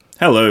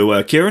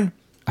Hello, Kieran.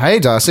 Hey,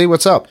 Darcy,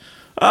 what's up?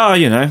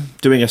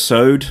 Doing a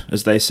sode,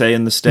 as they say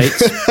in the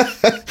States.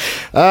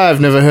 I've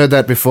never heard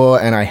that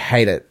before, and I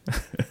hate it.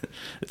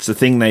 It's the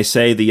thing they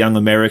say, the young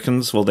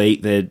Americans, while they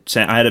eat their...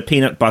 I had a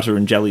peanut butter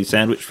and jelly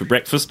sandwich for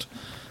breakfast,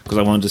 because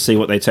I wanted to see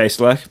what they taste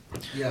like.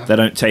 Yeah. They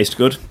don't taste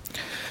good.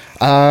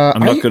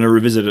 I'm not going to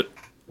revisit it.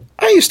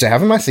 I used to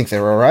have them. I think they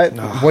were all right.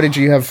 Oh. What did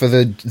you have for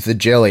the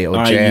jelly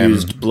or jam? I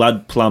used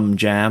blood plum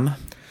jam,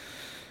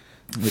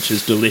 which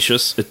is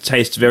delicious. It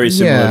tastes very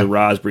similar to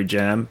raspberry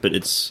jam, but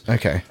it's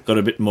got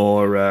a bit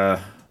more...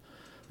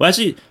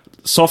 actually,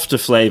 softer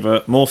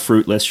flavour, more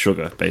fruit, less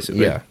sugar,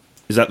 basically. Yeah.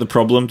 Is that the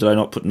problem? Did I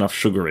not put enough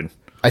sugar in?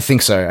 I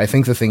think so. I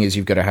think the thing is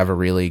you've got to have a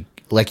really...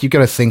 you've got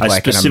to think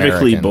like an American. I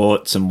specifically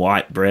bought some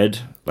white bread,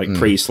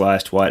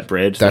 pre-sliced white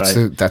bread. That's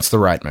the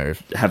right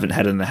move. Haven't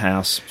had in the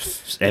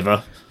house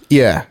ever.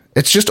 Yeah.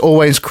 It's just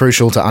always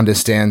crucial to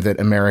understand that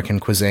American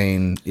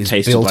cuisine is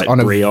built on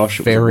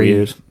brioche. A very...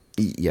 Weird.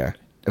 Yeah.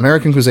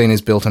 American cuisine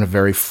is built on a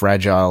very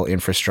fragile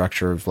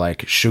infrastructure of,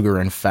 sugar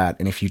and fat,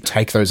 and if you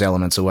take those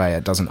elements away,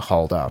 it doesn't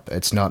hold up.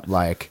 It's not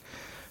like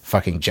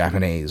fucking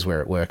Japanese, where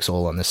it works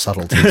all on the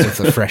subtleties of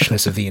the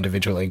freshness of the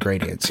individual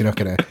ingredients. You're not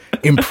going to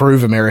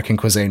improve American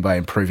cuisine by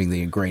improving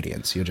the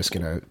ingredients. You're just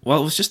going to...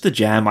 Well, it was just the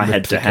jam I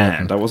had to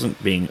hand. I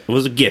wasn't being... It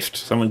was a gift.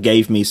 Someone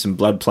gave me some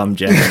blood plum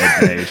jam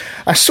they'd made.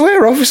 I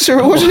swear, officer,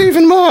 it wasn't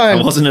even mine.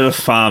 I wasn't at a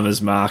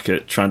farmer's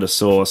market trying to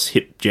source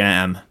hip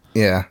jam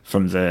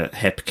from the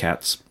hep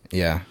cats.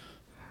 Yeah.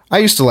 I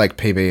used to like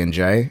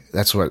PB&J.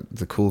 That's what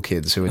the cool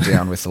kids who are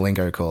down with the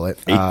lingo call it.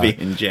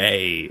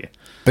 PB&J.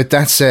 But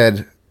that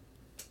said...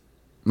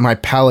 My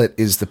palate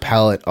is the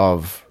palate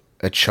of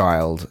a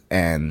child,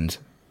 and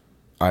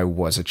I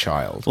was a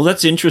child. Well,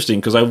 that's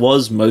interesting, because I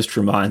was most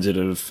reminded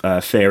of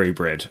fairy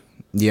bread.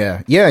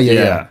 Yeah.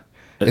 It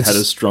had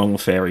a strong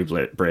fairy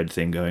bread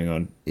thing going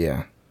on.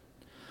 Yeah.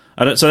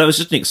 So that was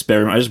just an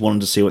experiment. I just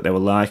wanted to see what they were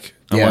like.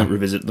 I won't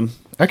revisit them.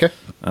 Okay.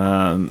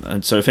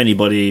 And so if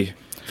anybody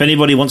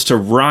wants to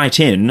write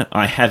in,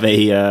 I have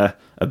a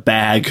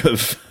bag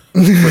of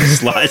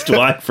sliced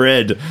white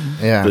bread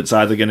that's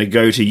either going to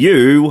go to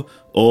you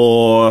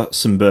or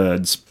some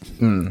birds.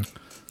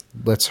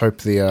 Let's hope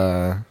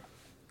the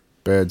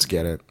birds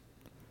get it.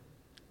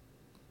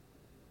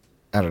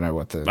 I don't know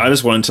what the... I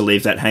just wanted to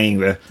leave that hanging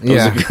there.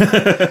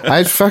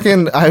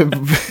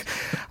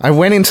 I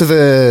went into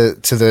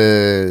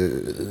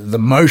the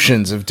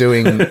motions of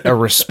doing a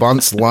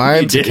response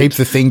line to keep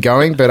the thing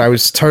going, but I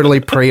was totally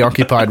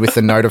preoccupied with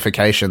the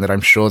notification that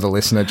I'm sure the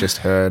listener just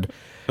heard.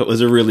 It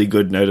was a really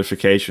good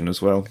notification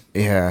as well.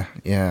 Yeah.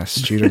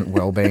 Student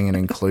Wellbeing and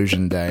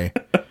Inclusion Day.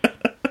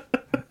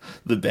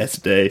 The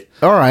best day.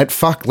 All right,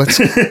 fuck,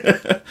 let's...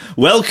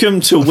 Welcome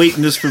to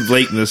Weakness for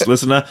Bleakness,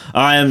 listener.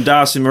 I am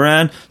Darcy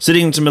Moran.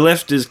 Sitting to my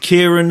left is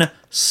Kieran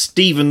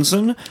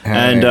Stevenson.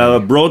 Hey.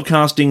 And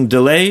broadcasting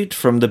delayed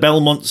from the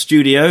Belmont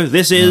studio,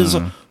 this is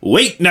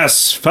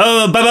Weakness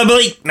for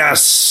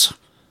Bleakness.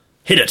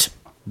 Hit it.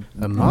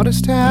 A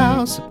modest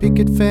house, a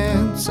picket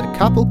fence, a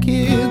couple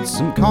kids,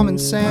 some common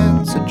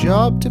sense, a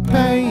job to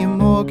pay your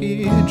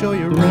mortgage or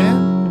your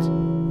rent.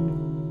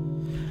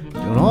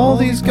 And all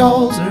these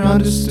goals are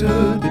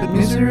understood, but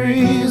misery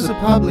is a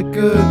public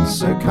good,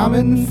 so come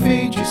and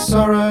feed your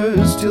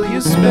sorrows till you're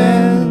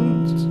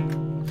spent.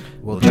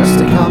 Well, just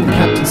to come, the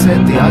captain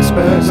said, the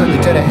iceberg's only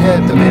dead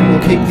ahead, the men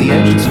will keep the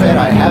engines fed,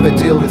 I have a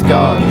deal with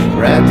God.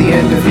 We're at the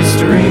end of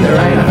history, there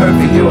ain't a hope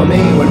for you or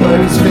me, when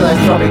workers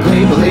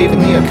philanthropically believe in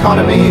the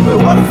economy. But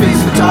what a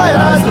feast for tired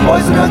eyes, the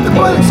poison earth, the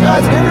boiling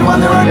skies, and everyone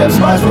their own damn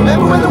spies.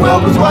 Remember when the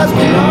world was wise?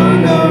 Well,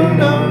 no.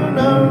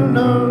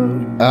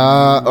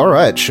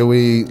 Alright, shall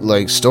we,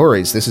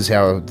 stories? This is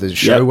how the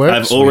show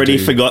works. I've already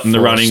forgotten the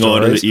running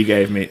order that you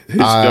gave me.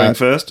 Who's going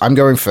first? I'm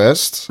going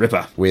first.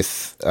 Ripper.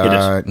 With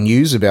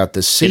news about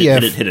the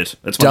CF Hit it.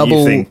 That's my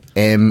new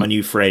thing. My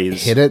new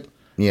phrase. Hit it?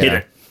 Yeah. Hit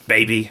it,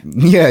 baby.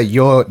 Yeah,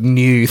 your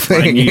new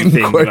thing in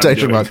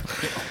quotation marks.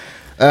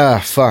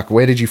 Fuck,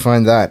 where did you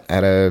find that?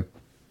 At a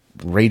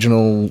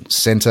regional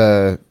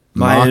centre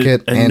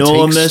market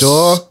antique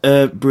store?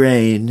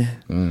 Brain.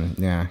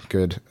 Yeah,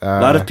 good.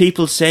 A lot of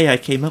people say I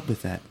came up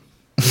with that.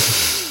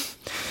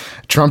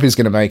 Trump is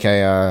going to make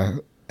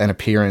an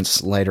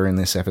appearance later in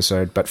this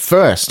episode. But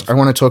first, I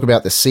want to talk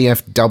about the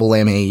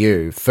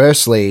CFMMEU.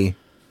 Firstly,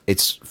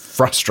 it's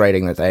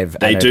frustrating that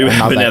they do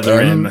have another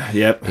M.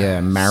 Yep.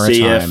 Yeah,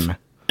 maritime.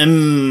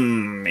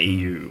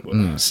 CFMEU.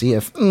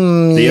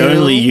 CFMEU. The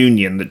only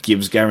union that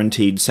gives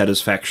guaranteed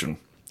satisfaction.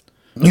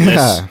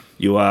 Unless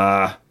you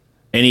are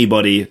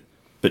anybody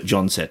but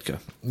John Setka.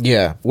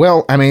 Yeah.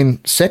 Well, I mean,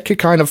 Setka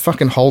kind of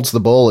fucking holds the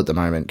ball at the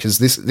moment, because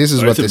this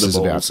is what this is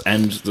about.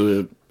 And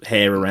the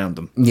hair around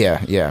them.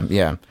 Yeah.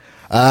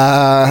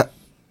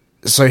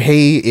 So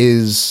he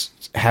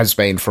has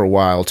been for a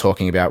while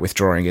talking about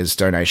withdrawing his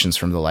donations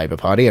from the Labor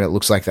Party, and it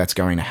looks like that's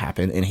going to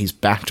happen. And he's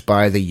backed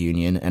by the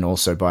union and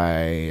also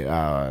by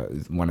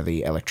one of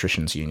the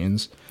electricians'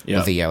 unions,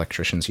 the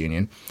electricians'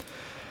 union.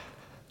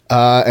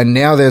 And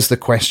now there's the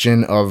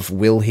question of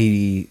will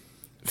he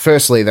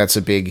firstly, that's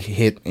a big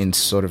hit in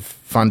sort of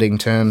funding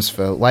terms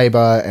for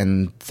Labor,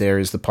 and there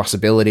is the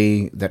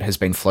possibility that has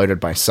been floated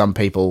by some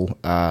people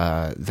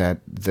that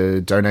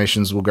the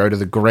donations will go to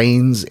the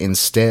Greens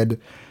instead,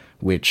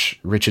 which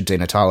Richard Di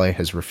Natale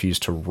has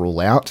refused to rule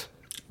out.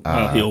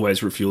 He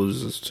always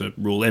refuses to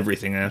rule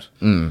everything out.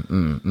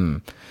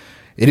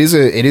 It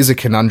is a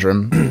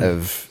conundrum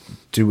of,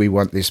 do we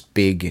want this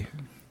big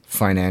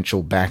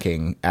financial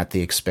backing at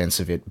the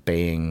expense of it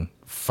being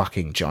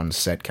fucking John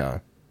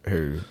Setka,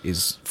 who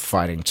is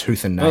fighting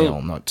tooth and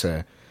nail not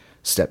to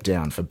step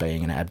down for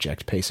being an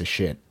abject piece of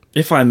shit.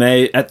 If I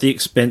may, at the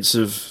expense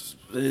of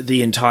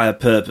the entire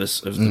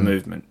purpose of the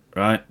movement,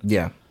 right?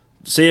 Yeah.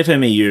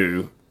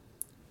 CFMEU...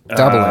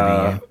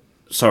 Double MEU.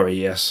 Sorry,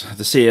 yes.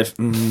 The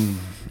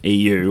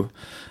CFEU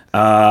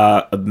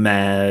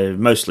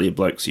mostly a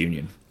blokes'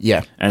 union.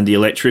 Yeah. And the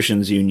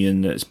electricians'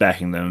 union that's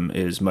backing them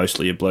is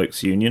mostly a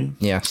blokes' union.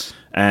 Yes.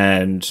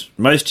 And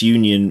most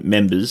union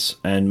members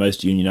and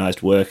most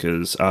unionised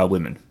workers are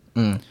women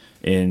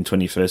in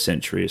 21st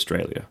century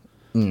Australia.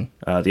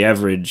 The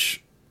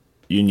average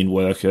union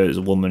worker is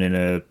a woman in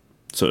a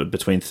sort of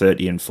between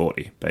 30 and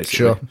 40,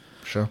 basically.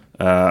 Sure.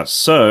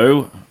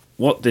 So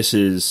what this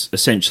is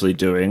essentially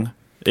doing,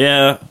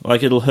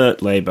 it'll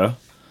hurt Labor,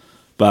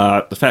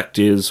 but the fact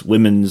is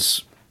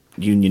women's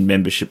union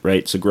membership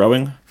rates are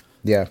growing.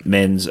 Yeah.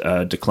 Men's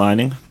are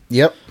declining.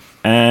 Yep.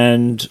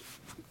 And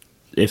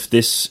if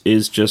this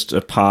is just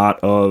a part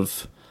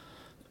of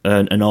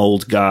an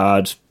old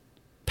guard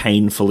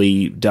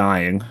painfully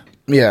dying,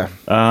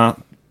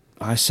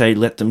 I say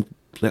let them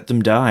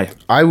die.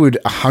 I would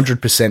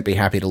 100% be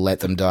happy to let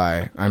them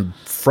die. I'm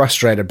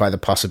frustrated by the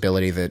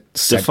possibility that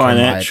The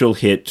financial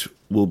hit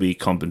will be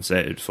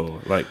compensated for.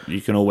 Like, you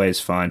can always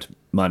find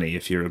money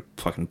if you're a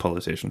fucking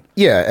politician.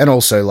 Yeah, and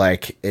also,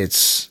 like,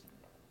 it's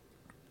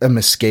a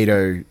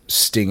mosquito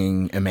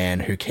stinging a man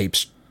who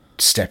keeps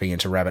stepping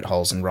into rabbit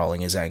holes and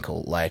rolling his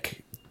ankle.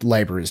 Like,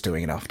 Labor is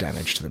doing enough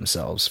damage to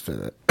themselves for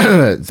the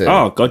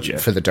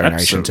for the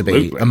donation to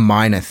be a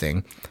minor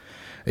thing.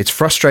 It's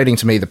frustrating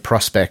to me, the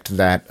prospect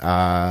that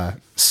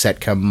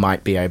Setka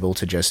might be able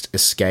to just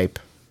escape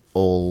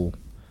all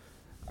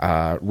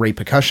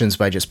repercussions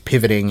by just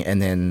pivoting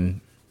and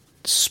then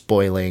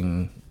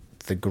spoiling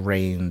the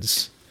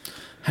Greens.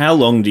 How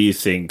long do you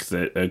think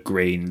that a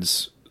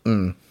Greens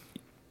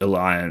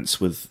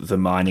alliance with the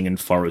mining and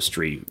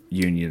forestry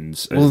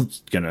unions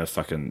is going to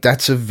fucking...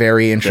 That's a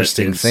very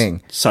interesting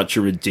thing. Such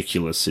a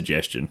ridiculous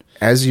suggestion.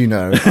 As you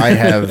know, I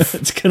have...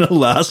 It's going to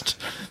last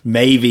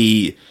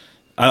maybe...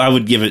 I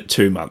would give it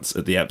 2 months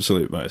at the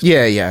absolute most.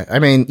 Yeah. I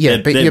mean,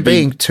 but you're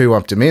being too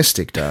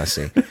optimistic,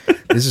 Darcy.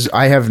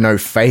 I have no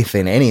faith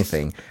in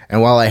anything.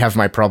 And while I have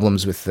my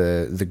problems with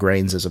the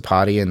Greens as a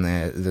party and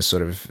the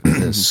sort of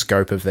the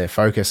scope of their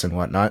focus and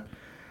whatnot,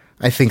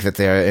 I think that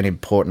they're an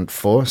important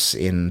force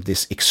in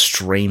this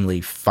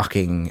extremely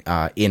fucking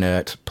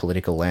inert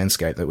political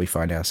landscape that we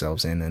find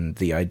ourselves in. And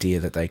the idea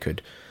that they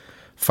could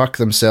fuck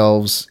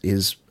themselves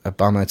is a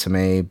bummer to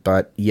me.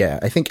 But yeah,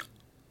 I think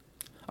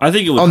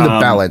it would on the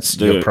balance,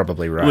 you're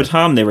probably right. It would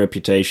harm their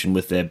reputation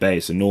with their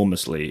base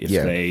enormously if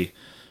they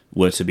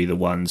were to be the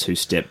ones who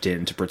stepped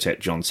in to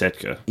protect John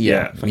Setka.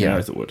 Fucking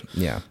oath it would.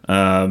 Yeah.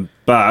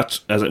 But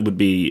as it would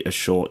be a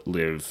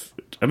short-lived...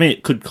 I mean,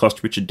 it could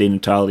cost Richard Di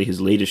Natale his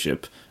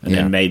leadership, and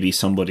then maybe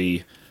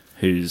somebody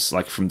who's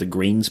like from the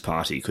Greens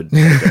party could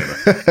take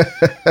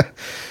over.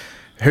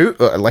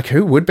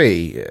 Who would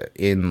be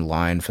in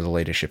line for the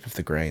leadership of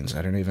the Greens?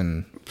 I don't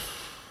even...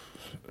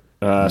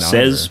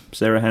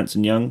 Sarah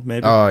Hanson-Young,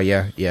 maybe? Oh,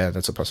 yeah,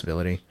 that's a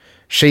possibility.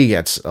 She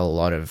gets a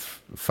lot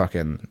of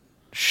fucking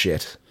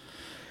shit.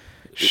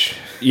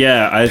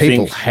 Yeah, I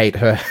people think hate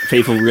her.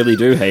 People really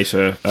do hate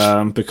her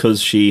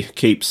because she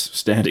keeps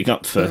standing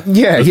up for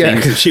things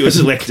that she was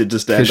elected to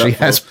stand up for. She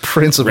has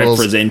principles.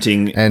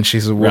 Representing and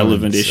she's a woman,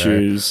 relevant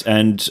issues,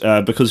 and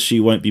because she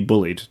won't be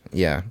bullied.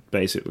 Yeah.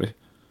 Basically.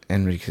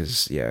 And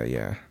because,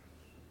 yeah,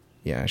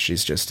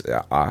 she's just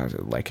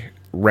like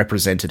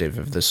representative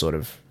of the sort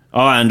of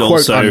and quote,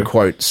 also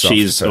unquote,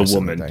 she's a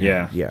woman.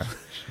 Yeah.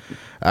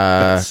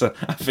 So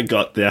I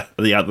forgot the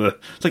other.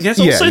 It's like there's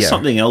also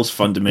something else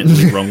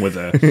fundamentally wrong with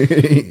her.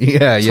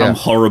 Some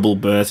horrible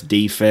birth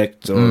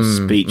defect or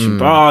speech.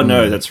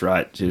 No, that's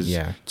right. She's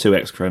 2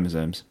 X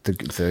chromosomes.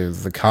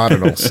 The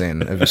cardinal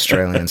sin of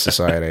Australian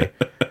society.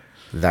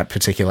 That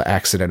particular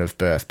accident of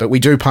birth. But we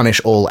do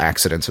punish all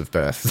accidents of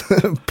birth: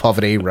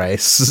 poverty,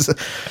 race,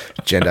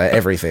 gender,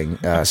 everything,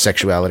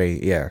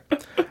 sexuality. Yeah.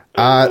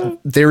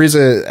 There is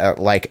a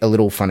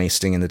little funny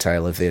sting in the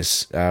tail of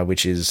this,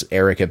 which is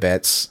Eric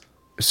Abetz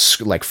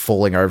like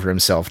falling over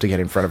himself to get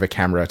in front of a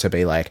camera to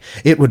be like,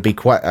 it would be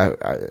quite...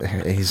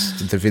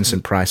 he's the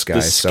Vincent Price guy.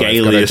 The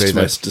scaliest,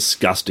 most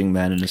disgusting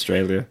man in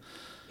Australia.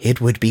 It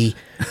would be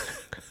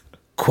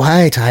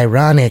quite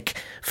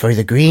ironic for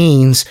the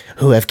Greens,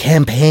 who have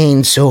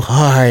campaigned so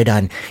hard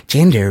on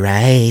gender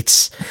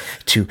rights,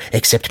 to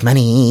accept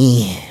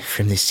money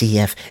from the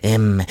CFMEU.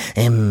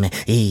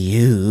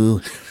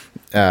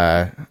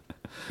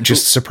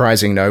 Just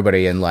surprising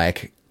nobody and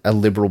like a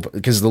liberal,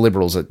 because the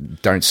Liberals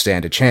don't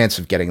stand a chance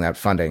of getting that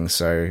funding.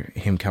 So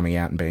him coming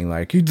out and being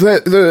like,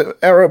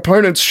 our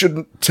opponents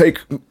shouldn't take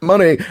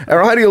money.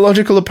 Our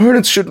ideological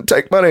opponents shouldn't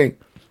take money.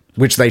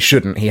 Which they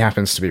shouldn't. He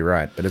happens to be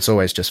right. But it's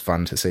always just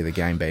fun to see the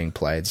game being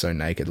played so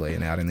nakedly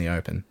and out in the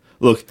open.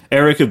 Look,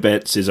 Eric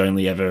Abetz is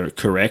only ever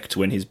correct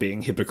when he's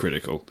being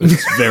hypocritical.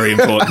 It's very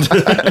important.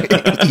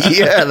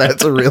 Yeah,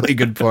 that's a really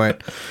good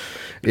point.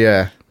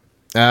 Yeah.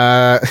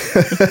 Well,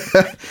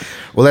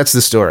 that's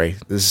the story.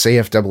 There's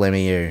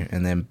CFMMEU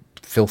and their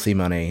filthy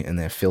money and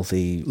their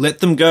filthy... Let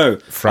them go.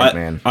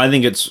 Frontman. I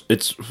think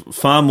it's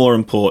far more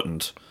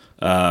important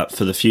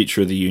for the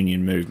future of the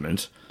union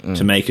movement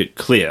to make it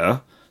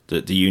clear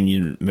that the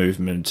union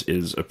movement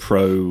is a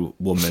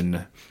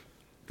pro-woman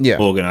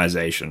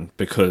organisation,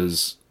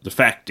 because the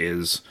fact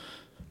is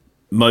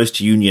most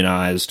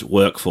unionised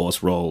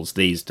workforce roles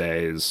these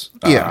days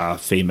are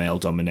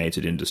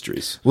female-dominated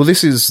industries. Well,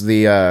 this is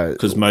the...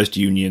 Because most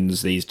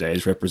unions these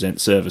days represent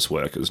service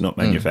workers, not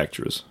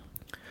manufacturers.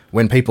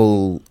 When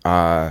people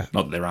are...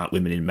 Not that there aren't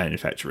women in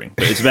manufacturing,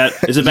 but it's about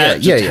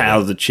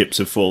how the chips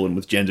have fallen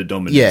with gender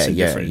dominance in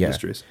different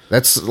industries.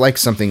 That's like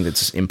something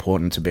that's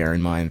important to bear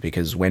in mind,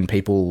 because when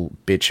people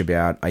bitch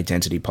about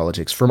identity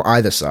politics from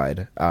either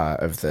side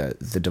of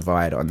the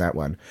divide on that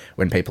one,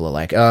 when people are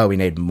like, oh, we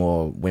need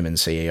more women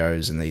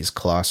CEOs and these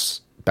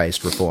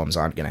class-based reforms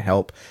aren't going to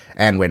help,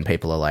 and when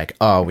people are like,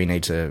 oh, we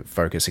need to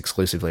focus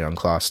exclusively on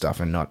class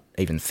stuff and not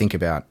even think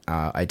about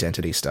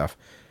identity stuff,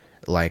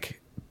 like...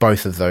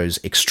 Both of those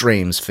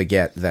extremes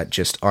forget that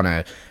just on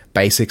a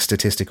basic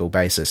statistical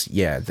basis,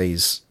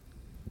 these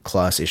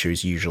class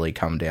issues usually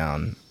come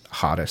down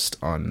hardest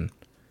on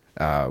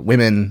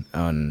women,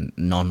 on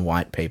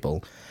non-white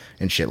people,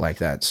 and shit like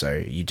that.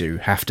 So you do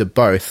have to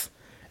both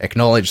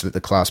acknowledge that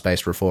the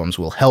class-based reforms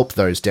will help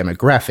those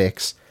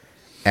demographics,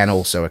 and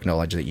also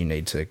acknowledge that you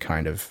need to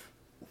kind of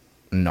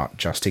not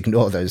just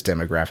ignore those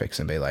demographics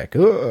and be like,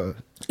 oh,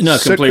 no,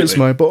 completely,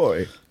 my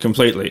boy.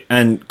 Completely.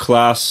 And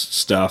class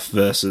stuff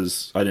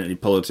versus identity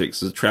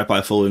politics is a trap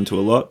I fall into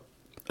a lot.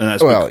 And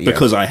that's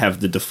because I have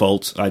the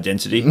default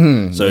identity.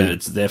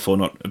 It's therefore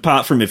not...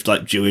 Apart from if,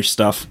 like, Jewish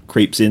stuff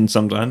creeps in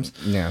sometimes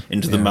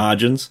into the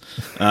margins.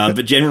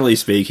 But generally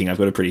speaking, I've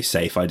got a pretty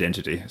safe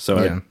identity.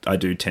 So I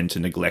do tend to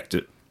neglect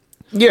it.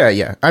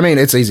 Yeah. I mean,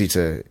 it's easy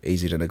to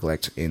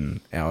neglect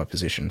in our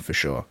position, for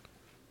sure.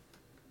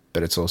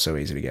 But it's also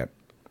easy to get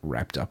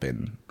wrapped up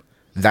in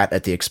that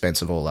at the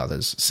expense of all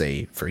others.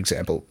 See, for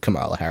example,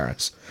 Kamala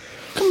Harris.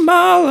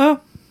 Kamala!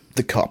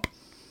 The cop.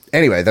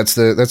 Anyway, that's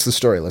the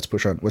story. Let's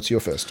push on. What's your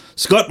first?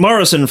 Scott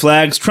Morrison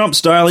flags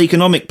Trump-style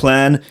economic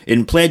plan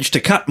in pledge to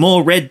cut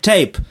more red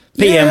tape.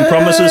 PM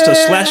promises to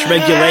slash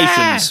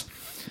regulations.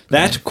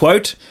 That,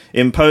 quote,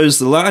 impose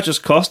the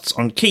largest costs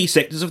on key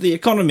sectors of the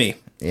economy.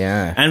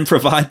 Yeah. And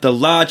provide the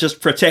largest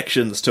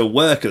protections to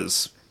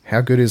workers.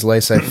 How good is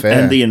laissez-faire?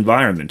 And the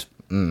environment.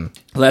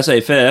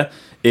 Laissez-faire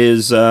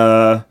is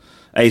a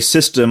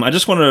system... I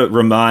just want to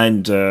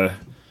remind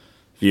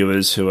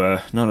viewers who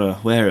are not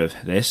aware of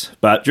this,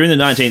 but during the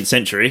 19th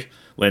century,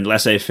 when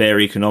laissez-faire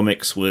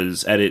economics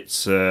was at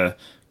its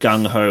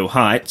gung-ho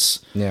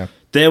heights,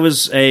 there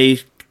was a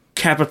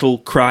capital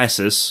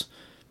crisis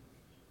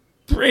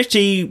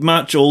pretty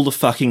much all the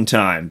fucking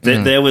time.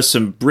 There were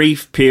some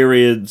brief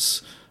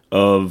periods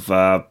of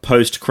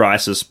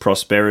post-crisis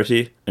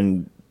prosperity,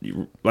 and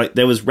like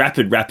there was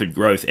rapid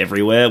growth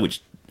everywhere,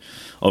 which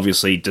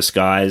obviously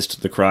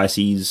disguised the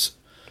crises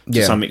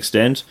to some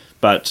extent.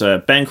 But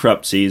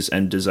bankruptcies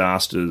and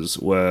disasters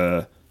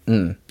were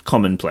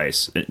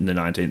commonplace in the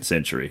 19th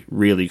century,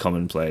 really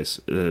commonplace.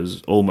 There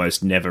was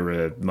almost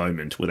never a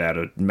moment without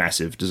a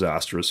massive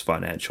disastrous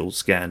financial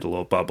scandal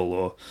or bubble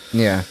or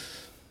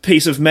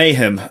piece of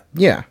mayhem.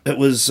 Yeah. It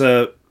was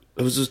a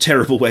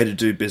terrible way to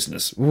do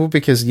business. Well,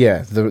 because,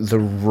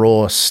 the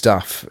raw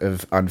stuff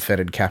of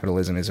unfettered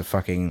capitalism is a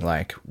fucking,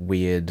 like,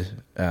 weird,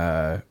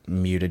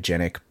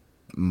 mutagenic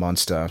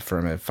monster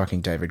from a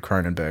fucking David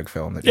Cronenberg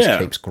film that just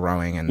keeps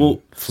growing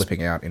and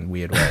flipping out in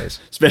weird ways.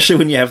 Especially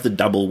when you have the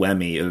double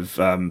whammy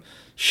of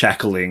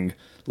shackling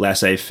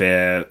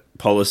laissez-faire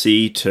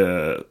policy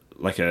to,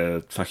 like,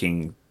 a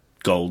fucking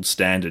gold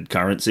standard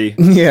currency.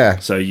 Yeah.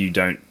 So you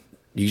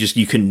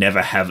can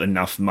never have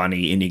enough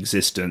money in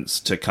existence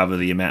to cover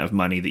the amount of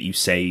money that you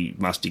say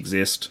must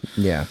exist.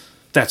 Yeah.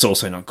 That's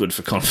also not good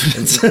for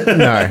confidence.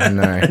 No.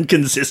 And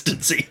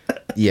consistency.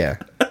 Yeah.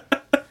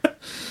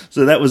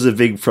 So that was a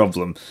big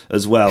problem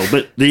as well.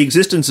 But the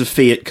existence of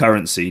fiat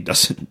currency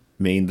doesn't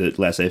mean that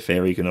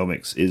laissez-faire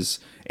economics is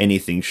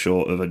anything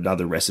short of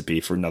another recipe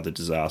for another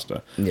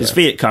disaster. Because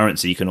fiat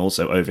currency can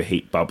also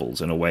overheat bubbles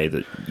in a way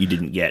that you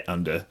didn't get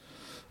under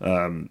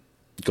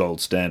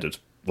gold standard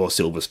or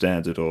silver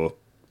standard or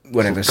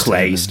whatever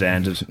clay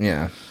standard.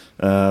 Yeah.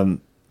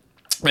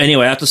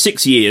 Anyway, after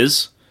 6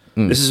 years,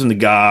 this is from The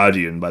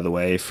Guardian, by the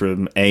way,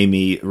 from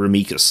Amy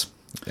Remikas.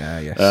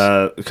 Yes.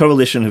 The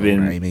Coalition have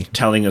been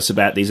telling us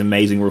about these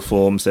amazing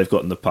reforms they've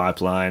got in the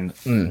pipeline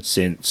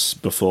since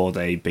before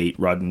they beat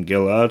Rudd and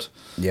Gillard.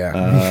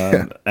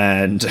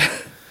 And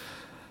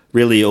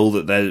really all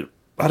that they...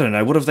 I don't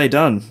know, what have they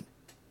done?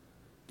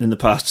 in the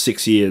past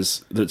 6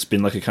 years that's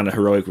been like a kind of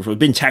heroic reform?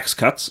 Been tax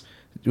cuts.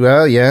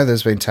 Well, yeah,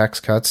 there's been tax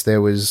cuts. There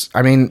was,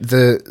 I mean,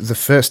 the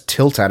first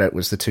tilt at it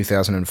was the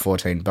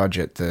 2014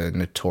 budget, the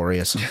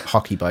notorious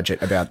hockey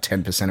budget, about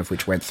 10% of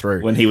which went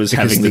through. When he was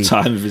having the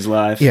time of his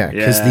life. Yeah,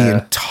 because the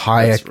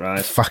entire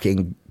right.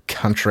 fucking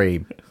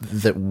country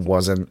that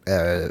wasn't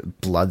a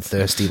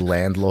bloodthirsty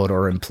landlord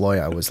or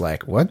employer was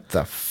like, what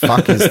the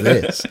fuck is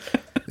this?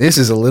 This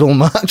is a little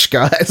much,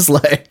 guys.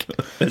 Like,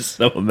 it's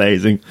so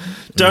amazing.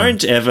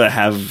 Don't ever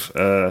have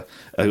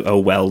a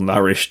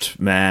well-nourished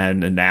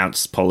man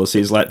announce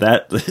policies like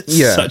that.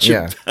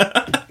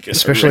 It's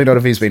Especially not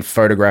if he's been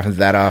photographed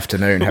that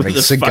afternoon having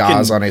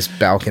cigars on his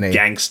balcony.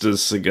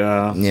 Gangster's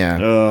cigar. Yeah.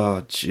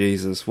 Oh,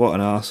 Jesus. What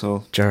an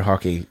arsehole. Joe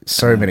Hockey.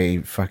 So many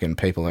fucking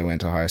people I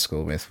went to high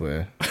school with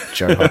were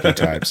Joe Hockey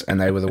types, and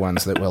they were the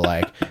ones that were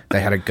like, they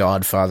had a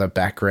Godfather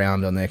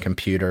background on their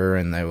computer,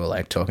 and they were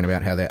like talking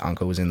about how their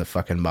uncle was in the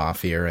fucking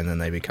mafia, and then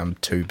they become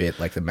 2-bit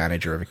like the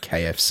manager of a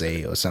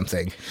KFC or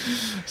something.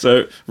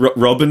 So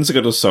Robin's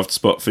got a soft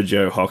spot for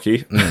Joe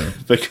Hockey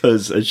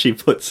because, as she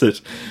puts it,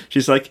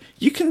 she's like,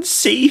 you can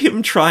see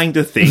him trying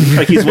to think.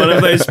 Like, he's one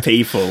of those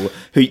people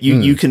who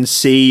you can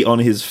see on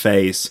his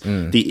face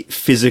the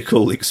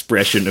physical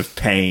expression of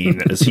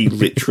pain as he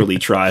literally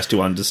tries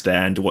to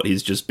understand what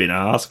he's just been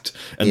asked,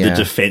 and the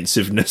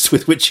defensiveness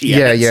with which he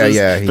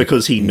answers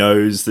because he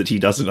knows that he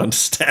doesn't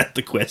understand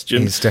the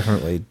question. He's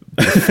definitely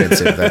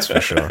defensive, that's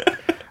for sure.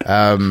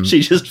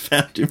 She just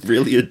found him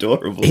really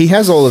adorable. He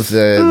has all of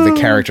the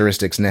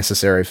characteristics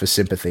necessary for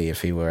sympathy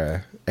if he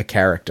were a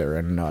character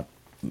and not...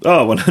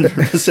 Oh,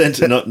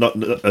 100%.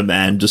 not a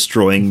man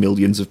destroying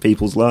millions of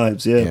people's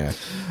lives, yeah.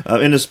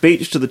 In a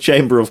speech to the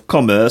Chamber of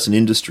Commerce and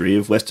Industry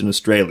of Western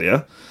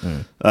Australia,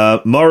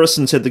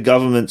 Morrison said the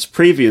government's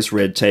previous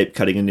red tape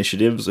cutting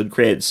initiatives had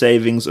created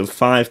savings of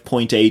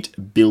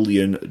 $5.8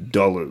 billion.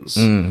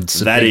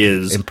 That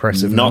is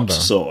impressive not number.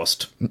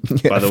 Sourced,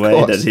 by the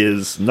way. That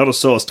is not a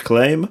sourced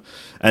claim,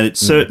 and it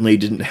certainly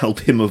didn't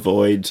help him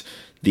avoid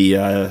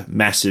the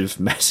massive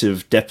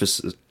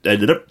deficit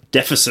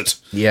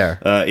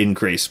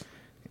increase.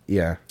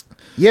 Yeah,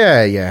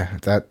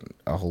 that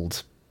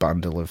old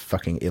bundle of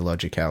fucking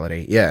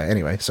illogicality. Yeah,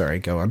 anyway, sorry,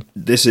 go on.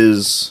 This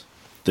is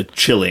the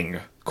chilling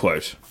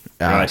quote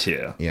right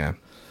here. Yeah.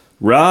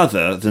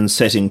 Rather than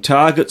setting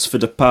targets for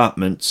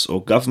departments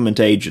or government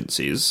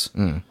agencies,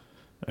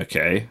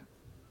 okay,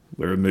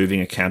 we're removing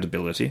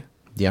accountability.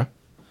 Yeah.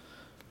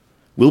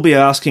 We'll be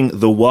asking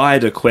the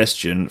wider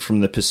question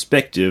from the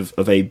perspective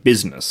of a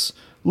business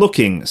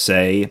looking,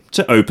 say,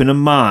 to open a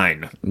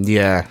mine.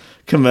 Yeah.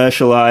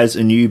 Commercialize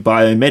a new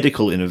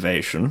biomedical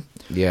innovation.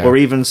 Yeah. Or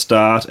even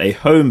start a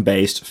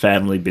home-based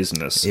family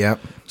business. Yep.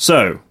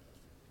 So,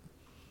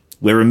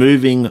 we're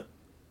removing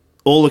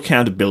all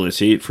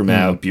accountability from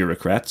our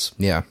bureaucrats.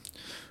 Yeah.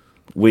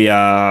 We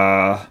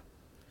are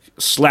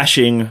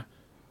slashing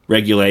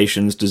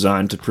regulations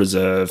designed to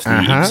preserve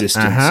the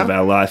existence of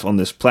our life on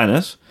this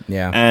planet.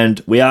 Yeah.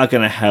 And we are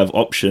going to have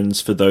options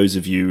for those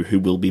of you who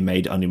will be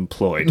made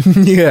unemployed.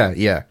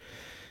 Yeah.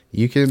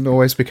 You can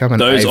always become an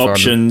Those Avon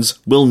options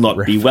will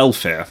not be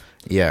welfare.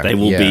 Yeah. They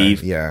will be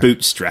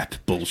bootstrap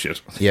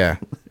bullshit. Yeah.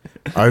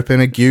 Open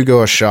a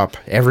Gewgaw shop.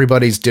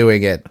 Everybody's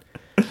doing it.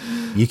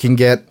 You can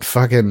get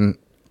fucking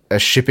a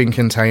shipping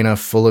container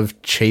full of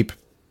cheap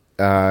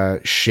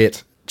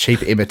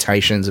cheap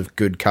imitations of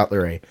good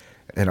cutlery,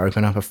 and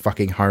open up a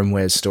fucking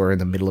homewares store in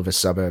the middle of a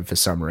suburb for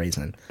some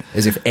reason,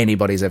 as if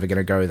anybody's ever going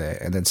to go there,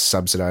 and then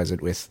subsidize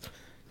it with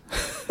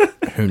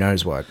who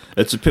knows what.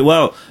 It's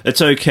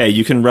okay.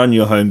 You can run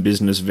your home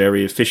business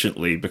very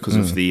efficiently because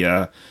of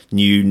the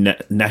new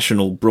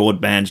national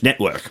broadband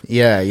network.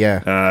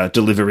 Yeah.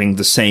 Delivering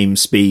the same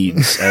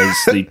speeds as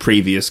the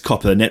previous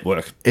copper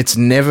network. It's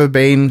never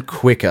been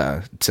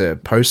quicker to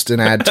post an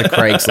ad to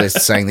Craigslist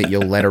saying that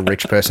you'll let a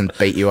rich person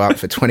beat you up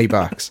for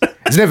 $20.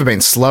 It's never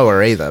been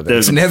slower either, but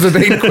it's never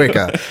been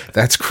quicker.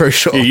 That's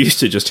crucial. You used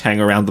to just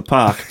hang around the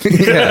park.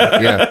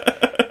 Yeah.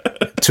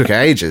 Took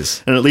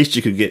ages. And at least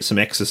you could get some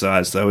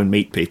exercise, though, and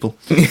meet people.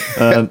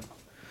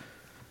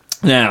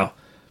 Now,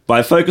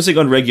 by focusing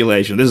on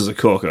regulation, this is a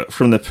corker,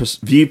 from the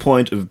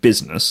viewpoint of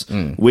business,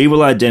 we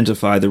will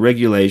identify the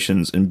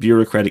regulations and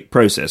bureaucratic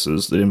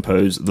processes that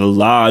impose the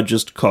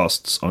largest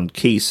costs on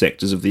key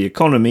sectors of the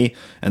economy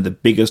and the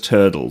biggest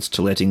hurdles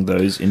to letting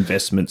those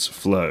investments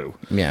flow.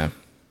 Yeah.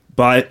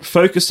 By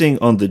focusing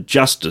on the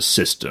justice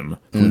system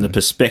from the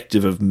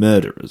perspective of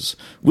murderers,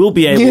 we'll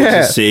be able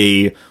to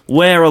see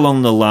where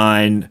along the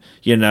line,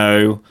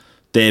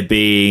 they're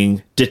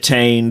being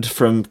detained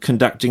from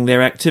conducting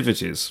their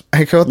activities.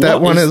 I caught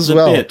that one as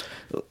well.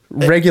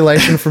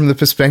 Regulation from the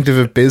perspective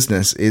of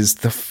business is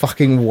the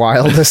fucking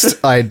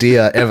wildest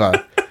idea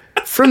ever.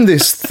 From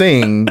this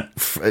thing,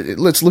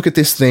 let's look at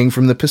this thing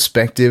from the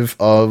perspective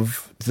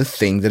of the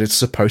thing that it's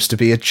supposed to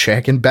be a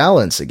check and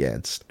balance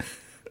against.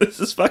 This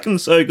is fucking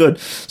so good.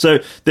 So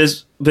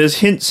there's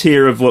hints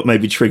here of what may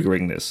be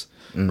triggering this,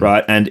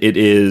 right? And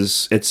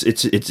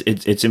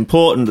it's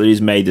important that he's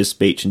made this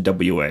speech in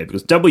WA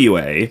because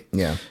WA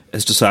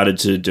has decided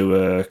to do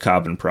a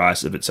carbon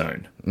price of its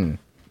own,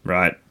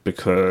 right?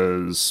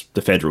 because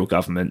the federal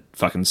government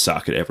fucking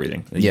suck at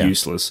everything. They're Yeah.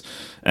 useless.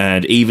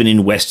 And even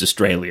in West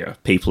Australia,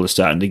 people are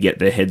starting to get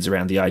their heads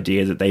around the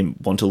idea that they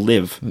want to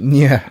live.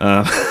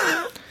 Yeah.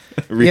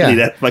 Really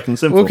that fucking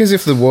simple. Well, because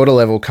if the water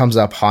level comes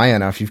up high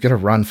enough, you've got to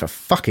run for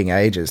fucking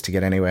ages to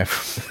get anywhere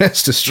from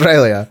West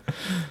Australia.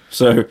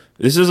 So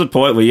this is a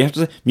point where you have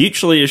to say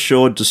mutually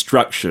assured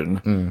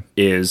destruction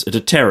is a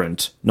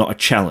deterrent, not a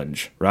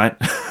challenge, right?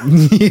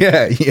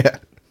 Yeah.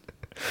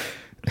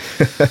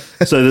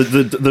 So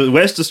the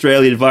West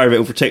Australian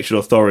Environmental Protection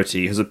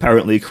Authority has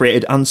apparently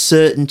created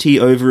uncertainty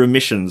over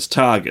emissions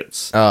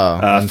targets for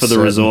the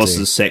uncertainty.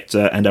 resources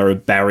sector and are a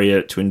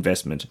barrier to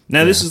investment.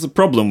 Now, this is the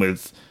problem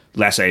with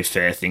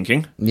laissez-faire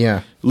thinking.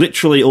 Yeah.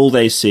 Literally all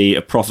they see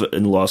are profit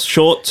and loss,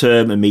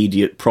 short-term,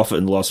 immediate profit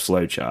and loss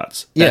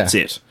flowcharts. That's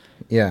it.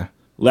 Yeah.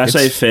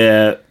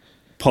 Laissez-faire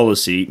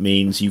policy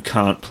means you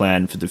can't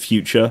plan for the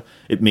future.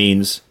 It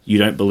means you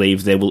don't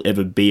believe there will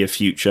ever be a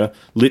future.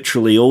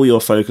 Literally all you're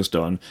focused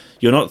on,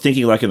 you're not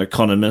thinking like an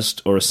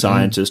economist or a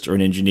scientist or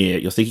an engineer.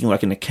 You're thinking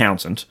like an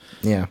accountant.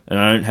 Yeah. And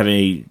I don't have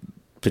any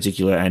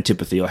particular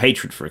antipathy or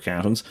hatred for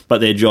accountants,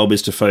 but their job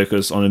is to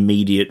focus on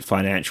immediate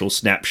financial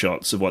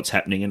snapshots of what's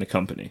happening in a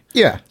company.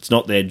 Yeah. It's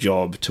not their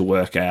job to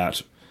work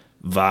out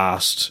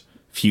vast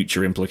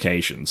future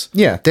implications.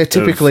 Yeah. They're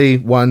typically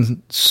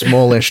one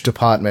smallish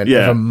department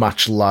Yeah. of a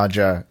much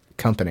larger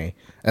company,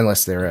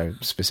 unless they're a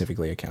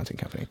specifically accounting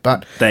company.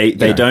 But They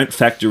know. don't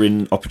factor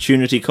in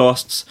opportunity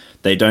costs.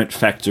 They don't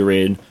factor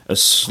in a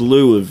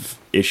slew of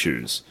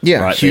issues. Yeah,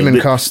 right? human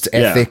They're costs,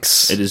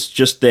 ethics. It is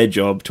just their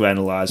job to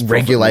analyze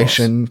profit and loss.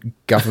 regulation,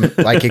 government,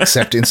 like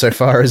except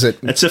insofar as it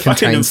It's a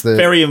fucking contains the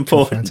very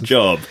important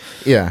job.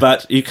 Yeah.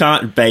 But you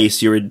can't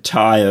base your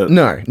entire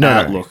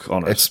outlook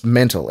on it. It's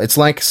mental. It's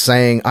like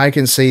saying I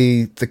can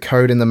see the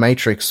code in the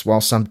Matrix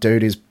while some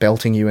dude is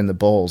belting you in the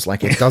balls.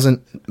 Like it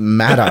doesn't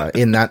matter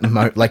in that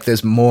like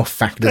there's more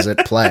factors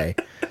at play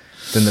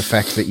than the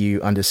fact that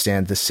you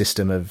understand the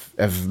system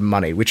of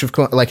money, which of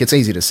course, like it's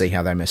easy to see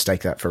how they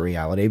mistake that for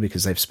reality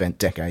because they've spent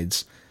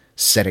decades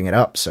setting it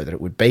up so that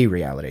it would be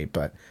reality.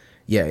 But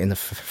yeah, in the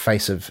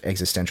face of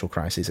existential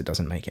crises, it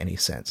doesn't make any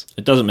sense.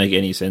 It doesn't make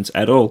any sense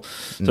at all.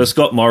 So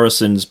Scott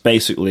Morrison's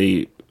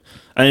basically,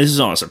 and this is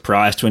not a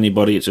surprise to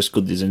anybody, it's just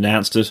good that he's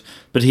announced it,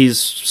 but he's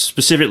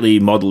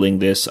specifically modelling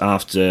this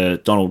after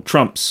Donald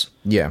Trump's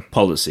Yeah.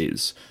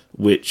 policies,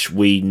 which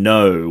we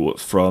know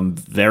from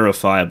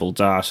verifiable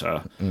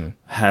data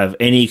have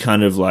any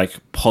kind of like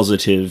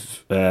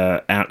positive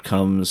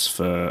outcomes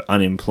for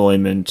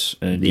unemployment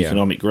and Yeah.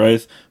 economic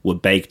growth were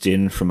baked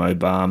in from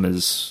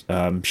Obama's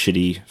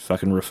shitty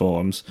fucking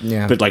reforms.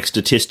 Yeah. But like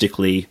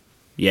statistically,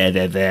 yeah,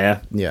 they're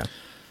there. Yeah.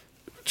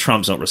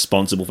 Trump's not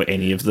responsible for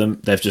any of them.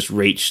 They've just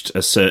reached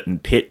a certain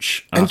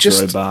pitch And after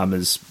just-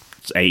 Obama's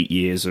 8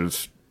 years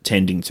of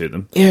tending to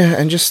them. Yeah,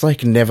 and just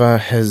like never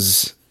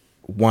has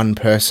one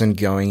person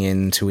going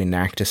in to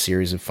enact a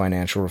series of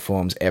financial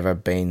reforms ever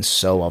been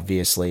so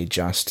obviously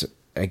just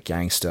a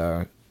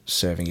gangster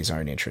serving his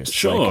own interests.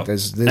 Sure. Like,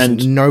 there's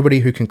And-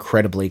 nobody who can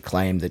credibly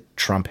claim that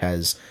Trump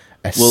has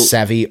a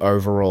savvy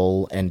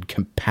overall and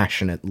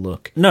compassionate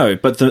look. No,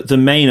 but the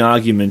main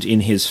argument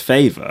in his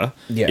favour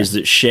Yeah. is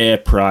that share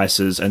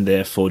prices and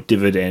therefore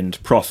dividend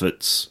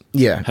profits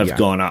have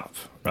gone up,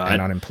 right?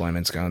 And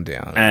unemployment's gone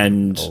down.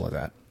 And- all of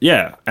that.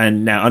 Yeah,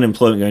 and now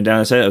unemployment going down,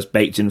 I say that was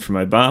baked in from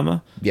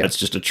Obama. Yeah. That's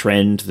just a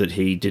trend that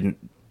he didn't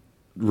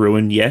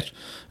ruin yet.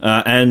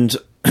 And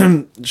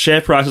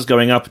share prices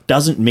going up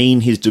doesn't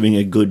mean he's doing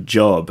a good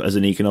job as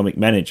an economic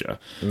manager.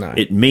 No.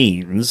 It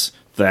means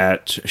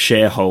that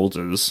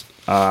shareholders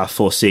are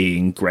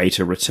foreseeing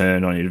greater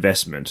return on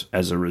investment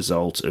as a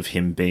result of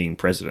him being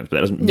president. But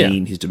that doesn't Yeah.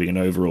 mean he's doing an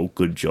overall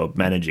good job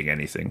managing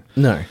anything.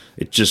 No.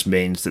 It just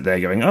means that they're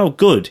going, oh,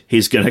 good,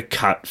 he's going to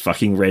cut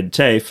fucking red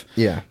tape.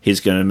 Yeah. He's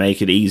going to make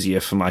it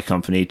easier for my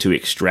company to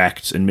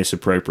extract and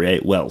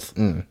misappropriate wealth.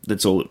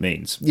 That's all it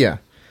means. Yeah. It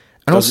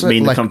And doesn't also,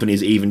 mean like, the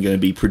company's even going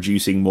to be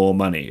producing more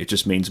money. It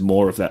just means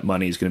more of that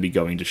money is going to be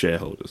going to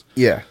shareholders.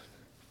 Yeah.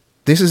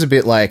 This is a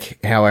bit like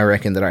how I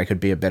reckon that I could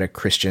be a better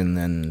Christian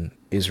than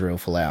Israel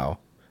Folau.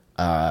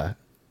 I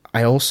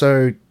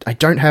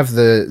don't have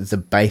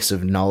the base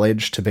of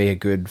knowledge to be a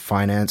good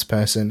finance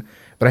person,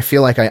 but I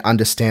feel like I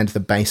understand the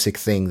basic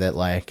thing that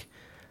like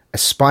a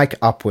spike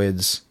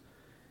upwards,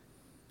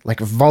 like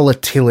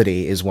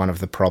volatility is one of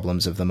the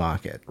problems of the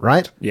market,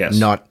 right? Yes.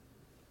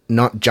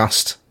 Not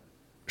just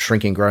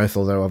shrinking growth,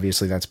 although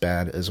obviously that's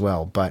bad as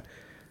well, but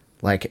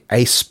like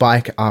a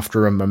spike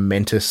after a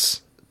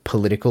momentous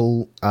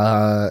political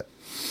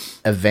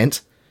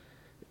event,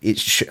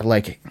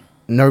 like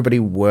nobody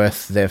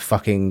worth their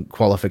fucking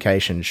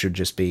qualification should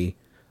just be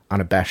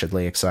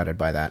unabashedly excited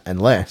by that,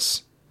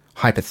 unless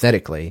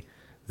hypothetically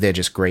they're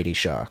just greedy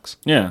sharks.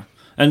 Yeah.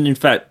 And in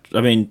fact,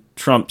 I mean,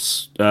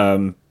 Trump's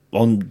on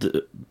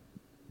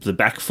the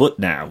back foot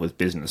now with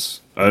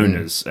business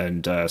owners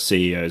and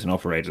CEOs and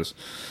operators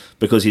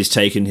because he's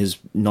taken his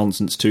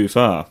nonsense too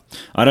far.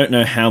 I don't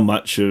know how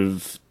much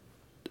of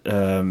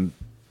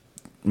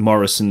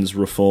Morrison's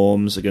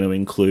reforms are going to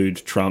include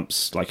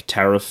Trump's like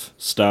tariff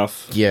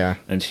stuff. Yeah.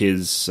 And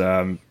his,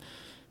 I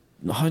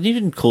didn't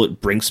even call it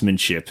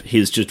brinksmanship.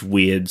 His just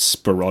weird,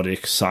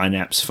 sporadic,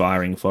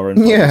 synapse-firing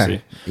foreign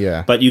policy.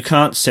 Yeah. But you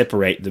can't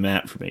separate them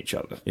out from each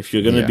other. If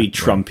you're going to Yeah, be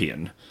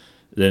Trumpian,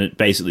 then it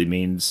basically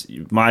means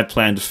my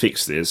plan to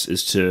fix this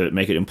is to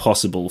make it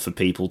impossible for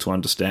people to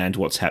understand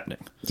what's happening.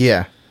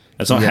 Yeah.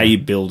 That's not how you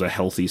build a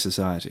healthy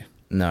society.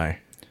 No.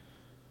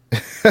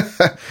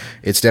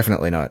 It's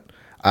definitely not.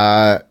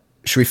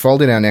 Should we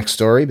fold in our next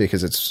story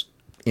because it's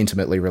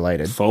intimately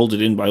related? Fold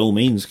it in by all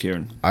means,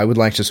 Kieran. I would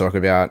like to talk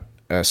about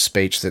a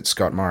speech that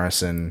Scott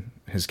Morrison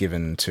has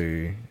given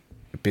to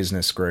a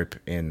business group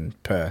in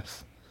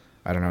Perth.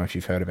 I don't know if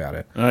you've heard about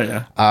it. Oh,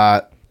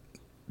 yeah.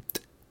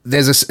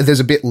 There's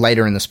a bit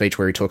later in the speech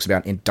where he talks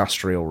about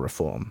industrial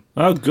reform,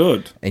 Oh,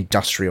 good.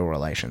 industrial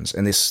relations,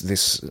 and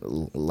this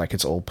like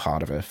it's all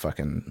part of a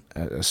fucking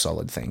a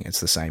solid thing. It's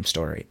the same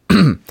story.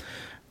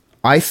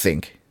 I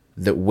think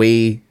that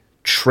we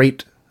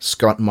treat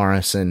Scott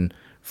Morrison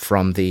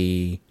from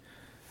the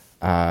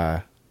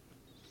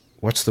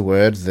what's the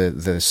word?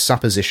 The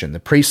supposition, the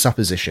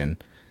presupposition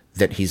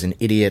that he's an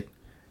idiot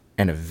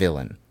and a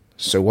villain.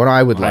 So what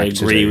I would like to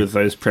do... I agree with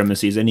those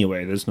premises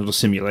anyway. There's not a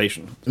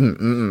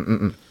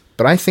simulation.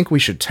 But I think we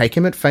should take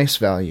him at face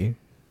value,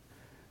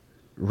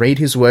 read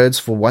his words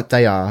for what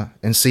they are,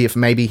 and see if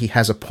maybe he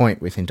has a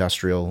point with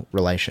industrial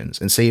relations,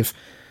 and see if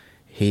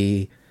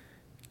he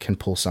can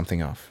pull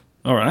something off.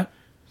 All right.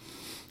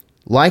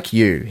 Like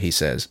you, he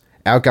says,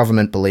 our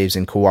government believes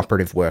in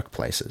cooperative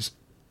workplaces.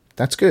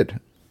 That's good,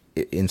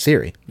 in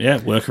theory.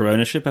 Yeah, worker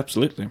ownership,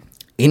 absolutely.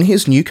 In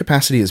his new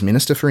capacity as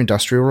Minister for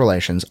Industrial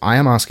Relations, I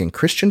am asking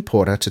Christian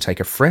Porter to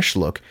take a fresh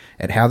look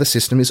at how the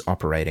system is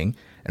operating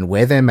and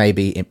where there may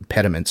be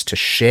impediments to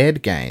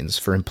shared gains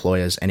for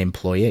employers and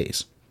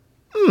employees.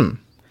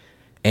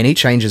 Any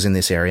changes in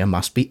this area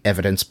must be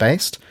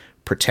evidence-based,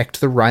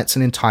 protect the rights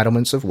and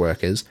entitlements of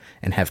workers,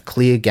 and have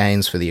clear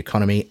gains for the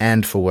economy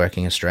and for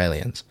working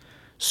Australians.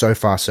 So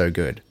far, so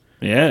good.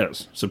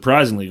 Yes,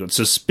 surprisingly good.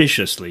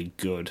 Suspiciously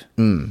good.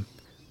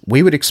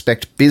 We would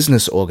expect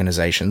business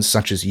organisations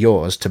such as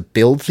yours to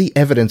build the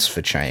evidence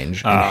for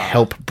change and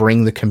help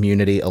bring the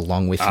community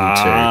along with you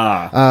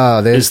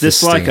too. There's Is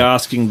this the like sting.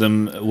 asking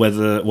them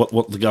whether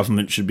what the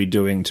government should be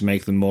doing to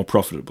make them more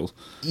profitable?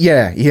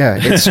 Yeah.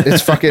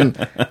 It's fucking.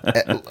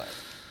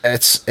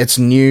 It's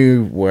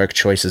new work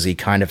choices-y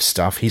kind of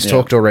stuff. He's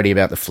talked already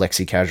about the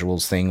flexi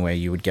casuals thing, where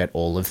you would get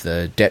all of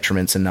the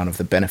detriments and none of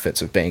the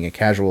benefits of being a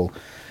casual.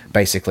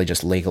 Basically,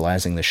 just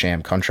legalizing the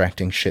sham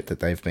contracting shit that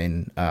they've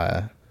been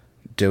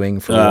doing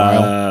for a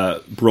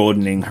while.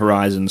 Broadening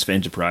horizons for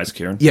enterprise,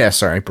 Kieran. Yeah,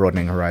 sorry,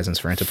 broadening horizons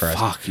for enterprise.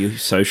 Fuck, you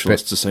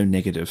socialists are so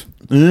negative.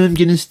 I'm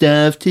gonna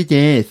starve to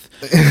death.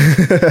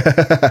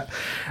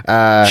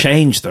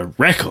 Change the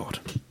record.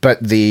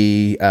 But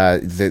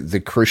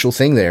the crucial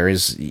thing there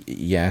is,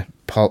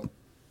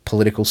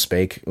 political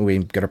speak.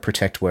 We've got to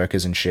protect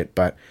workers and shit.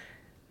 But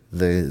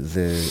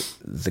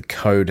the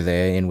code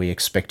there, and we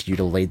expect you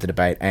to lead the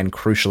debate, and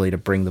crucially to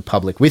bring the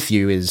public with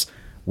you, is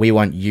we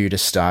want you to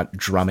start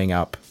drumming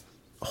up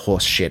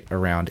horse shit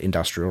around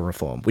industrial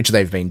reform, which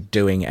they've been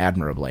doing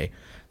admirably,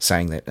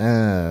 saying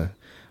that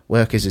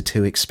workers are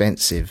too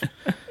expensive,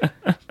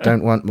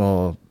 don't want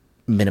more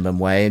minimum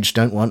wage,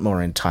 don't want more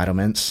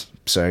entitlements.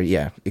 So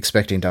yeah,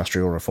 expect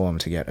industrial reform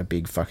to get a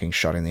big fucking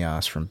shot in the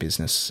ass from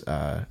business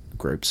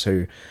groups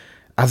who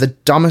are the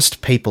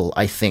dumbest people,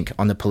 I think,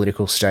 on the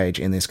political stage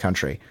in this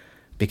country,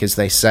 because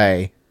they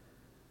say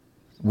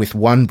with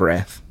one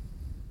breath,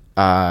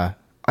 I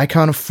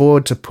can't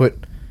afford to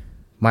put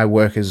my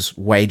workers'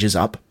 wages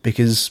up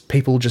because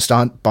people just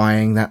aren't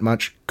buying that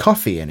much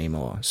coffee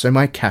anymore. So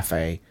my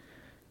cafe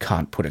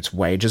can't put its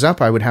wages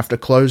up. I would have to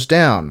close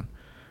down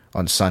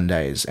on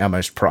Sundays, our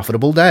most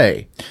profitable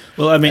day.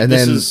 Well, I mean, and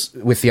this then is...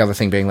 with the other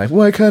thing being like,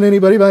 why can't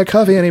anybody buy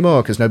coffee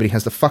anymore? Because nobody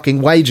has the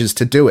fucking wages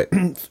to do it.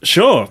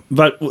 Sure,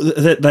 but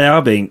they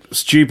are being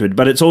stupid,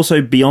 but it's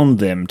also beyond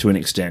them to an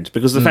extent,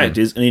 because the fact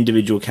is an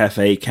individual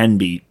cafe can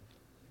be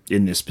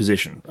in this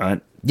position,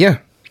 right? Yeah.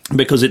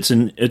 Because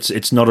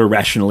it's not a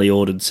rationally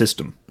ordered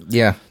system.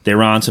 Yeah.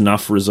 There aren't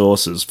enough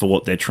resources for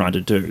what they're trying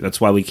to do. That's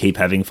why we keep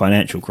having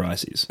financial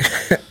crises.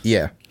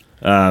 Yeah.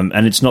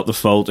 And it's not the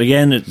fault.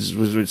 Again, it's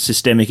a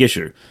systemic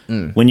issue.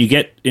 When you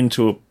get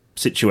into a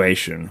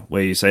situation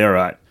where you say, all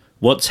right,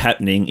 what's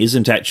happening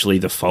isn't actually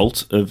the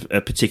fault of a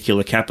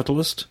particular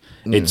capitalist.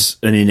 It's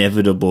an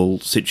inevitable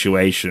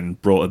situation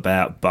brought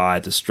about by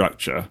the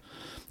structure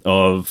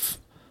of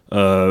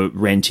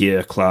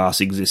rentier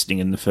class existing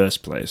in the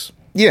first place.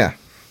 Yeah.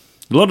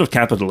 A lot of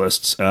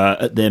capitalists are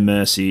at their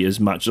mercy as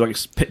much, like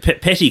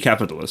petty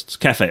capitalists,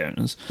 cafe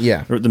owners,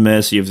 are at the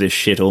mercy of this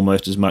shit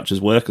almost as much as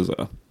workers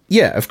are.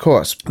 Yeah, of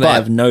course. They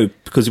have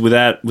because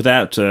without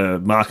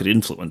market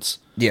influence,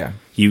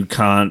 you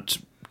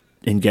can't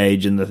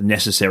engage in the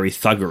necessary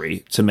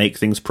thuggery to make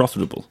things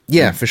profitable.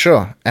 Yeah, for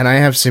sure. And I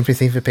have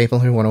sympathy for people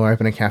who want to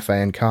open a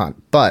cafe and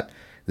can't. But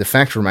the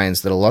fact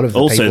remains that a lot of the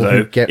Also, people though,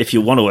 who get... if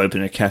you want to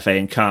open a cafe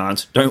and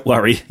can't, don't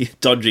worry, you're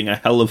dodging a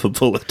hell of a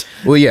bullet.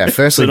 Well, yeah,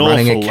 firstly, an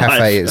running a awful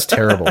cafe life. is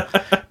terrible.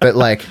 But,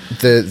 like,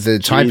 the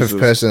type Jesus. of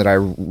person that I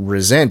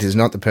resent is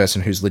not the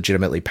person who's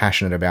legitimately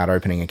passionate about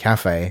opening a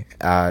cafe.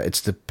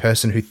 It's the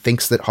person who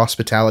thinks that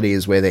hospitality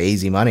is where the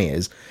easy money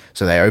is.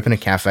 So they open a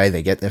cafe,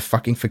 they get their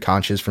fucking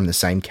focaccias from the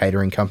same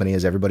catering company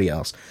as everybody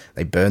else.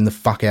 They burn the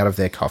fuck out of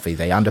their coffee.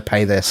 They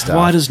underpay their staff.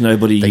 Why does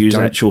nobody They use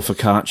don't- actual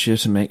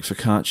focaccia to make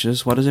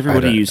focaccias? Why does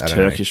everybody use I don't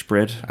know. Turkish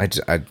bread? I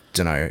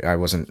don't know. I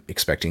wasn't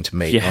expecting to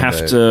meet You on have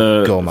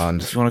the to,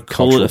 gourmand if you want to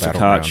call it a cultural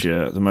battleground.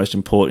 focaccia, the most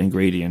important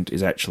ingredient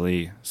is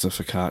actually the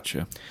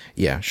focaccia.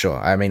 Yeah,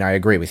 sure. I mean, I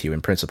agree with you in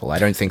principle. I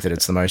don't think that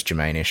it's the most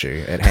germane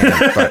issue at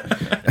hand,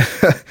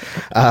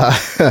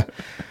 but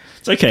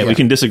It's okay, we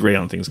can disagree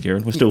on things,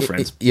 Kieran. We're still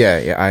friends.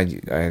 yeah,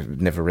 I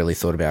never really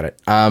thought about it.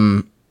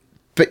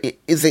 But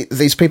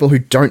these people who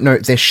don't know,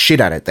 they're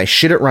shit at it. They're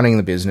shit at running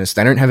the business.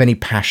 They don't have any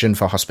passion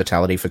for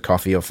hospitality, for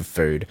coffee, or for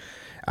food.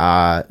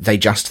 They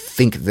just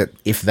think that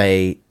if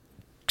they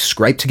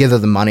scrape together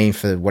the money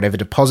for whatever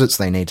deposits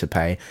they need to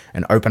pay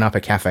and open up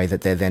a cafe,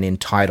 that they're then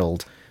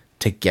entitled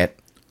to get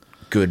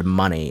good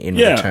money in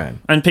return.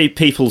 And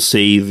people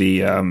see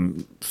the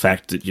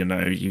fact that,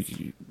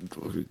 you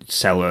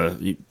sell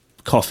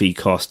coffee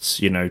costs,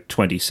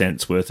 20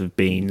 cents worth of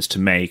beans to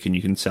make, and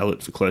you can sell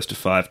it for close to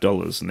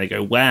 $5, and they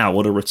go, wow,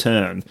 what a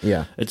return.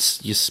 Yeah.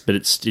 But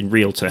it's in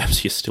real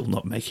terms, you're still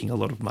not making a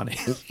lot of money.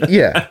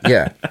 Yeah.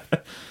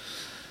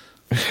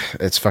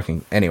 It's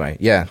fucking... Anyway,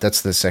 yeah,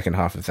 that's the second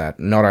half of that.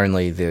 Not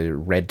only the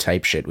red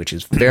tape shit, which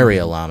is very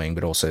alarming,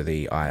 but also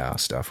the IR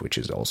stuff, which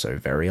is also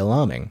very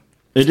alarming.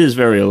 It is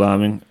very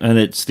alarming, and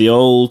it's the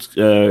old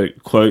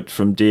quote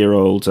from dear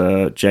old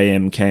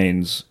J.M.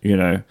 Keynes,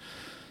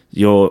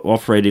 you're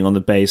operating on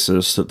the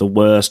basis that the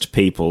worst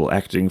people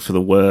acting for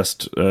the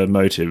worst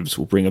motives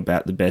will bring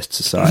about the best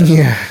society.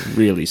 Yeah.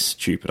 Really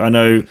stupid. I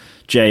know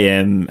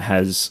JM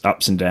has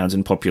ups and downs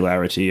in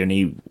popularity, and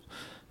he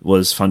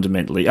was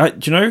fundamentally...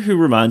 do you know who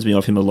reminds me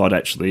of him a lot,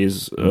 actually,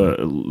 is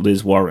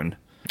Liz Warren.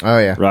 Oh,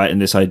 yeah. Right,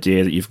 and this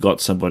idea that you've got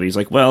somebody who's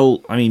like,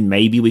 well, I mean,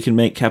 maybe we can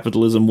make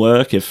capitalism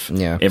work if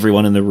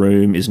everyone in the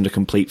room isn't a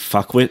complete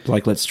fuckwit.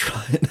 Like, let's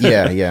try it.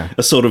 Yeah.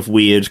 A sort of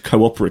weird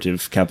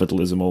cooperative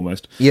capitalism,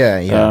 almost.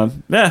 Yeah.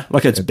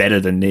 Like it's better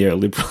than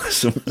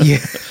neoliberalism.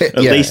 Yeah. At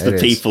least the it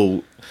is.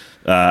 people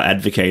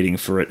advocating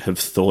for it have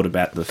thought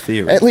about the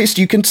theory. At least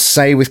you can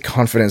say with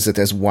confidence that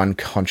there's one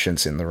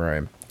conscience in the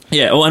room.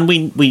 Yeah, and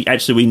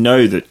we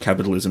know that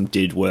capitalism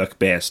did work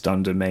best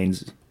under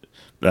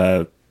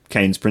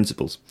Keynes'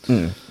 principles.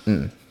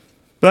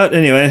 But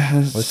anyway,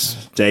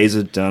 days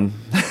are done.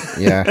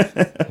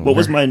 Yeah. What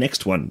was my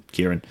next one,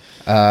 Kieran?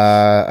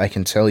 I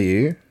can tell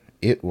you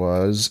it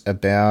was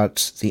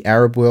about the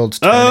Arab world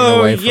turning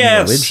away from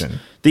religion.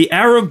 The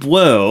Arab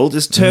world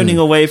is turning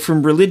away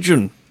from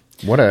religion.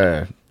 What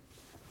a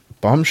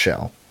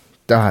bombshell.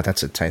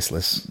 That's a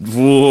tasteless...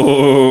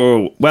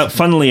 Whoa. Well,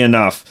 funnily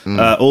enough,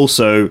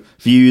 also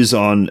views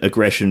on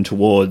aggression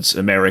towards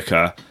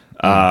America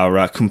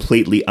are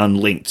completely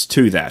unlinked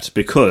to that,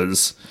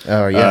 because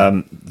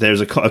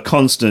there's a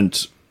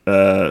constant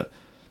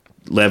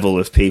level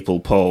of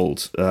people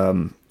polled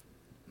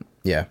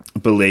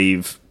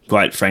believe,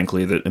 quite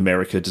frankly, that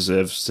America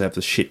deserves to have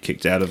the shit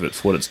kicked out of it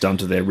for what it's done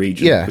to their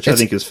region, which I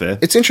think is fair.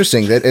 It's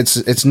interesting that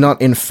it's not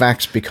in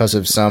fact because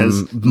of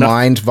some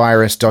mind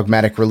virus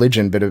dogmatic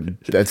religion, but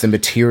of the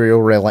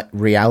material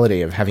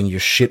reality of having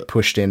your shit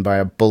pushed in by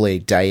a bully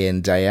day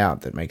in, day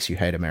out that makes you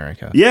hate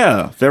America.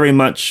 Yeah, very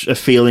much a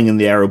feeling in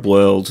the Arab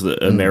world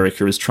that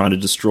America is trying to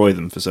destroy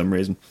them for some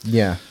reason.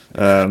 Yeah.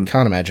 Can't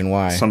imagine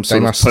why. Some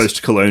sort of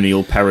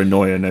post-colonial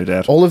paranoia, no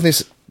doubt. All of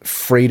this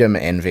freedom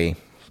envy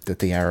that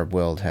the Arab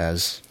world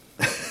has...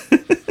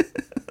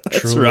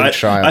 That's right.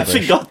 Childish. I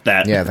forgot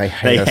that. Yeah, they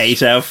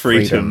hate our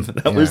freedom.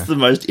 That was the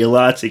most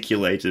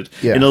ill-articulated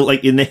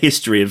in the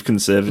history of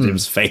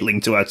conservatives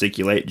failing to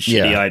articulate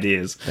shitty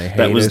ideas.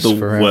 That was the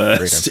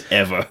worst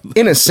ever.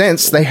 In a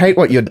sense, they hate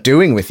what you're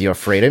doing with your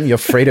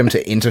freedom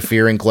to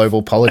interfere in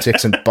global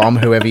politics and bomb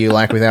whoever you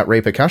like without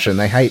repercussion.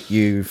 They hate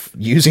you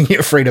using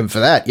your freedom for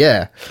that.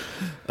 Yeah,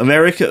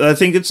 America. I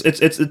think it's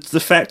the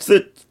fact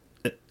that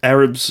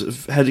Arabs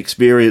have had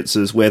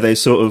experiences where they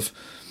sort of,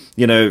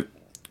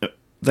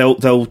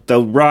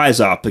 they'll rise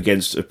up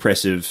against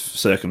oppressive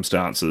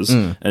circumstances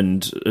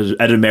and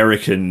at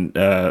American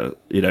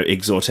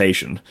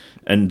exhortation,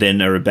 and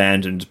then are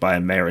abandoned by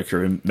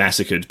America and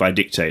massacred by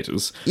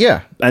dictators.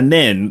 Yeah, and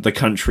then the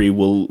country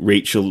will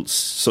reach a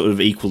sort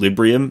of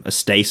equilibrium, a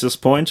stasis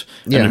point,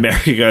 and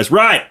America goes,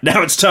 right,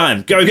 now it's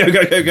time, go.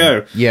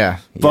 Yeah,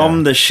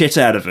 bomb the shit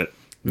out of it.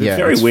 Yeah,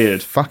 very it's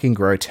weird, fucking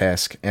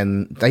grotesque,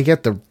 and they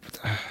get the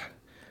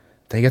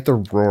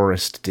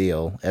rawest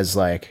deal as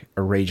like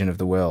a region of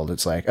the world.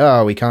 It's like,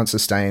 oh, we can't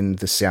sustain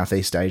the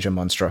Southeast Asia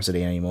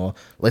monstrosity anymore.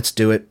 Let's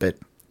do it, but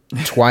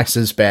twice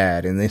as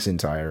bad in this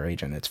entire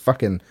region. It's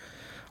fucking...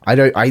 I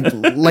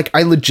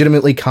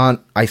legitimately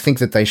can't... I think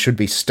that they should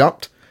be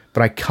stopped,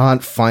 but I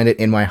can't find it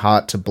in my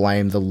heart to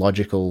blame the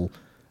logical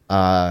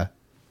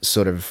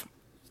sort of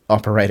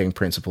operating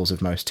principles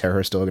of most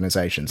terrorist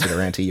organizations that are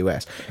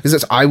anti-US.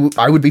 Because I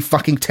would be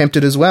fucking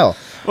tempted as well.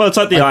 Well, it's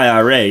like the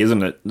IRA,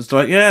 isn't it? It's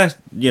like,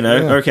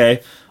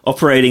 okay,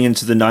 operating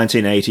into the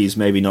 1980s,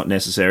 maybe not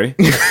necessary.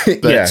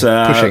 But,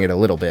 pushing it a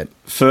little bit.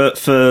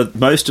 For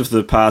most of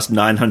the past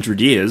 900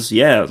 years,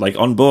 like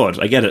on board.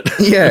 I get it.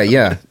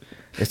 Yeah.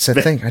 It's a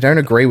thing. I don't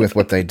agree with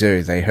what they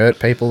do. They hurt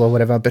people or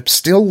whatever, but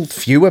still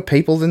fewer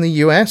people than the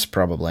US,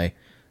 probably.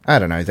 I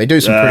don't know. They do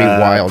some pretty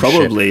wild shit.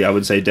 Probably, I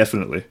would say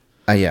definitely.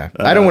 I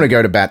don't want to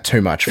go to bat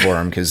too much for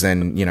them, because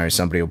then,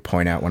 somebody will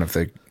point out one of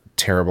the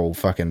terrible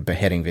fucking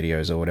beheading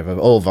videos or whatever.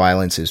 All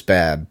violence is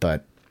bad,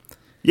 but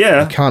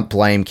you can't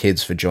blame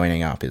kids for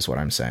joining up, is what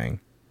I'm saying.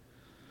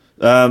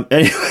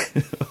 Anyway,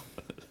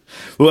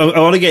 well, I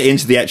want to get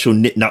into the actual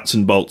nuts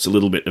and bolts a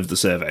little bit of the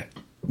survey.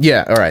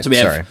 Yeah, all right, so we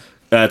have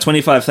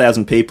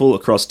 25,000 people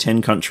across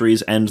 10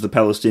 countries and the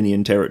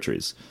Palestinian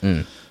territories.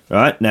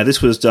 Right? Now,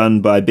 this was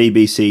done by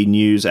BBC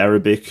News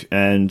Arabic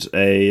and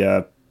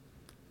a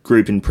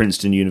group in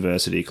Princeton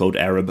University called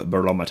Arab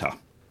Barometer.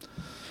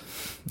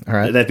 All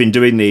right. They've been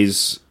doing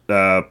these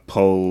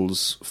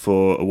polls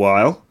for a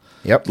while.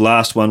 Yep. The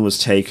last one was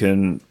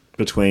taken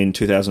between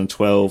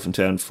 2012 and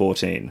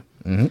 2014.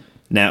 Mm-hmm.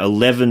 Now,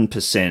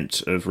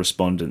 11% of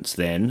respondents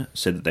then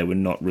said that they were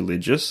not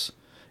religious.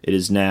 It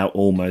is now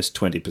almost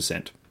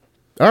 20%.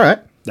 All right.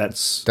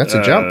 That's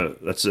a jump.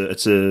 It's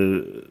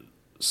a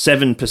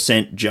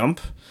 7% jump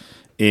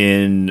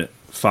in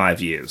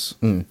 5 years.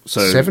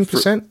 So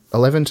 7%?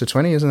 11 to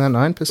 20, isn't that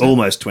 9%?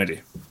 Almost 20.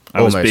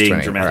 I was being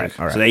 20. dramatic.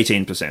 All right. So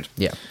 18%.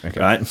 Yeah. Okay.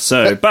 Right.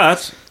 So,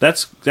 but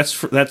that's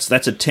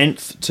a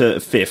tenth to a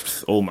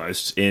fifth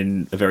almost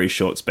in a very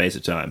short space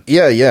of time.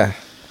 Yeah.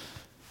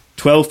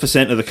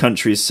 12% of the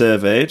countries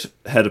surveyed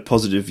had a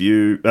positive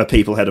view.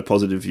 People had a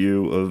positive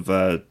view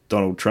of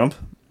Donald Trump.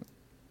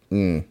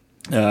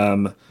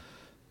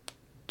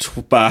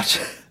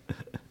 But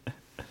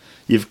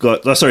you've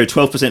got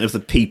 12% of the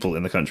people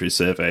in the countries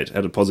surveyed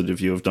had a positive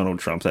view of Donald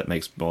Trump. That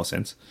makes more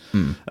sense.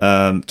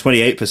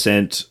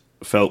 28%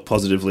 felt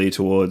positively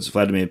towards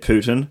Vladimir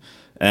Putin,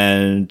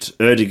 and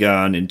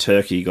Erdogan in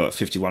Turkey got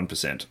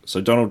 51%.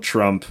 So Donald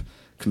Trump,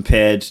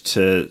 compared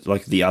to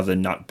like the other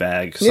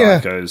nutbag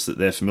psychos that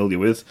they're familiar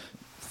with,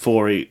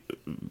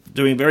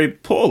 doing very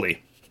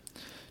poorly.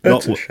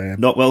 That's a shame.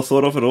 Not well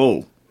thought of at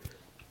all.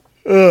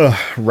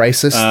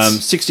 Racists.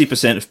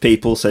 60% of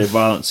people say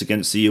violence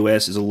against the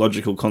US is a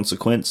logical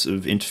consequence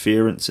of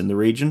interference in the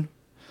region.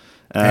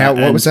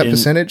 What was that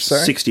percentage?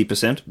 Sorry,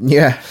 60%.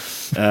 Yeah.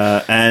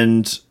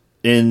 And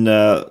in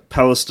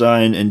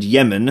Palestine and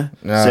Yemen,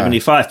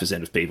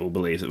 75% of people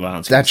believe that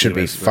violence. That should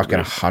be fucking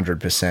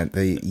 100%.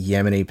 The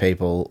Yemeni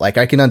people, like,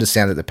 I can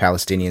understand that the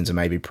Palestinians are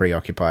maybe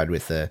preoccupied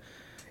with the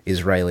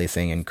Israeli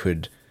thing and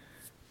could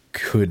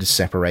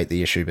separate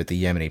the issue, but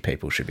the Yemeni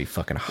people should be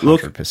fucking 100%.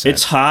 Look,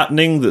 it's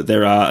heartening that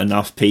there are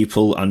enough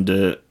people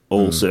under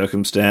all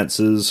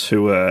circumstances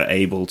who are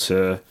able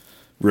to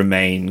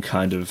remain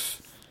kind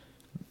of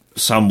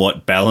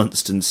somewhat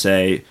balanced and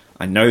say,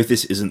 I know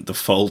this isn't the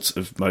fault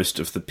of most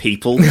of the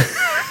people.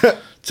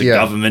 It's a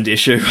government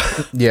issue.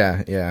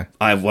 Yeah.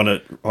 I want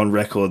it on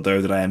record,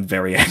 though, that I am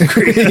very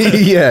angry.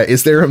 Yeah,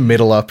 is there a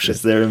middle option?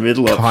 Is there a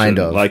middle option? Kind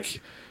of.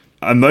 Like,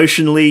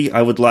 emotionally,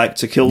 I would like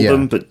to kill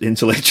them, but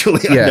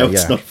intellectually, I know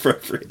it's not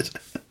appropriate.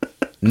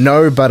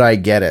 No, but I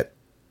get it.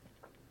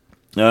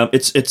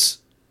 It's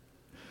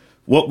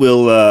what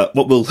will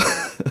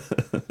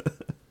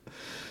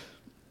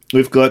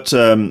we've got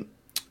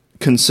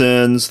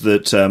concerns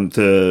that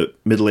the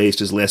Middle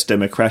East is less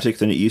democratic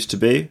than it used to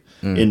be.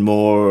 In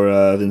more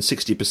than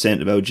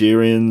 60% of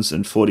Algerians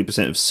and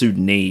 40% of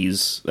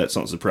Sudanese. That's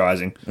not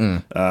surprising.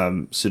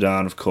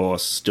 Sudan, of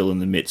course, still in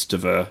the midst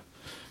of a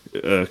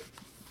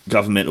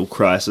governmental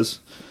crisis.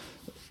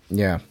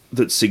 Yeah,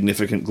 that's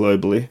significant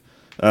globally,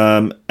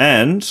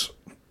 and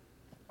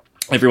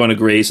everyone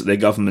agrees that their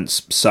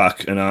governments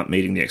suck and aren't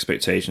meeting the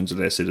expectations of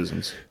their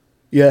citizens.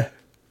 Yeah,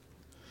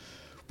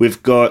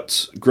 we've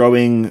got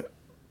growing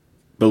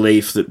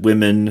belief that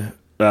women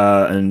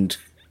and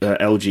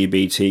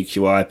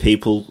LGBTQI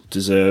people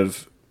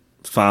deserve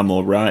far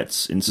more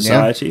rights in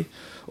society.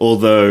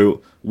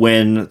 Although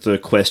when the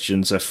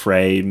questions are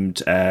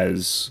framed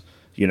as,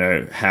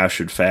 how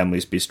should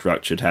families be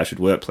structured, how should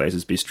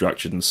workplaces be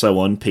structured, and so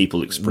on,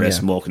 people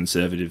express more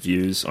conservative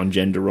views on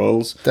gender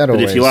roles. But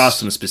if you ask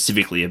them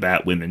specifically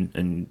about women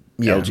and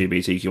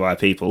LGBTQI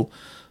people,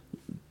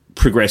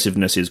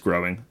 progressiveness is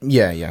growing.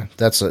 Yeah.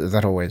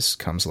 That always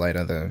comes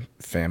later, the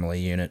family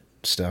unit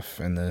stuff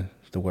and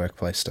the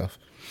workplace stuff.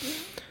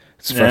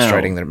 It's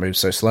frustrating that it moves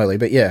so slowly,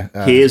 but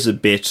here's a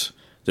bit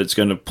that's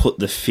going to put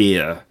the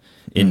fear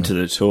into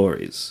the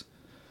Tories.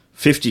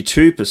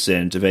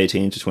 52% of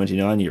 18 to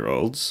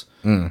 29-year-olds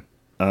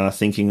are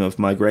thinking of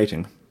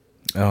migrating.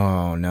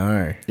 Oh,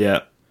 no.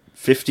 Yeah.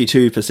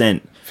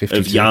 52%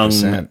 of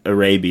young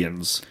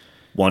Arabians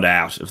want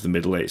out of the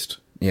Middle East.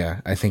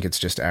 Yeah, I think it's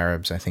just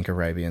Arabs. I think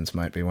Arabians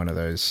might be one of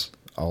those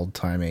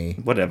old-timey,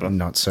 whatever,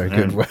 not so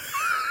good.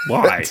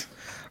 Why?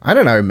 I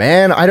don't know,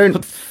 man. I don't go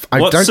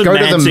to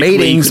the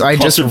meetings. Could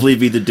possibly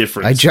be the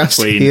difference. I just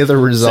between hear the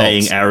results.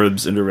 Saying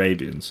Arabs and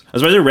Arabians. I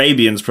suppose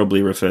Arabians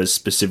probably refers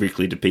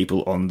specifically to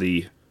people on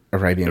the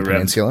Arabian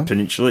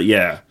Peninsula.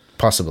 Yeah,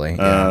 possibly.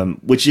 Yeah.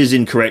 Which is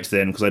incorrect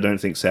then, because I don't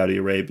think Saudi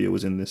Arabia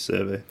was in this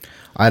survey.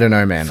 I don't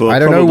know, man. I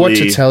don't know what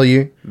to tell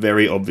you.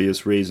 Very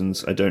obvious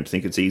reasons. I don't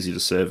think it's easy to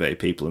survey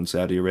people in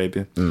Saudi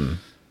Arabia.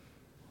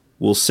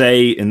 We'll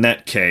say, in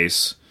that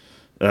case,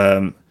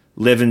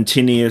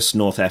 Levantinius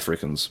North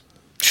Africans.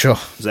 Sure.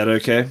 Is that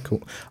okay?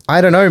 Cool.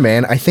 I don't know,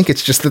 man. I think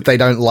it's just that they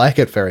don't like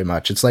it very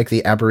much. It's like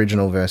the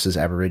Aboriginal versus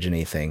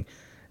Aborigine thing.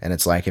 And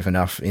it's like if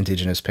enough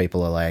indigenous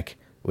people are like,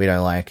 we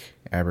don't like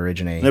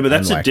Aborigine. No, but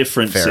that's a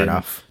difference. Fair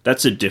enough.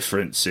 That's a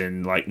difference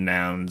in like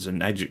nouns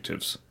and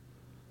adjectives.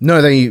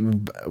 No, they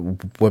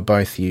were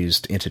both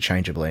used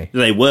interchangeably.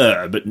 They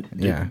were, but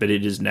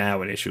it is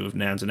now an issue of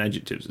nouns and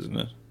adjectives, isn't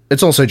it?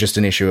 It's also just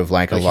an issue of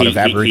like a lot of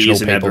Aboriginal people.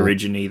 He's an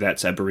Aborigine,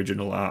 that's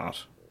Aboriginal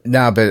art.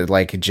 No, but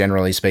like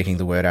generally speaking,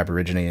 the word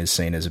Aborigine is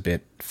seen as a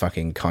bit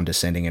fucking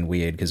condescending and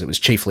weird because it was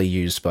chiefly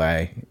used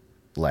by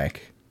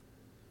like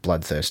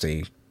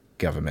bloodthirsty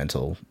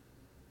governmental.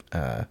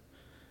 But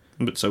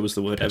so was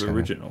the word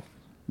Aboriginal.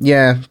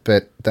 Yeah,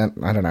 but that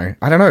I don't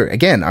know.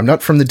 Again, I'm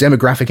not from the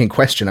demographic in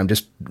question. I'm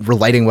just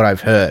relating what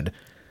I've heard.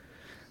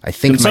 I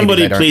think Can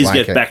somebody please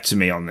get it. back to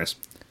me on this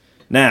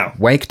now?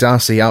 Wake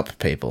Darcy up,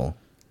 people.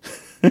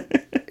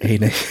 he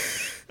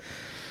needs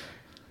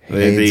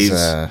these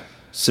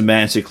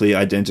semantically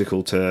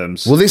identical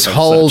terms. Well, this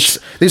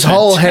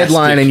whole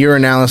headline and your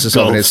analysis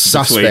of it is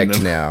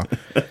suspect now.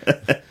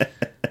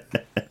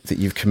 That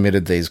you've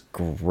committed these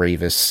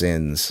grievous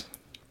sins.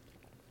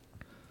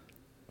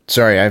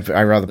 Sorry,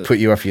 I rather put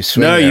you off your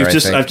swing. No,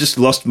 there, I've just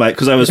lost my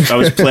because I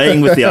was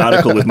playing with the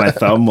article with my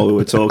thumb while we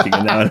were talking,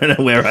 and now I don't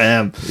know where I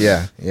am.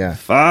 Yeah.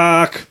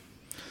 Fuck.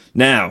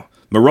 Now,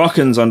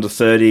 Moroccans under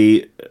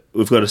 30,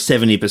 we've got a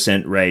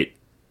 70% rate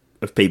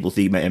of people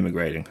thinking about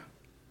emigrating.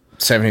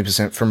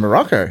 70% from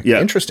Morocco.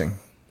 Yeah, interesting.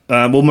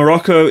 Well,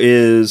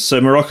 Morocco's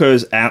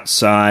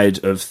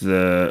outside of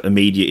the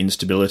immediate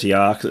instability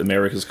arc that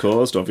America's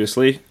caused,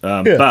 obviously,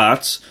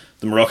 but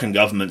the Moroccan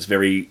government's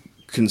very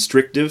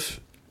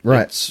constrictive.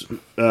 Right. It's,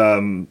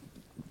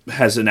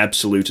 has an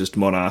absolutist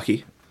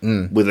monarchy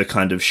with a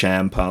kind of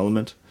sham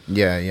parliament.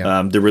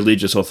 Yeah. The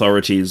religious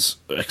authorities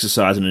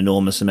exercise an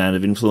enormous amount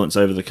of influence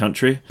over the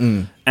country.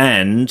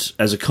 And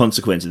as a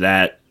consequence of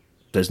that,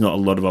 there's not a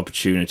lot of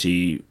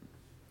opportunity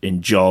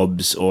in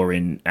jobs or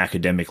in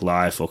academic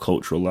life or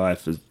cultural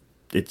life.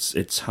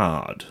 It's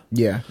hard.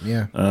 Yeah.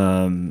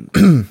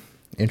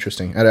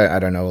 Interesting. I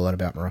don't know a lot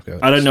about Morocco.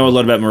 I don't know a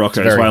lot about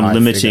Morocco. That's why I'm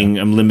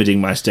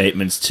limiting my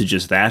statements to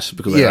just that,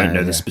 because I don't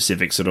know the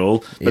specifics at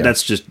all. But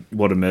that's just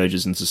what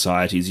emerges in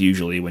societies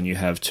usually when you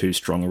have too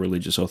strong a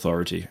religious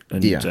authority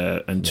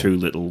and too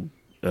little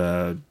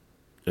of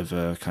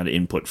a kind of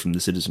input from the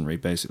citizenry,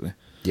 basically.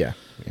 Yeah.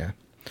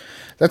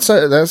 That's.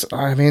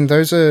 I mean,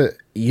 those are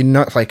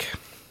like.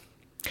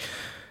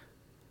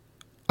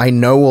 I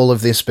know all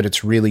of this, but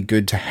it's really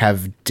good to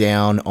have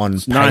down on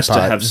paper. Nice to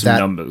have some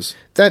numbers.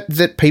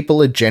 That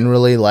people are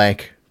generally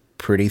like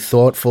pretty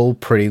thoughtful,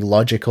 pretty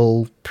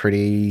logical,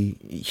 pretty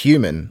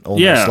human.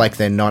 Almost like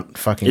they're not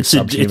fucking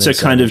subhuman. It's a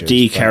kind of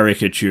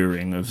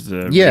decaricaturing of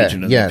the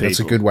region and the people. That's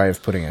a good way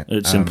of putting it.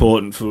 It's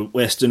important for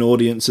Western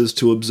audiences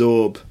to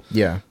absorb.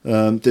 Yeah.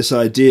 This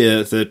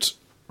idea that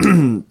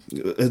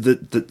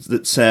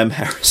that Sam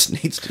Harris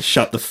needs to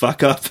shut the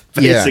fuck up,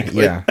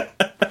 basically. Yeah.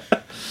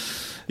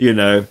 You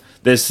know,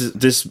 there's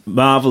this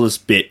marvelous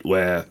bit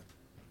where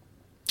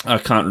I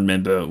can't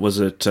remember, was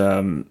it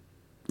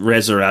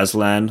Reza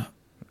Aslan,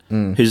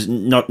 who's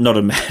not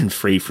a man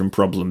free from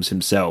problems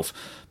himself,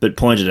 but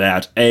pointed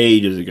out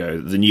ages ago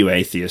the New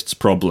Atheists'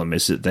 problem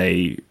is that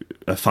they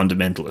are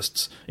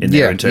fundamentalists in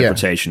their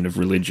interpretation of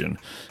religion.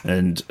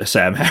 And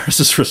Sam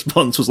Harris's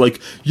response was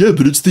like, yeah,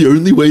 but it's the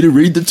only way to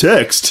read the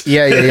text.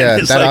 Yeah.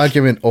 That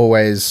argument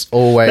always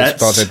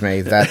bothered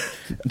me. That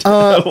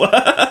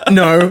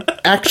no,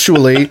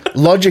 actually,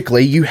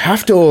 logically, you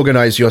have to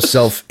organize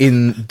yourself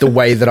in the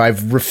way that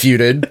I've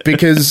refuted,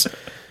 because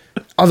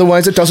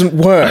otherwise it doesn't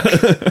work.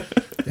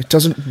 It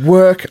doesn't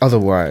work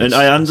otherwise. And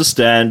I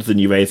understand the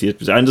New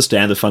Atheist, I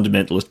understand the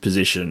fundamentalist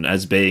position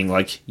as being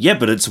like, yeah,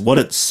 but it's what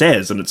it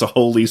says and it's a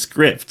holy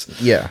script.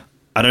 Yeah.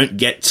 I don't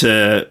get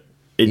to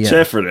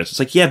interpret it. It's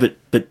like, yeah,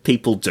 but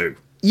people do.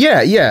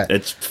 Yeah.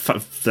 It's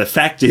the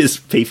fact is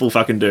people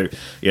fucking do,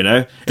 you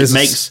know? It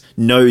makes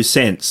no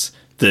sense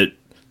that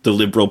the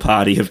Liberal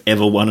Party have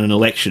ever won an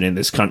election in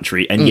this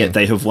country, and yet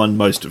they have won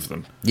most of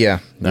them. Yeah.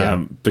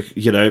 But,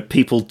 you know,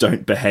 people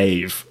don't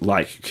behave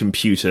like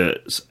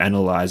computers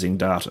analysing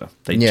data.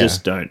 They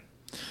just don't.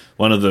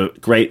 One of the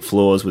great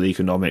flaws with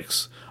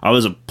economics, I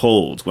was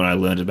appalled when I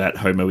learned about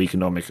Homo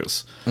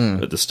economicus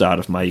at the start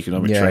of my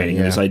economic training,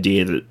 and this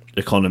idea that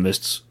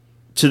economists,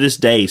 to this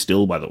day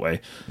still, by the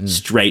way,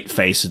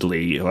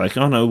 straight-facedly are like,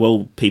 oh no,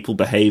 well, people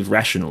behave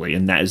rationally,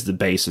 and that is the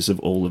basis of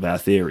all of our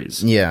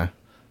theories. Yeah.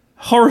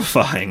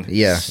 Horrifying.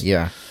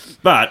 Yeah.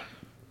 But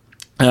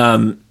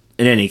in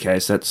any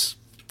case, that's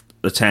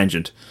a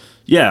tangent.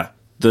 Yeah,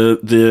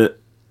 the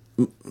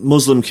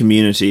Muslim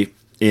community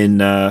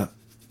in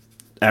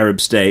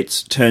Arab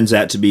states turns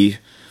out to be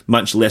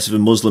much less of a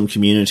Muslim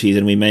community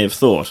than we may have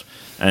thought,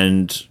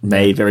 and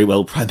may very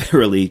well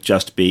primarily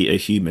just be a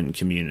human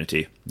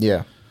community.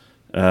 Yeah.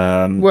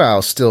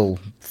 Well, still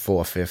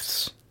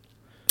 4/5.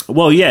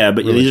 Well, yeah,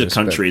 but these are Religious,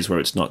 countries where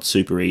it's not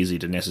super easy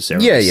to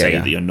necessarily say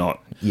that you're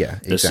not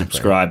the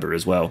subscriber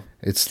as well.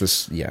 It's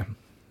this, the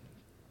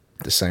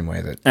same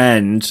way that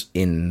And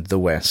in the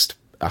West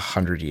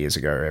 100 years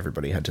ago,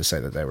 everybody had to say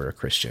that they were a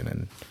Christian,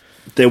 and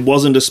there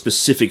wasn't a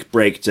specific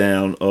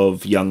breakdown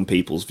of young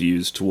people's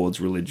views towards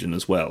religion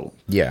as well.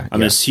 Yeah,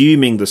 I'm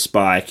assuming the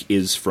spike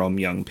is from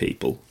young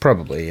people.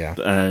 Probably, yeah.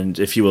 And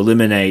if you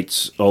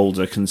eliminate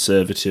older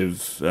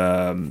conservative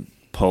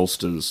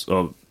pollsters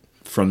or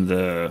from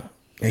the...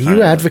 Are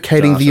you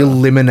advocating the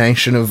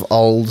elimination of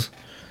old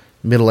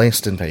Middle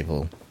Eastern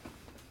people?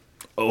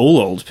 All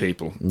old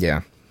people.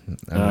 Yeah,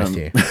 I'm with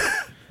you.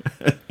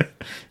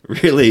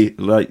 Really,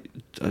 like...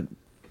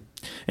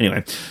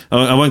 Anyway,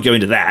 I won't go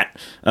into that.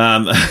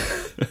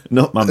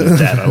 Not mum and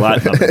dad. I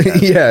like mum and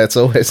dad. Yeah, it's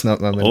always not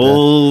mum and dad.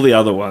 All the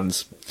other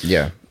ones.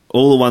 Yeah.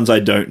 All the ones I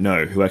don't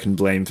know, who I can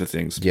blame for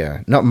things.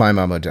 Yeah, not my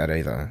mum or dad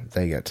either.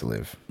 They get to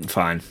live.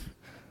 Fine.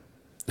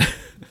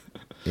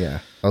 Yeah.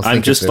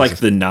 I'm just like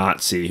the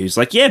Nazi who's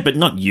like, yeah, but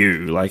not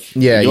you. Like,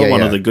 you're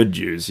one of the good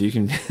Jews. You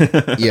can.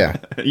 Yeah.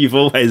 You've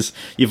always,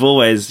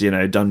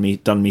 done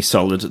me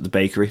solid at the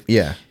bakery.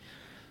 Yeah.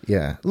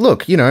 Yeah.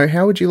 Look,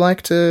 how would you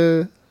like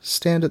to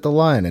stand at the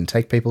line and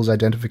take people's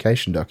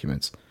identification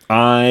documents?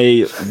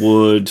 I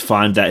would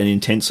find that an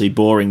intensely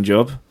boring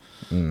job.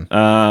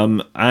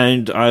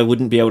 And I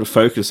wouldn't be able to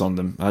focus on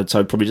them. So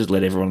I'd probably just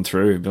let everyone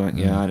through. Be like,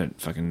 I don't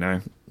fucking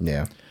know.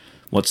 Yeah.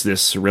 What's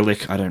this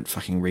Cyrillic? I don't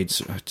fucking read.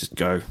 Just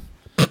go.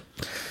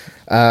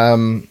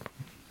 Well,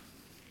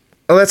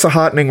 that's a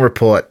heartening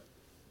report.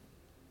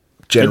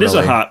 Generally. It is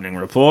a heartening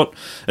report.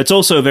 It's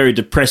also a very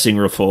depressing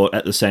report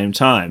at the same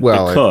time.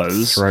 Well,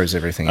 because it throws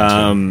everything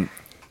into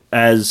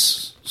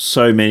as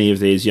so many of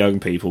these young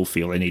people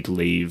feel they need to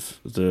leave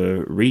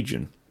the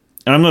region.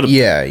 And I'm not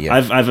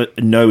I've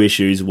no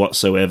issues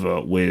whatsoever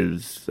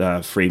with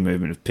free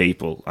movement of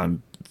people.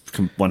 I'm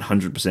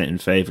 100% in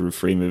favor of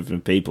free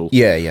movement of people.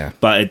 Yeah.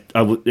 But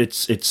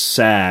it's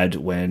sad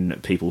when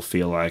people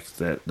feel like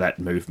that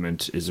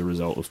movement is a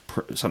result of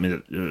something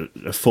that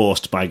a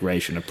forced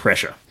migration, a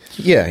pressure.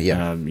 Yeah.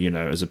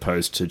 As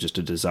opposed to just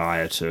a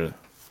desire to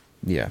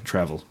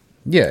travel.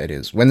 Yeah, it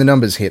is. When the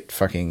numbers hit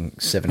fucking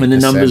 70%. When the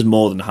number's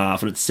more than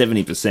half, and it's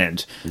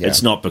 70%,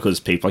 it's not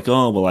because people are like,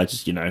 oh, well,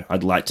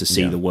 I'd like to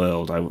see the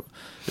world.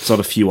 It's not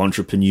a few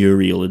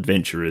entrepreneurial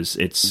adventurers.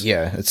 It's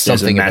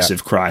something a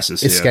massive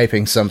crisis.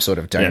 Escaping some sort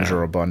of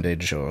danger or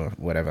bondage or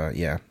whatever,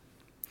 Yeah.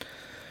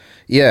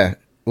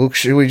 Well,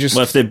 should we just...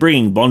 Well, if they're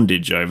bringing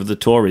bondage over, the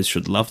Tories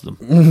should love them.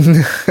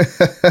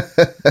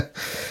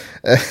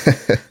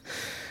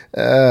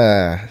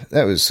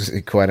 That was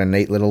quite a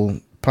neat little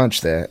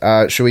punch there.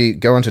 Should we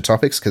go on to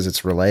topics because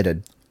it's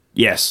related?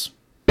 Yes.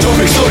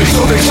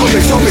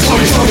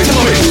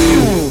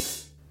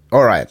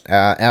 All right.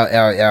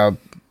 Our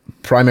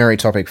primary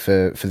topic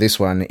for this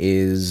one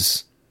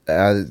is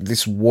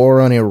this war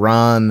on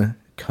Iran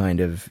kind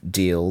of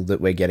deal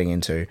that we're getting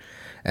into.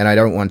 And I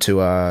don't want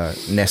to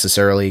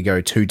necessarily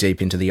go too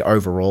deep into the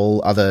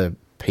overall. Other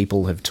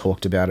people have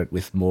talked about it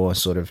with more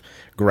sort of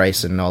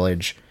grace and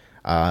knowledge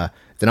than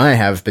I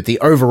have. But the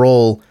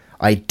overall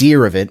idea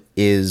of it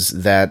is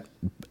that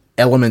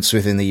elements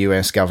within the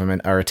US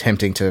government are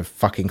attempting to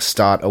fucking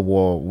start a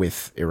war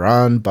with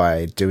Iran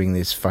by doing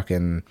this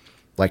fucking,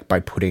 like,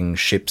 by putting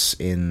ships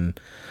in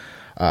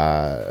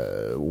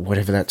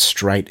whatever that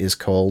strait is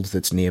called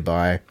that's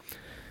nearby,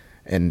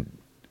 and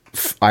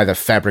either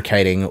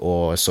fabricating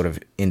or sort of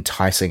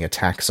enticing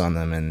attacks on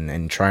them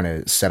and trying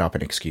to set up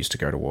an excuse to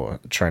go to war,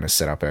 trying to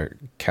set up a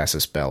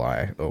casus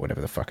belli or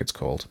whatever the fuck it's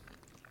called.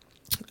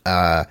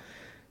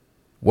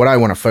 What I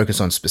want to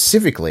focus on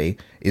specifically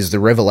is the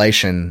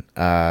revelation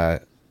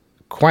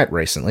quite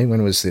recently.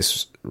 When was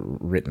this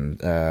written?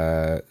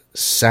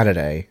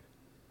 Saturday,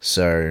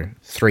 so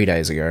 3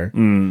 days ago,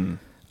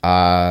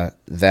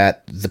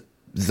 that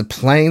the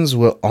planes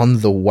were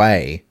on the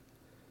way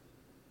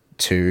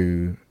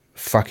to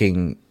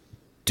fucking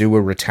do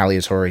a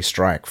retaliatory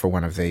strike for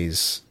one of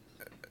these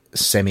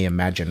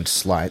semi-imagined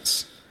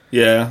slights.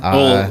 Yeah,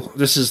 well,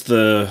 this is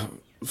the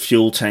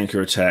fuel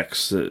tanker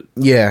attacks that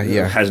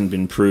hasn't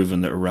been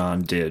proven that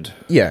Iran did.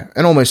 Yeah,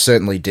 and almost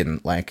certainly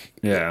didn't. Like,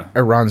 yeah,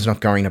 Iran's not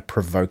going to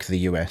provoke the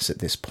US at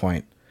this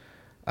point,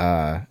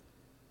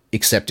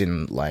 except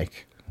in,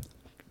 like,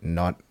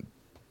 not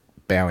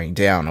bowing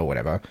down or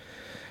whatever.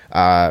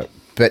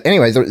 But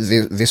anyway,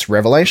 this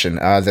revelation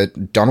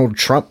that Donald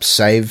Trump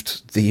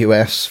saved the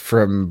US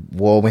from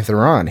war with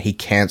Iran. He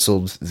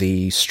cancelled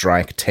the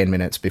strike 10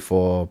 minutes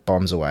before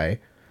bombs away.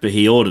 But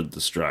he ordered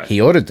the strike. He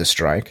ordered the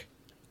strike,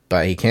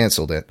 but he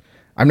cancelled it.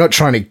 I'm not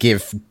trying to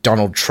give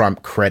Donald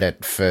Trump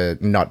credit for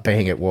not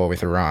being at war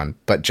with Iran,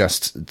 but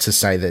just to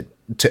say that,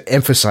 to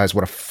emphasize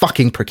what a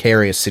fucking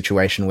precarious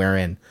situation we're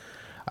in.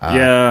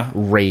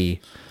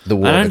 the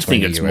war I don't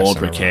between think the it's US more and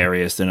Iran.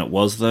 precarious than it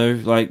was, though.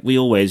 Like, we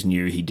always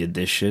knew he did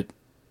this shit.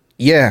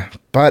 Yeah,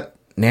 but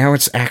now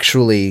it's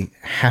actually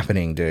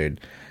happening, dude.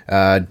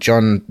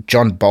 John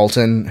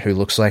Bolton, who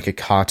looks like a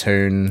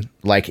cartoon,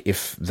 like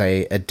if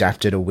they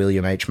adapted a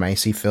William H.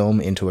 Macy film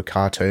into a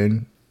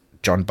cartoon,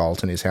 John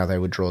Bolton is how they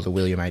would draw the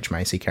William H.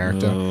 Macy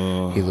character.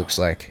 He looks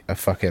like a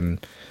fucking...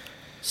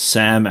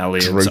 Sam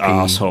Elliott's droopy...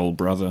 asshole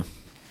brother.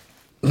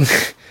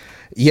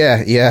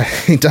 Yeah,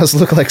 he does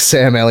look like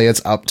Sam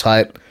Elliott's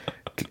uptight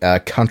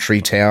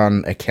country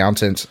town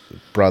accountant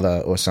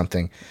brother or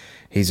something.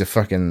 He's a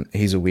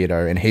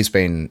weirdo, and he's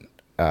been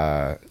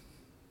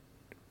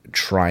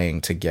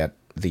trying to get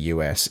the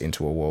US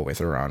into a war with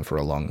Iran for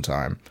a long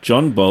time.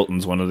 John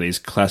Bolton's one of these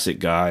classic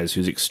guys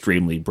who's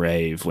extremely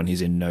brave when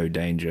he's in no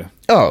danger.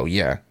 Oh,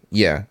 yeah.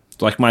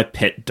 Like my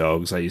pet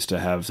dogs I used to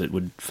have that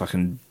would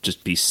fucking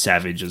just be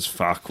savage as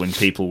fuck when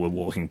people were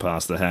walking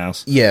past the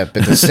house. Yeah,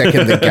 but the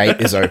second the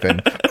gate is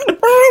open,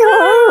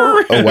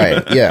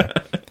 away. Yeah.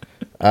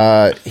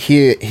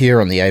 Here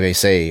on the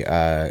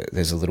ABC,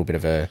 there's a little bit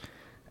of a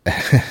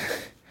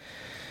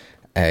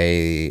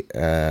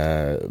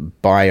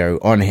bio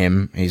on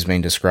him. He's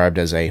been described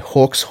as a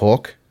hawk's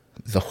hawk,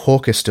 the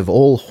hawkest of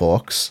all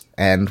hawks,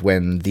 and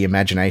when the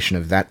imagination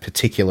of that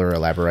particular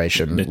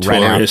elaboration ran out...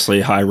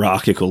 Notoriously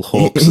hierarchical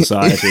hawk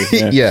society.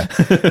 Yeah.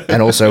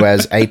 And also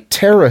as a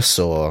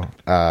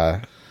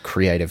pterosaur,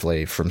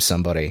 creatively, from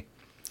somebody.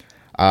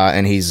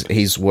 And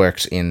he's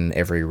worked in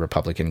every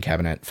Republican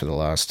cabinet for the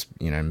last,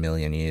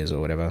 million years or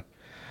whatever.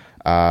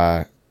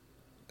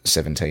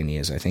 17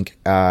 years, I think.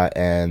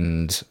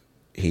 And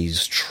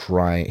he's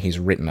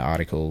written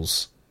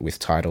articles with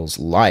titles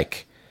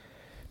like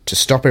 "To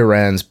Stop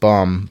Iran's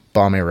Bomb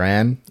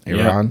Iran,"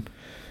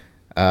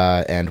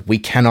 and "We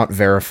Cannot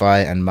Verify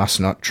and Must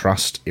Not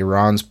Trust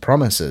Iran's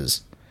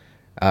Promises."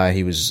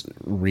 He was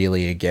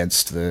really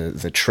against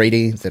the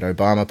treaty that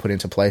Obama put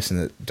into place and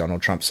that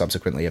Donald Trump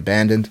subsequently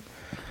abandoned.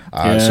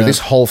 So this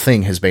whole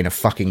thing has been a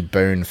fucking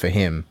boon for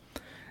him.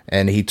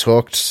 And he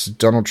talked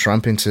Donald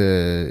Trump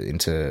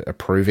into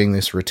approving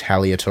this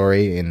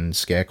retaliatory, in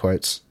scare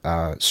quotes,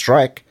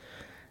 strike.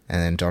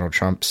 And then Donald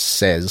Trump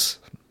says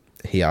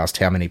he asked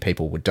how many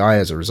people would die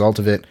as a result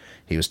of it.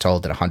 He was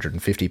told that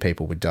 150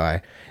 people would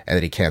die, and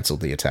that he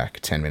cancelled the attack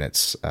 10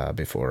 minutes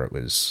before it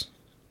was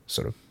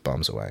sort of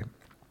bombs away.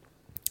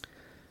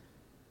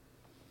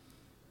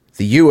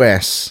 The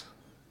US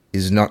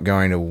is not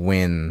going to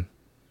win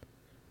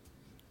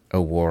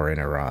a war in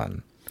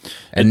Iran.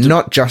 And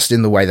not just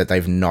in the way that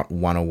they've not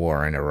won a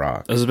war in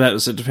Iraq.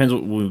 It depends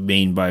what we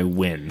mean by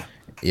win.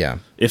 Yeah.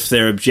 If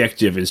their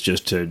objective is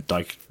just to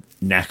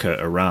knacker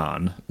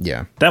Iran,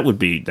 that would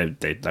be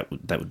that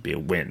would be a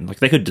win. Like,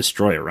 they could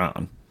destroy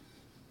Iran.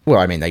 Well,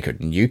 I mean, they could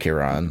nuke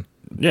Iran.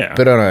 Yeah.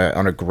 But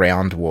on a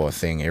ground war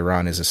thing,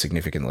 Iran is a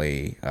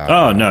significantally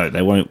no,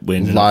 they won't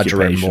win.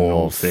 Larger and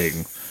more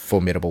thing.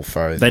 Formidable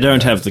foe. They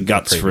don't have the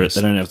guts for it.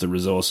 They don't have the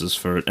resources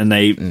for it, and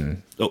they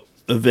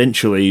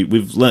eventually,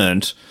 we've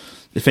learned,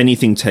 if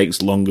anything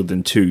takes longer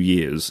than 2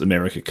 years,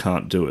 America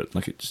can't do it.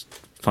 Like, it just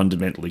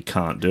fundamentally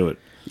can't do it.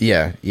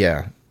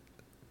 Yeah.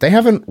 They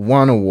haven't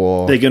won a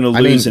war. They're going to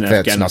lose in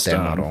that's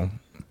Afghanistan. Not their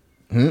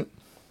model.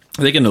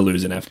 They're going to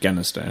lose in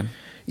Afghanistan.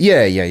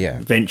 Yeah.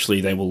 Eventually,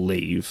 they will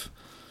leave.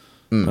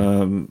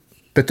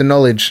 But the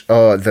knowledge,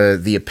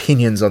 the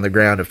opinions on the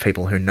ground of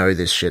people who know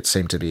this shit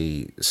seem to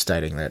be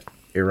stating that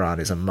Iran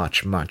is a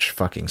much, much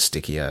fucking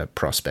stickier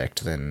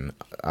prospect than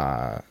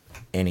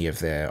any of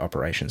their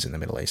operations in the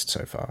Middle East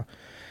so far.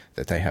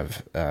 That they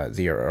have,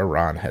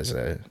 Iran has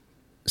a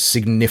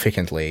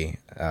significantly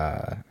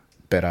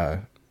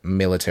better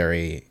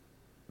military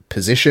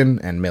position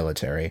and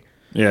military,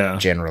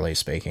 generally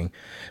speaking.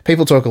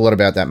 People talk a lot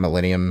about that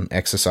Millennium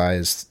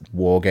Exercise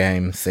war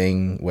game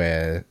thing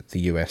where the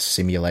US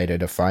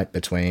simulated a fight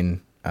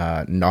between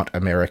not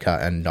America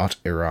and not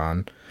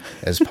Iran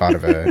as part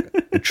of a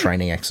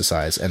training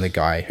exercise, and the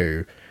guy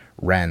who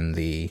ran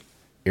the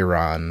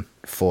Iran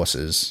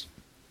forces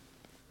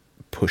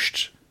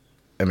pushed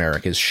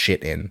America's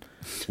shit in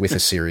with a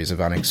series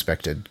of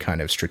unexpected kind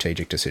of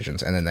strategic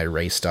decisions, and then they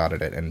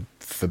restarted it and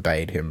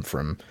forbade him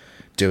from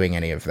doing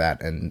any of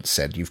that and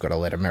said, you've got to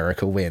let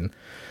America win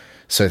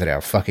so that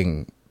our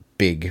fucking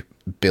big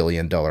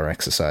billion-dollar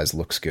exercise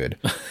looks good.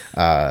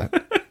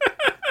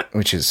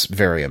 Which is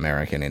very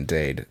American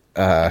indeed.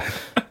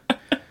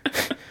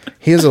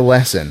 Here's a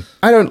lesson.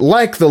 I don't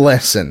like the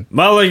lesson.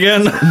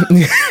 Mulligan!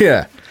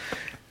 Yeah.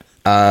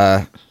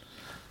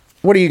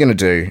 What are you going to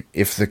do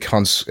if the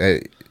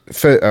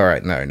all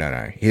right,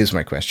 no. Here's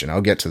my question. I'll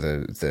get to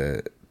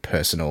the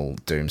personal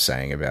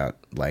doomsaying about,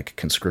 like,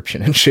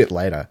 conscription and shit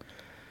later.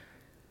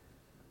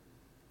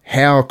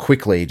 How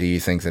quickly do you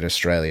think that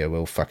Australia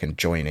will fucking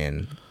join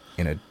in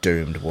a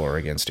doomed war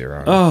against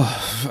Iran?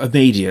 Oh,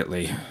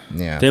 immediately.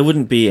 Yeah. There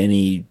wouldn't be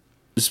any...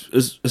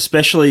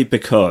 Especially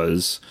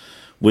because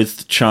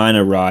with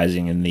China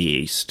rising in the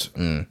east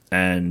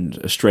and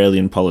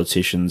Australian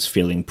politicians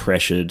feeling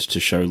pressured to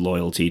show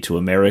loyalty to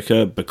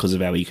America because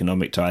of our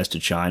economic ties to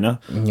China,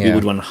 we Yeah.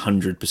 would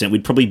 100%.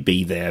 We'd probably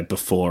be there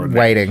before.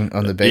 Waiting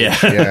on the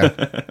beach. Yeah.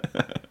 Yeah.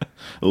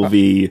 It will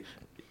be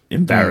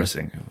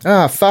embarrassing.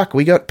 Ah, fuck,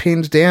 we got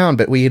pinned down,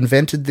 but we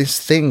invented this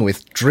thing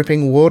with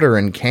dripping water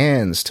and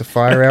cans to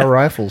fire our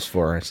rifles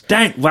for us.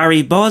 Don't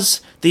worry,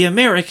 Boz. The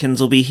Americans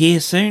will be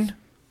here soon.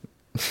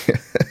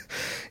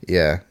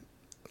 Yeah.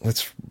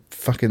 Let's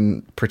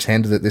fucking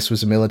pretend that this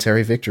was a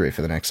military victory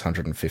for the next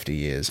 150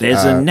 years.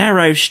 There's a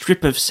narrow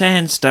strip of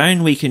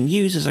sandstone we can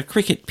use as a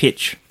cricket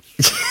pitch.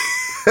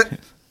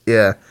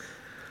 Yeah.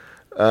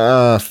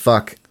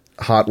 Fuck.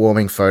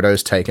 Heartwarming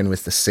photos taken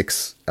with the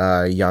 6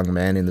 young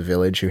men in the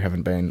village who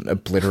haven't been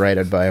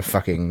obliterated by a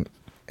fucking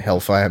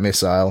Hellfire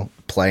missile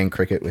playing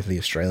cricket with the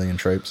Australian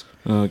troops.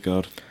 Oh,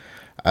 God.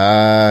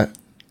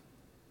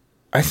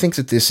 I think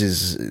that this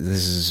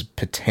is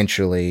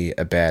potentially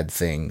a bad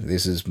thing.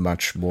 This is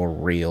much more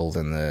real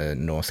than the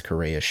North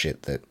Korea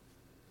shit that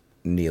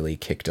nearly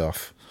kicked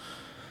off.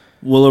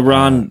 Well,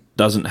 Iran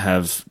doesn't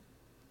have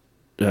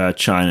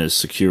China's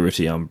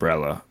security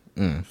umbrella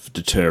for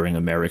deterring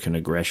American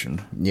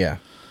aggression. Yeah.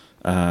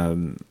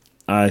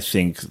 I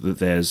think that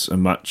there's a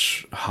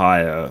much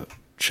higher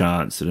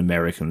chance that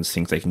Americans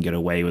think they can get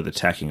away with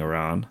attacking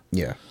Iran.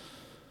 Yeah.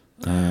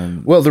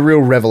 Well, the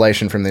real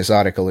revelation from this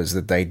article is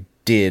that they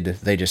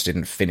just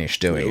didn't finish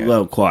doing it.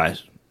 Well,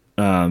 quite.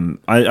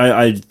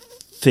 I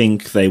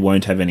think they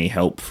won't have any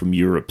help from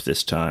Europe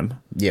this time,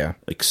 Yeah.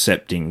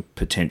 excepting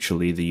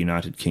potentially the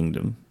United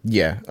Kingdom.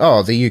 Yeah.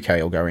 Oh, the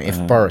UK will go in.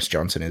 If Boris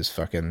Johnson is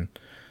fucking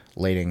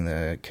leading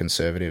the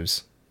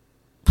Conservatives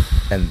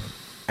and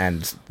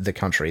the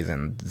country,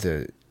 then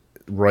the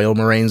Royal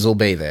Marines will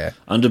be there.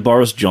 Under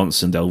Boris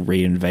Johnson, they'll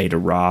reinvade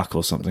Iraq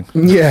or something.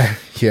 Yeah,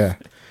 yeah.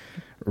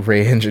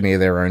 Re-engineer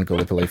their own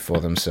Gallipoli for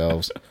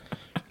themselves.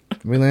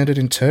 We landed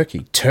in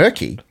Turkey.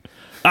 Turkey?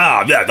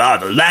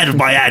 The land of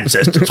my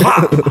ancestors.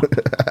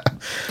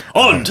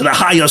 On to the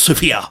Hagia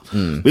Sophia.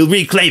 We'll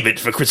reclaim it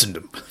for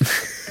Christendom.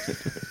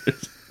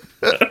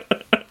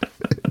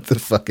 The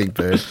fucking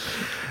bird.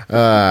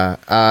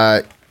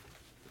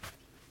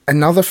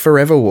 Another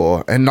forever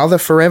war. Another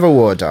forever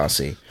war,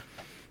 Darcy.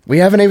 We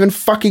haven't even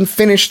fucking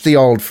finished the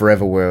old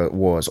forever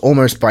wars,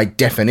 almost by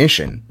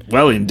definition.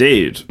 Well,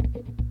 indeed.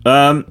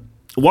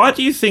 Why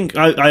do you think...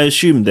 I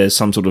assume there's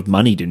some sort of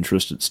moneyed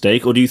interest at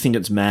stake, or do you think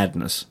it's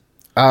madness?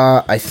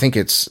 I think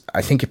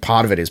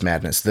part of it is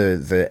madness.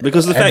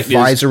 Because the fact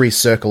advisory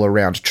circle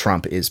around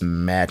Trump is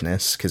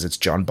madness because it's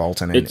John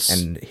Bolton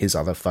and his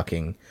other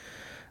fucking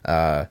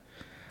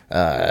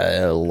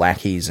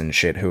lackeys and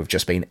shit who have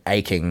just been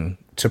aching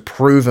to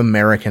prove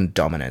American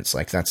dominance.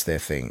 Like, that's their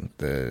thing.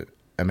 The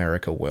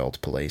America World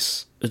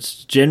Police.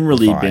 It's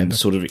generally vibe. been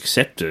sort of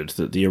accepted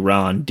that the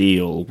Iran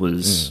deal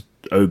was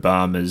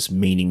Obama's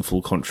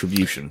meaningful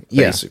contribution.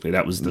 Yeah. Basically,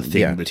 that was the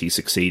thing that he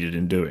succeeded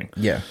in doing.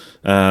 Yeah.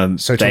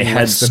 So they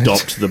had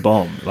stopped the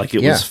bomb. Like,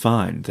 it was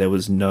fine. There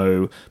was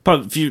no...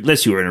 But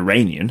unless you were an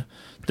Iranian,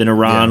 then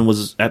Iran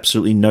was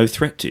absolutely no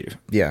threat to you.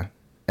 Yeah.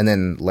 And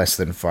then less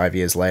than 5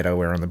 years later,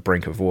 we're on the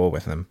brink of war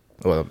with them.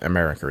 Well,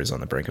 America is on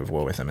the brink of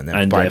war with them. And then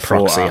And by therefore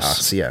proxy, us.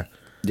 us. Yeah.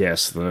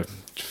 Yes, the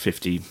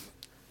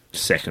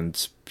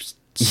 52nd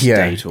Yeah,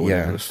 state or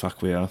whatever yeah. the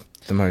fuck we are.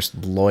 The most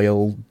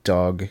loyal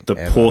dog The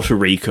ever. Puerto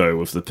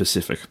Rico of the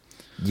Pacific.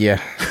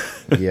 Yeah.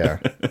 Yeah.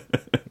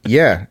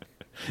 Yeah.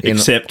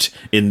 Except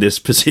in this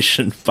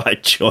position by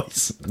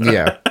choice.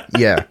 Yeah.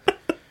 Yeah.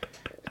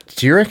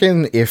 Do you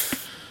reckon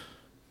if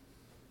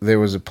there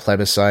was a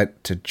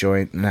plebiscite to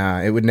join...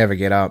 Nah, it would never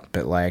get up,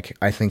 but, like,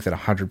 I think that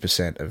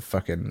 100% of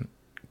fucking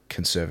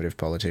conservative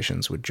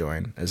politicians would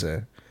join as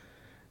a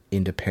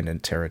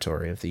independent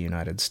territory of the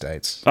United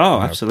States. Oh,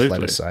 On a absolutely.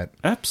 Plebiscite.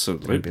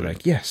 Absolutely. They'd be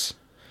like, yes.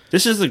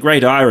 This is the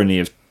great irony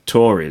of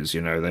Tories,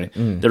 you know.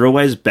 They're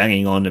always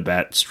banging on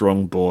about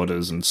strong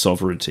borders and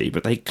sovereignty,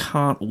 but they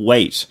can't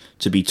wait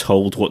to be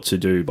told what to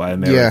do by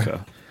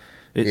America.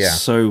 It's Yeah.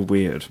 so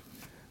weird.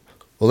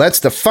 Well, that's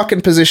the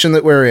fucking position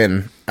that we're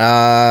in.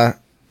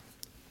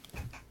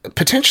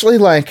 Potentially,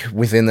 like,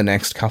 within the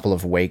next couple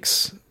of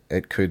weeks,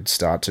 it could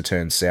start to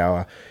turn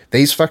sour.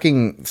 These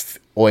fucking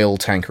oil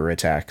tanker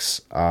attacks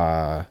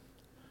are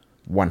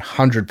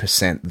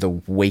 100% the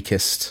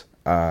weakest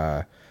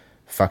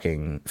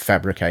fucking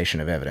fabrication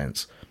of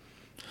evidence.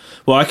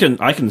 Well, I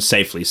can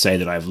safely say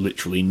that I have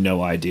literally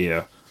no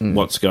idea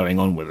what's going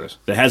on with it.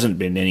 There hasn't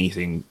been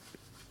anything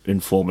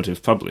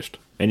informative published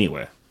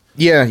anywhere.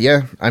 Yeah,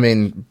 yeah. I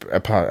mean,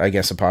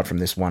 apart from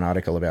this one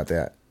article about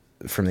that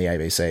from the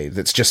ABC,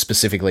 that's just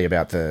specifically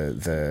about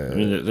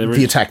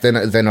the attack.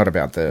 They're not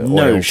about the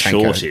oil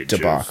tanker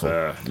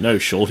debacle. No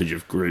shortage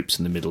of groups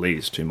in the Middle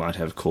East who might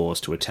have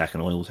cause to attack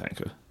an oil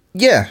tanker.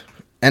 Yeah,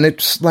 and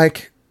it's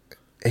like,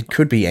 it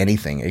could be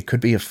anything. It could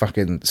be a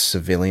fucking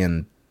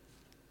civilian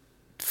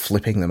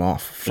flipping them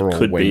off for all we know.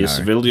 Could be a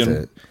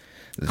civilian.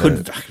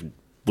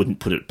 Wouldn't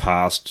put it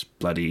past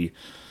bloody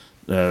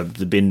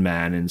the bin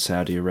man in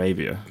Saudi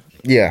Arabia.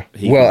 Yeah.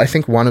 Well, I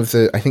think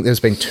there's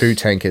been 2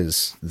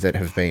 tankers that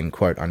have been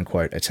quote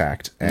unquote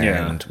attacked,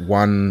 and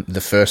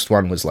the first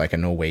one was like a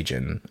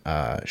Norwegian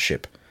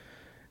ship,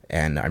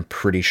 and I'm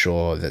pretty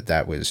sure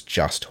that was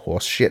just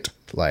horse shit.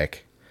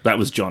 Like, that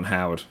was John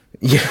Howard.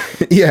 Yeah.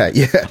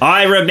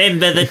 I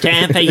remember the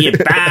Tampa, you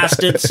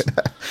bastards.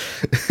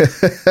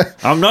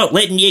 I'm not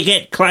letting you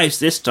get close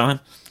this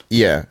time.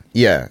 Yeah.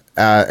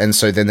 And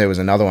so then there was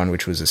another one,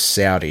 which was a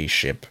Saudi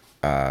ship,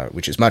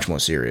 which is much more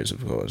serious,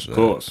 of course. Of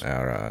course.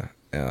 Our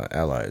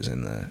allies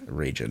in the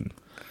region.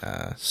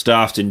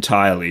 Staffed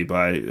entirely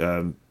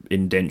by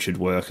indentured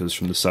workers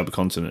from the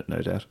subcontinent,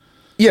 no doubt.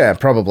 Yeah,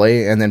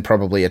 probably, and then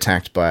probably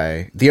attacked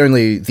by... The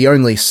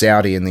only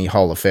Saudi in the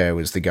whole affair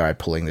was the guy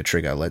pulling the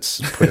trigger,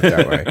 let's put it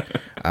that way.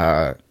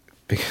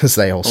 Because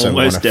they also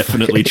almost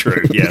definitely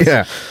true, yes.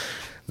 Yeah.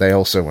 They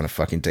also want to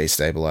fucking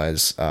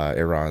destabilize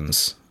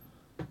Iran's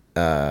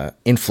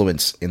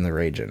influence in the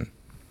region.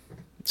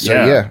 So,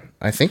 yeah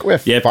I think we're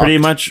fucked. Pretty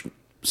much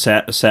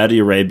Saudi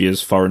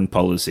Arabia's foreign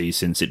policy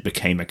since it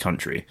became a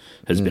country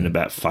has been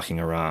about fucking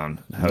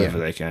Iran however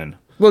they can.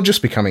 Well,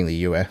 just becoming the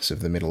US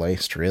of the Middle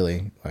East,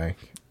 really. Like,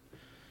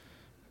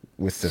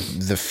 with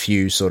the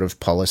few sort of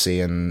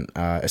policy and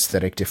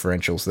aesthetic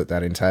differentials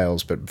that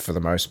entails, but for the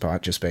most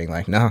part, just being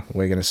like, nah,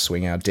 we're going to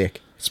swing our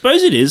dick. I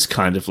suppose it is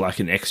kind of like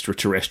an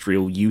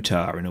extraterrestrial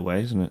Utah in a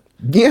way, isn't it?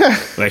 Yeah.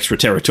 Well,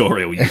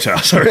 extraterritorial Utah,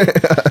 sorry.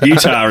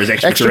 Utah is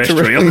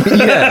extraterrestrial.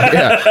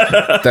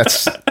 Yeah.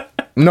 That's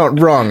not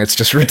wrong, it's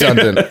just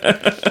redundant.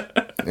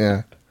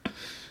 Yeah.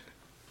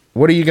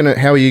 How are you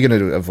going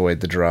to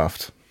avoid the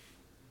draft?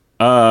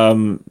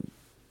 When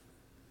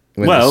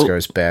this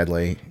goes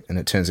badly, and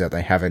it turns out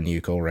they have a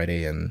nuke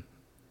already, and...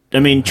 I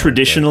mean,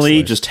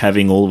 traditionally, just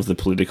having all of the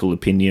political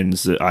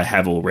opinions that I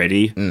have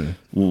already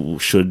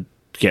should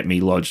get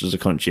me lodged as a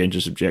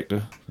conscientious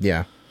objector.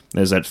 Yeah.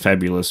 There's that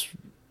fabulous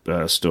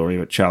story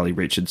that Charlie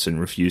Richardson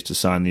refused to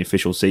sign the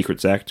Official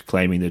Secrets Act,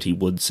 claiming that he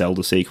would sell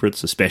the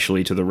secrets,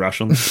 especially to the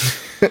Russians.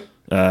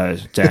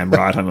 Damn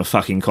right, I'm a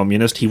fucking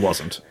communist. He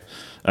wasn't.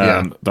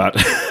 But...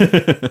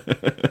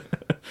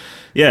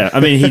 yeah, I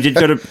mean, he did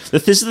go to...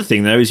 This is the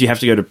thing, though, is you have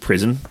to go to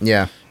prison.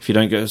 Yeah. If you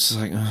don't go, it's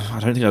like, I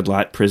don't think I'd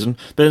like prison.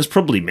 But it's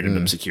probably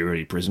minimum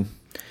security prison.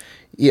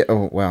 Yeah,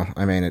 well,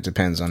 I mean, it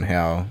depends on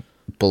how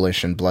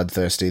bullish and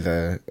bloodthirsty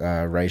the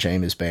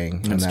regime is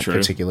being on that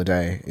particular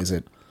day. Is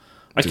it...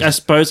 I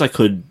suppose I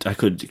could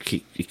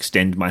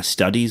extend my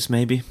studies,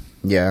 maybe.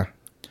 Yeah.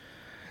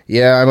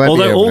 Yeah, I might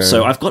be able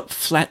also, to... I've got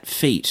flat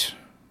feet.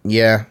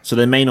 Yeah. So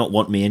they may not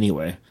want me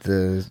anyway.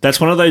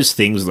 That's one of those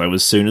things, though,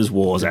 as soon as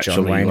wars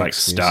actually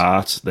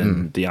start,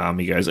 then the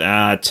army goes,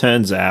 it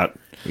turns out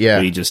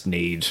we just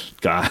need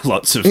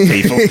lots of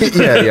people.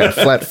 yeah,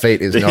 flat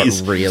feet is not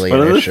really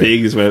one an of the issue.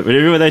 things where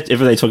whenever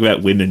they talk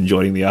about women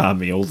joining the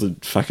army, all the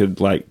fucking,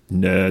 like,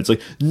 nerds,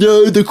 like,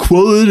 no, the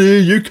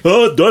quality, you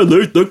can't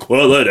dilute the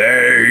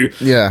quality.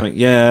 Yeah. Like,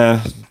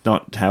 yeah,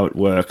 not how it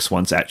works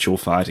once actual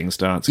fighting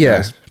starts. Yeah.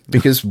 Guys.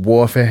 Because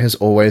warfare has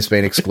always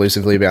been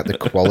exclusively about the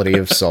quality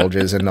of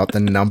soldiers and not the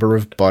number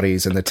of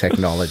bodies and the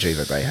technology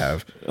that they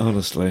have.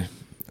 Honestly.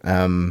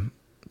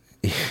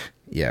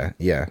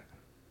 Yeah.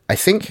 I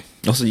think...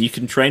 Also, you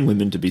can train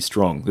women to be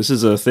strong. This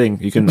is a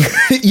thing. You can...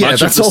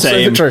 Much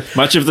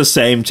of the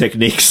same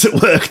techniques that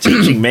work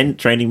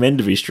training men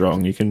to be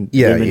strong, women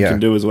can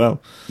do as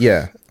well.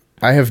 Yeah.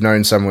 I have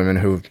known some women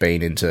who have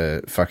been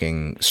into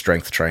fucking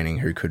strength training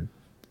who could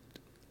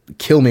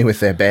kill me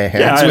with their bare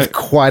hands with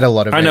quite a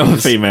lot of ease. I know a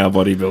female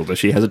bodybuilder.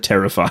 She has a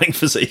terrifying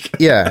physique.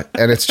 Yeah,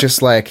 and it's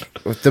just like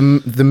the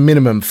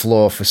minimum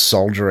floor for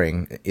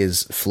soldiering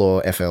is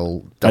floor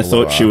FL. I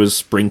thought she was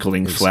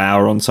sprinkling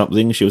flour on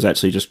something. She was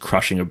actually just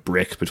crushing a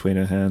brick between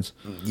her hands.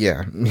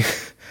 Yeah.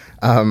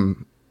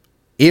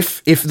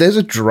 If there's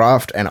a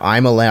draft and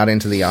I'm allowed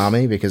into the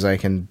army because I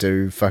can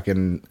do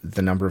fucking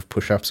the number of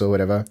push-ups or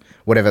whatever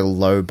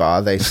low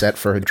bar they set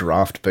for a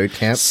draft boot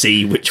camp.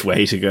 See which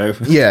way to go.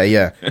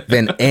 Yeah.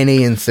 Then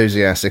any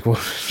enthusiastic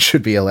woman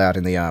should be allowed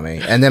in the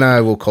army. And then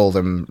I will call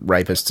them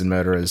rapists and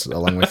murderers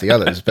along with the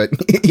others. But,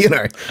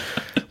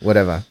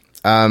 whatever.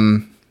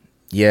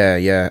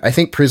 Yeah. I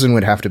think prison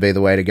would have to be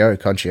the way to go.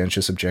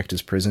 Conscientious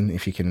objectors prison,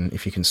 if you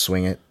can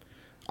swing it.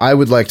 I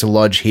would like to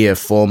lodge here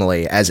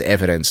formally as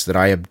evidence that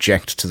I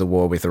object to the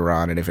war with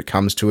Iran, and if it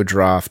comes to a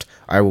draft,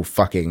 I will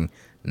fucking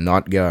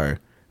not go.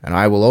 And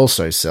I will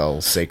also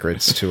sell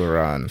secrets to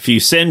Iran. If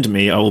you send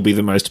me, I will be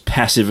the most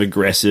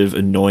passive-aggressive,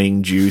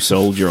 annoying Jew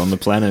soldier on the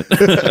planet.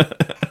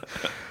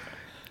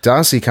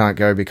 Darcy can't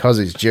go because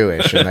he's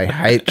Jewish, and they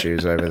hate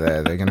Jews over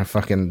there. They're going to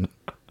fucking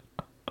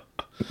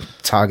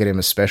target him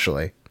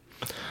especially.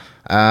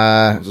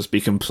 I'll just be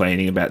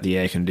complaining about the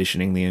air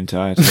conditioning the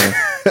entire time.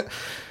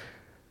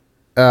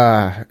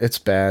 It's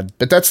bad.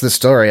 But that's the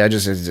story.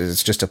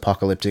 It's just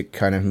apocalyptic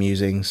kind of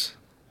musings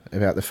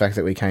about the fact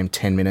that we came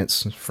 10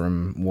 minutes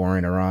from war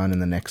in Iran,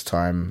 and the next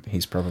time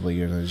he's probably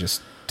going to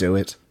just do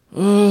it.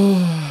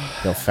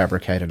 They'll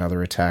fabricate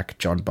another attack.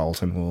 John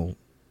Bolton will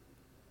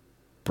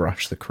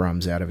brush the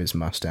crumbs out of his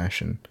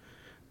mustache and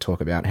talk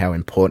about how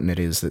important it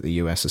is that the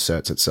US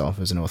asserts itself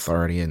as an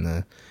authority in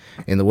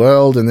the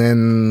world, and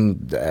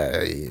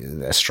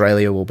then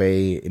Australia will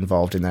be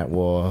involved in that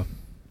war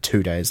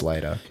 2 days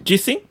later. Do you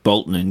think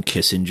Bolton and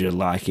Kissinger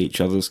like each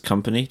other's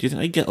company? Do you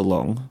think they get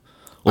along?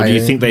 Or do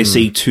you think they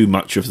see too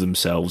much of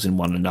themselves in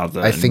one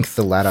another? I think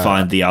the latter.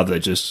 Find the other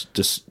just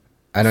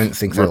I don't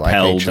think they like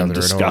repelled each other and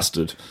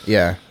disgusted. at all.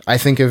 Yeah. I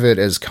think of it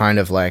as kind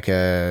of like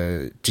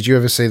a... Did you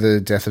ever see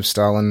the Death of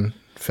Stalin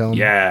film?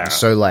 Yeah.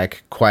 So,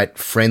 like, quite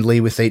friendly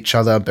with each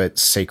other, but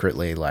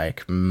secretly,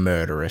 like,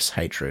 murderous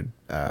hatred.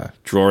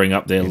 Drawing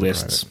up their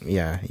lists.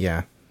 Yeah,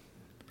 yeah.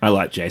 I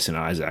like Jason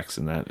Isaacs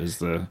in that as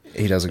the...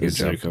 He does a good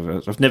job. Of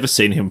it. I've never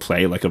seen him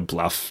play like a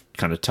bluff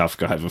kind of tough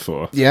guy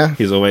before. Yeah.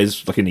 He's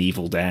always like an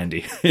evil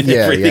dandy in Yeah,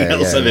 everything yeah,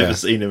 else yeah, I've yeah. ever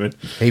seen him in.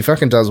 He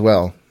fucking does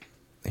well.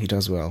 He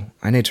does well.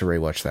 I need to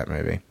rewatch that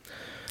movie.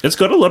 It's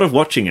got a lot of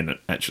watching in it,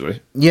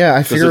 actually. Yeah, I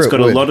Because figure it's it got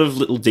would. a lot of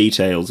little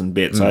details and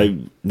bits. I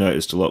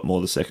noticed a lot more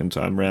the second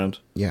time round.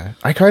 Yeah.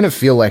 I kind of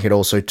feel like it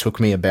also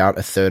took me about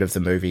a third of the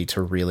movie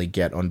to really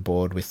get on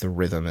board with the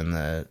rhythm and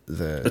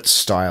the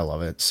style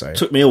of it. So It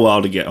took me a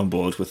while to get on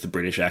board with the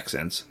British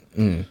accents.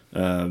 I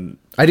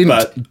but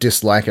didn't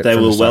dislike it. They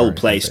from were the start, well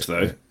placed,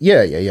 though.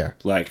 Yeah, yeah, yeah.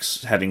 Like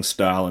having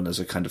Stalin as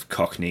a kind of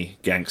Cockney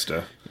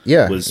gangster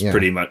Yeah, was yeah.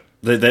 pretty much...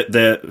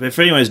 if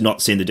anyone has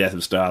not seen The Death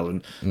of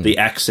Stalin, the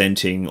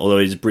accenting, although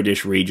it's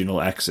British regional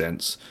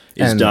accents,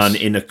 is And- done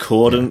in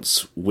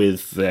accordance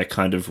with their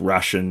kind of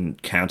Russian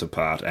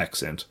counterpart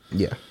accent.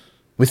 Yeah.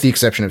 With the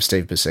exception of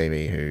Steve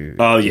Buscemi, who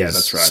Oh, yeah, is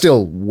that's right.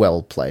 still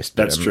well placed,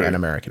 but That's true. an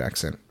American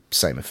accent,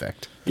 same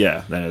effect.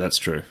 Yeah, no, that's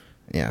true.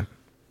 Yeah.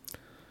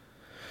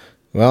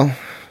 Well,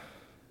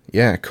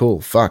 yeah,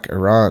 cool. Fuck,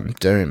 Iran,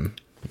 Doom.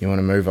 You want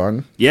to move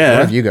on? Yeah. What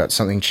have you got?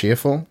 Something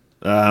cheerful?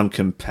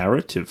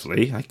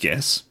 Comparatively, I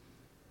guess.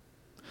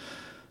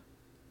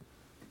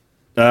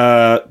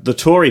 The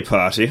Tory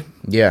party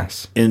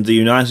Yes. in the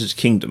United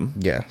Kingdom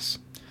Yes.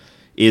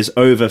 is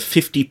over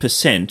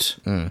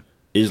 50%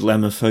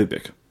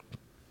 Islamophobic.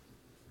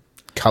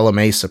 Colour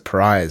me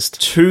surprised.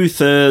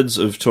 2/3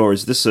 of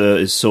Tories. This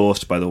is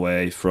sourced, by the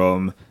way,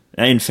 from,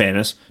 in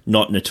fairness,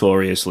 not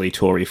notoriously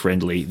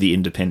Tory-friendly, The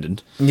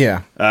Independent.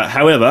 Yeah.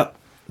 However,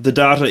 the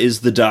data is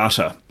the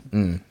data.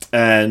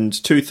 And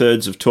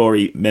 2/3 of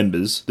Tory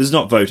members, this is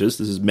not voters,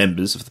 this is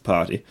members of the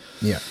party,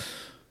 Yeah.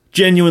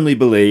 genuinely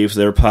believe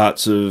there are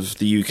parts of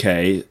the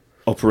UK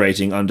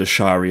operating under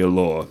Sharia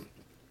law.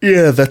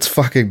 Yeah, that's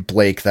fucking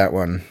bleak, that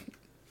one.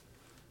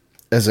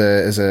 As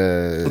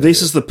a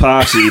This is the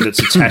party that's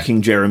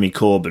attacking Jeremy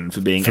Corbyn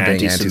for being being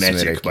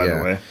anti-Semitic, by yeah.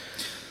 the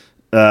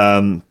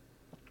way.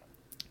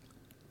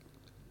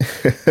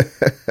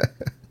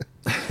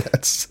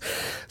 That's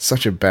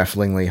such a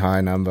bafflingly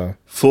high number.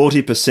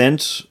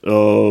 40%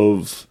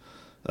 of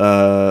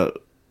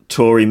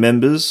Tory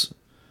members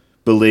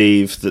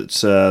believe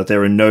that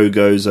there are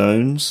no-go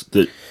zones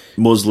that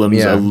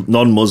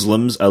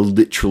non-Muslims are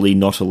literally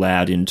not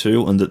allowed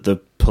into, and that the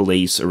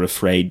police are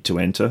afraid to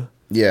enter.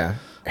 Yeah.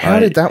 How I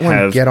did that one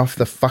have- get off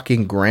the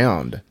fucking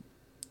ground?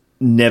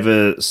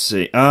 Never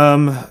see.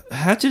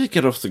 How did it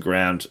get off the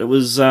ground? It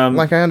was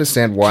Like, I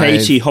understand why...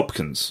 Katie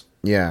Hopkins.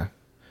 Yeah.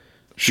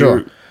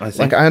 Sure. I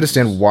think. Like, I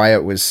understand why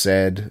it was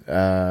said.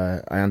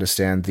 I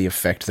understand the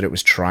effect that it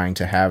was trying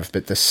to have,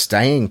 but the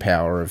staying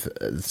power of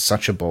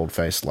such a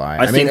bald-faced lie.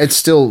 I mean, think it's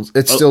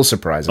still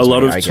surprising. A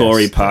lot me, of I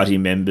Tory guess. party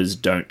members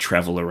don't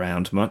travel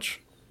around much.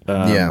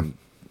 Yeah.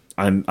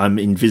 I'm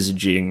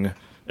envisaging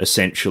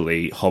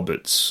essentially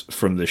hobbits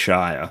from the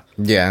Shire,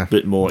 Yeah.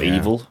 but more Yeah.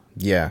 evil.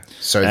 Yeah.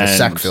 So the And-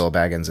 Sackville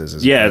Bagginses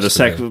is Yeah,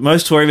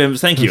 most Tory members,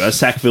 thank you, are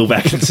Sackville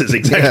Baggins is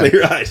exactly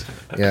right.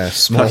 Yeah, Fucking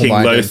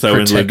small-minded Lotho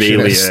and Lobelia,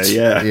 protectionist.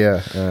 yeah.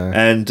 Yeah.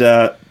 And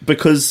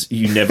because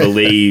you never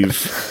leave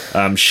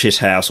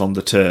shithouse on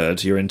the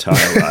turd your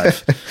entire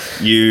life,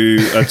 you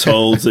are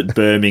told that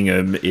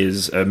Birmingham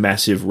is a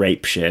massive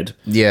rape shed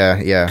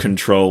Yeah.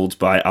 controlled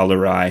by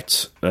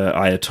Alawite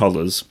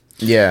Ayatollahs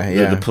Yeah.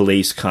 that the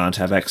police can't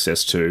have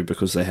access to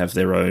because they have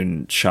their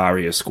own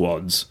Sharia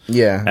squads.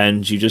 Yeah.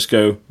 And you just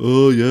go,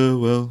 oh, yeah,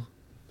 well...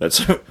 I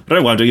don't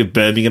know why I'm doing a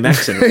Birmingham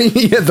accent.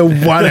 Yeah, the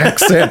one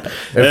accent.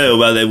 Oh,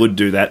 well, they would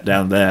do that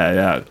down there.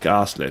 Yeah,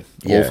 ghastly.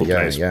 Awful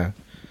place. Yeah.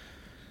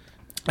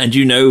 And do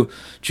you know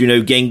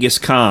Genghis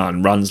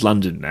Khan runs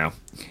London now?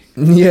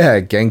 Yeah,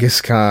 Genghis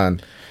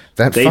Khan.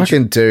 That They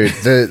fucking dude.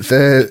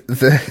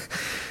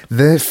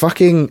 The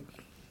fucking,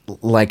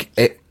 like,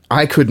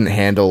 I couldn't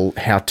handle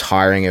how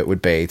tiring it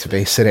would be to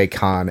be Sadiq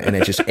Khan and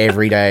it just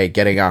every day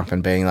getting up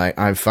and being like,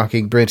 I'm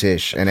fucking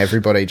British, and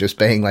everybody just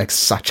being like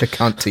such a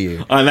cunt to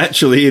you. I'm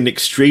actually an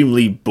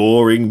extremely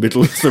boring,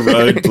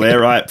 middle-of-the-road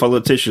Blairite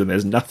politician.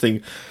 There's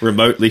nothing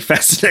remotely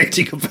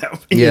fascinating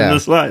about me Yeah. in the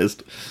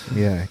slightest.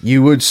 Yeah,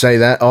 you would say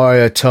that,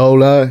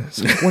 Ayatollah.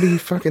 It's like, what are you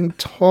fucking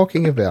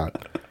talking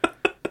about?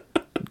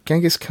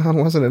 Genghis Khan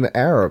wasn't an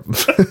Arab.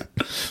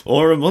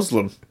 Or a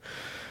Muslim.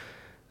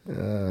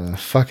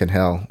 Fucking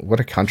hell, what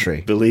a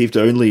country. Believed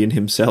only in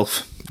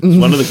himself. It's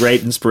one of the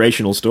great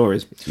inspirational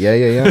stories.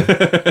 Yeah.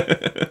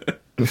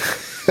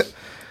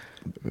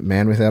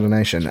 Man without a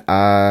nation.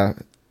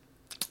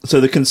 So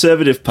the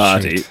Conservative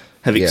Party Shit.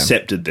 have Yeah.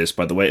 accepted this,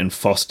 by the way, and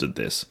fostered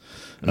this.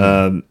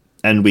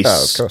 And we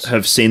Oh, of course.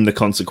 have seen the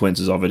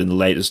consequences of it in the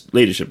latest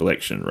leadership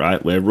election,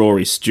 right? Where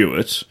Rory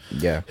Stewart,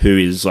 Yeah. who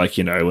is like,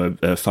 you know,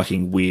 a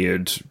fucking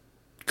weird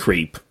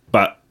creep,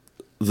 but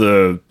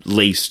the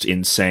least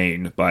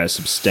insane by a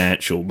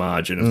substantial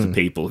margin of the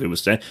people who were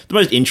staying. The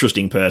most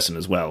interesting person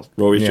as well.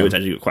 Rory Yeah. Stewart's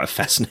actually got quite a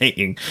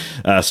fascinating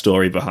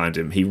story behind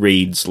him. He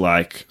reads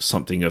like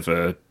something of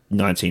a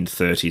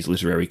 1930s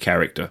literary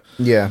character.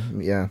 Yeah.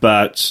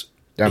 But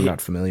I'm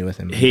not familiar with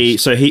him.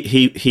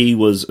 he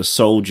was a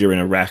soldier in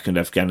Iraq and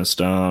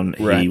Afghanistan.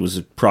 He Right. was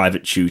a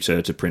private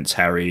tutor to Prince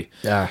Harry.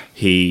 Ah.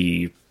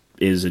 He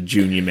is a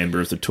junior member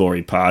of the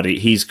Tory party.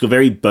 He's got a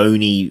very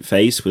bony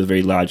face with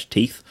very large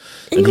teeth.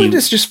 And England he-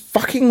 is just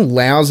fucking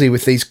lousy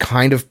with these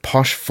kind of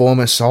posh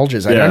former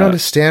soldiers. I don't Yeah.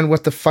 understand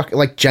what the fuck.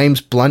 Like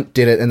James Blunt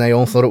did it, and they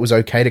all thought it was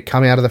okay to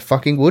come out of the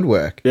fucking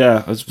woodwork.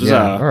 Yeah, it's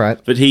bizarre. Yeah, all right.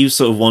 But he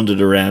sort of wandered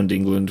around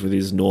England with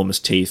his enormous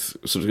teeth,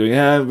 sort of going,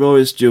 "Yeah,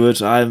 Rory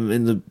Stewart, I'm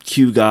in the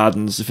Kew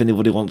Gardens if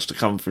anybody wants to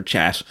come for a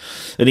chat."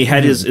 And he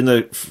had his, in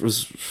the,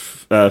 was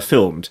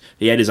filmed,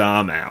 he had his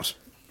arm out.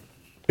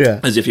 Yeah.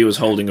 As if he was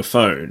holding a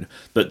phone,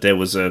 but there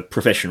was a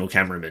professional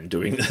cameraman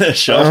doing the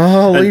shot.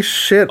 Holy And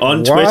shit!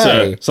 On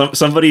why? Twitter,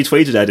 somebody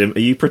tweeted at him, "Are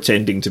you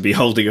pretending to be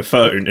holding a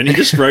phone?" And he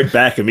just wrote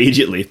back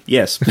immediately,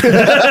 "Yes."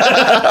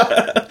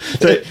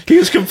 So he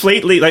was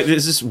completely, like,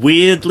 there's this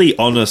weirdly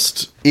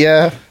honest.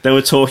 Yeah. They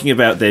were talking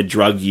about their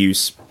drug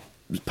use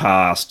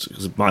past,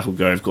 because Michael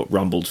Gove got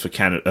rumbled for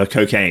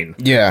cocaine.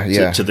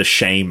 Yeah. To the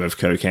shame of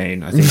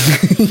cocaine. I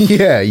think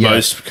yeah.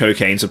 most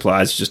cocaine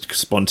supplies just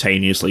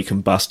spontaneously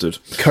combusted.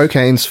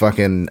 Cocaine's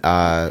fucking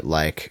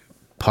like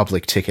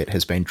public ticket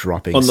has been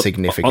dropping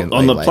significantly.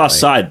 On the plus lately.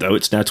 side, though,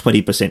 it's now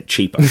 20%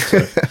 cheaper.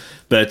 So.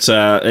 But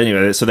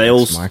anyway, so they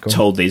all Michael.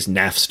 told these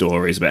naff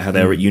stories about how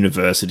they were at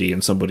university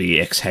and somebody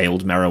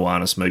exhaled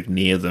marijuana smoke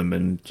near them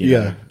and you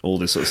know, all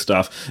this sort of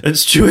stuff. And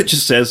Stuart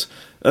just says,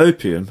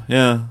 "Opium,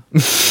 yeah.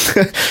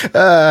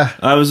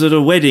 I was at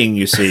a wedding,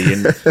 you see,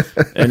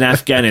 in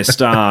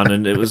Afghanistan,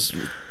 and it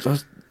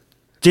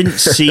didn't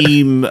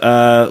seem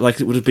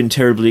like it would have been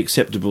terribly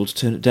acceptable to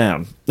turn it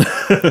down."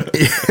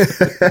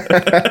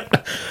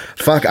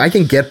 Fuck, I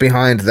can get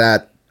behind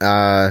that.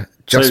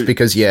 Just So-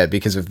 because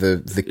of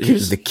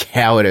the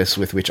cowardice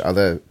with which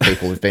other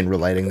people have been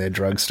relating their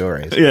drug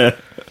stories. Yeah.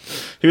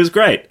 He was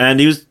great, and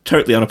he was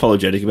totally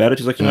unapologetic about it.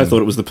 He's like, I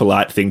thought it was the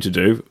polite thing to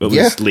do. It was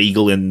Yeah.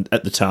 legal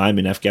at the time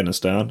in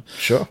Afghanistan.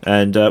 Sure.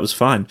 And it was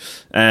fine.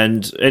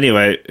 And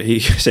anyway, he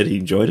said he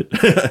enjoyed it,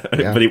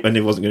 Yeah. but he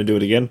wasn't going to do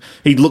it again.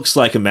 He looks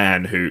like a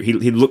man who, he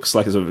looks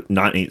like a sort of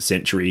 19th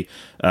century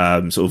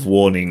sort of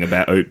warning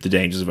about the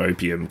dangers of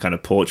opium kind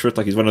of portrait.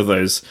 Like he's one of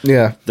those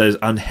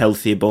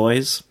unhealthy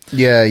boys.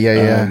 Yeah.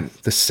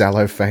 The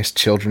sallow-faced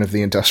children of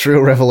the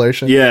Industrial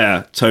Revolution.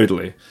 Yeah,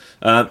 totally.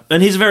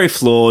 And he's a very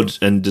flawed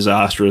and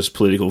disastrous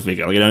political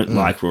figure. Like, I don't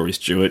like Rory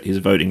Stewart. His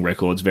voting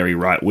record's very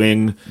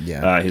right-wing.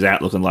 Yeah. His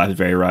outlook on life is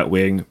very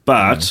right-wing.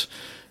 But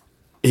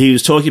he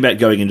was talking about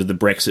going into the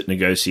Brexit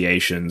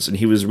negotiations, and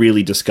he was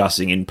really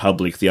discussing in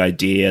public the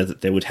idea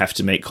that they would have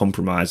to make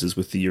compromises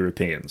with the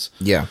Europeans.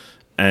 Yeah.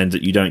 And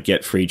that you don't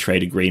get free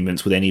trade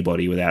agreements with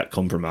anybody without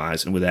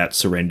compromise and without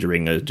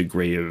surrendering a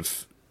degree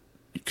of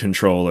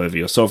control over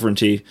your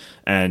sovereignty,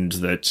 and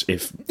that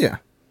if Yeah.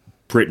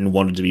 Britain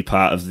wanted to be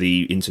part of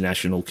the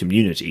international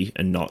community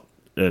and not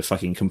a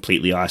fucking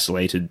completely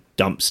isolated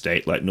dump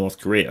state like North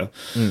Korea,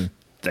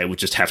 they would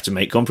just have to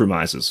make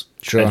compromises.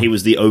 Sure. And he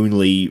was the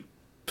only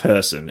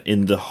person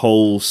in the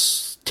whole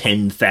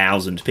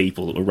 10,000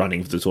 people that were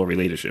running for the Tory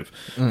leadership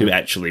who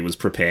actually was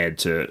prepared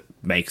to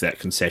make that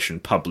concession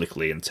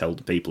publicly and tell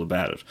the people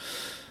about it.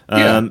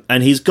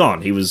 And he's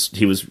gone. He was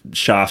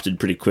shafted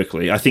pretty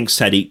quickly. I think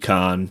Sadiq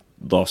Khan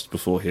lost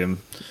before him.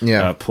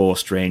 Yeah. Poor,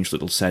 strange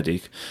little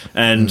Sadiq.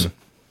 And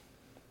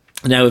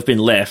now we've been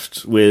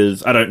left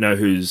with, I don't know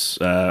who's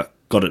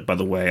got it, by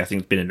the way. I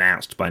think it's been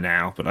announced by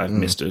now, but I've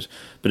missed it.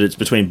 But it's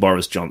between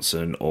Boris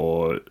Johnson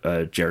or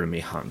Jeremy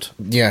Hunt.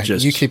 Yeah,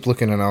 Just- you keep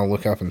looking and I'll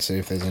look up and see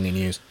if there's any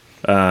news.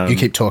 You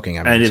keep talking.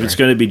 And if it's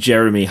going to be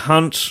Jeremy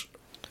Hunt,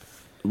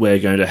 we're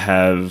going to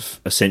have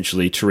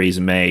essentially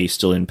Theresa May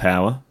still in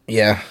power.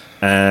 Yeah.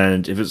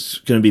 And if it's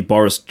going to be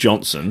Boris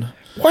Johnson,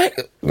 Why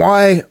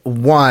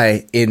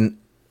in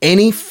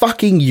any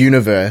fucking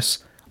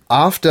universe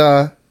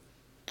after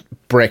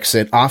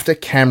Brexit, after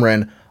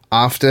Cameron,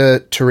 after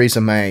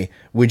Theresa May,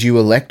 would you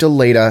elect a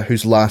leader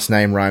whose last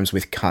name rhymes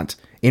with cunt?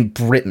 In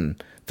Britain,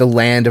 the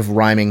land of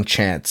rhyming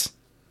chants.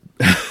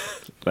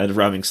 land of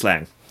rhyming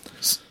slang.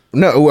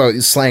 No, well,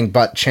 it's slang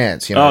but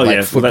chants, you know,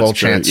 like football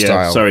chant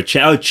style. Sorry,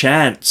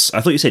 chants. I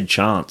thought you said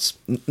chants,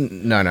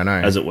 No.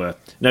 as it were.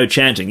 No,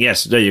 chanting.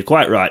 Yes, no, you're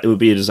quite right. It would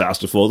be a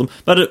disaster for them.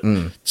 But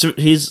so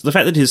the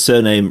fact that his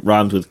surname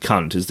rhymes with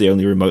cunt is the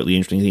only remotely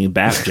interesting thing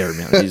about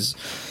Jeremy Hunt. He's,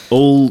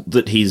 all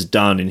that he's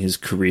done in his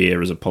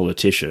career as a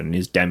politician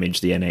is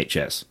damage the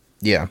NHS.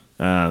 Yeah.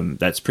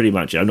 That's pretty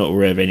much it. I'm not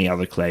aware of any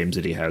other claims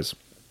that he has.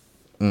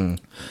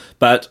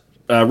 But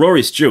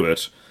Rory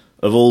Stewart,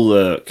 of all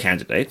the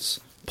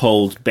candidates,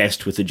 polled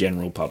best with the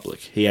general public.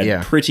 He had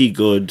Yeah. pretty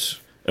good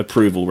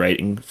approval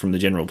rating from the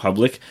general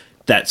public.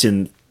 That's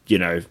in,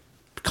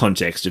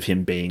 context of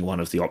him being one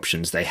of the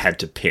options they had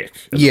to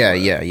pick. Yeah,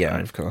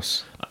 Right? of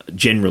course.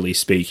 Generally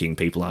speaking,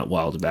 people aren't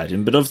wild about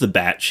him, but of the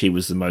batch, he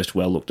was the most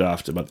well looked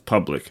after by the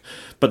public.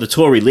 But the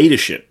Tory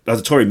leadership,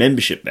 the Tory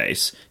membership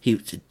base, he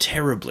did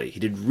terribly. He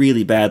did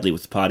really badly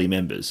with the party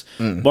members.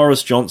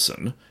 Boris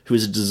Johnson, who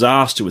is a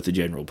disaster with the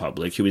general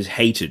public, who is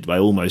hated by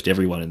almost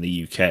everyone in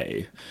the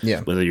UK,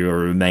 Yeah. whether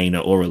you're a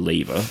Remainer or a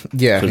Leaver.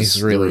 Yeah, 'cause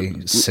he's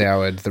really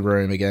soured the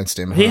room against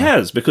him. He huh?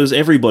 has, because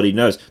everybody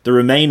knows. The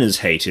Remainers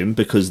hate him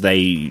because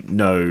they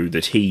know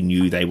that he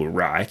knew they were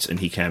right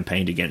and he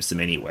campaigned against them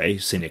anyway,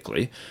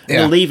 cynically. And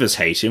Yeah. the Leavers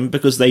hate him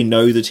because they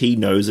know that he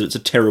knows that it's a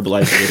terrible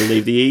idea to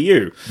leave the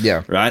EU.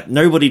 Yeah. Right?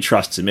 Nobody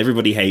trusts him.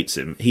 Everybody hates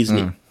him. He's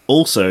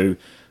also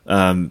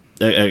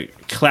a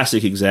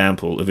classic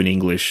example of an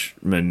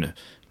Englishman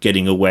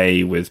getting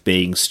away with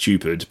being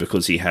stupid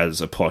because he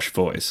has a posh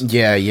voice.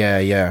 Yeah.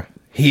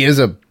 He is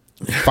a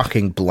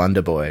fucking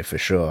blunderboy for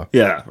sure.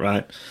 Yeah,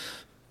 right.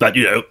 But,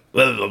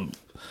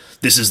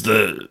 this is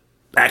the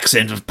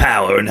accent of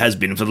power and has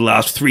been for the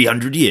last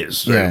 300 years.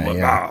 So,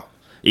 Yeah.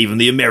 even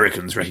the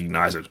Americans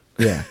recognize it.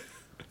 Yeah.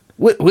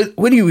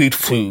 When you eat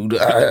food,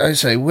 I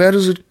say, where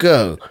does it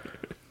go?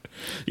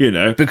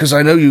 Because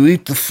I know you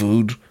eat the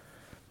food,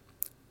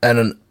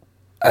 and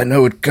I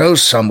know it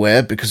goes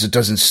somewhere because it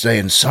doesn't stay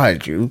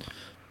inside you.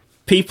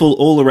 People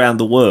all around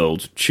the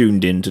world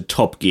tuned in to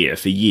Top Gear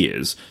for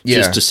years Yeah.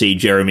 just to see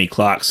Jeremy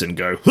Clarkson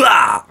go,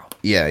 "Hurrah!"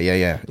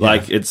 Yeah.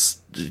 Like, it's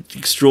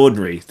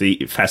extraordinary,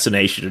 the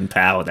fascination and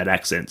power that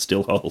accent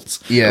still holds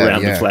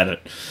around the planet.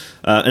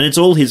 And it's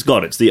all he's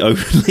got. It's the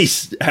only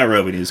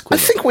arrow in his I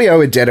quiver. think we owe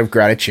a debt of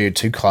gratitude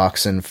to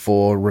Clarkson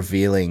for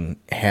revealing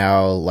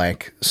how,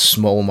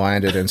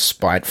 small-minded and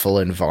spiteful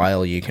and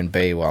vile you can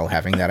be while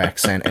having that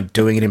accent and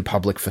doing it in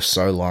public for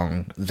so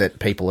long that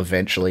people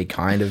eventually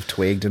kind of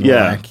twigged and were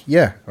like,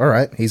 yeah, all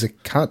right, he's a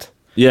cunt.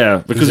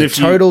 Yeah, because He's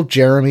a total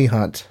Jeremy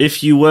Hunt.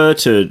 if you were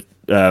to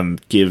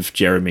give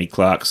Jeremy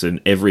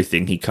Clarkson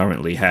everything he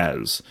currently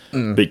has,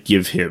 but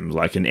give him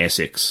an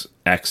Essex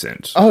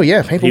accent, Oh,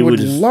 yeah, people he would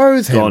have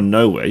loathe him. gone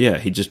nowhere. Yeah,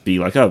 he'd just be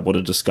like, "Oh, what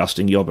a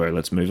disgusting yobbo.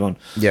 Let's move on."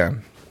 Yeah.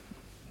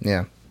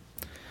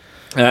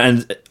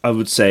 And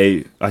I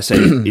say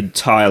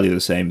entirely the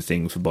same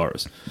thing for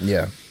Boris.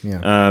 Yeah.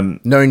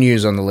 No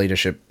news on the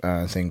leadership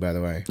thing, by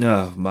the way.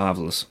 Oh,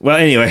 marvellous. Well,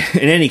 anyway,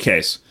 in any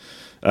case,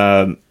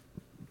 the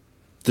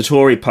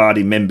Tory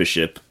party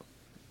membership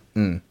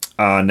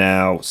are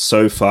now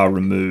so far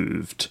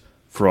removed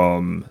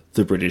from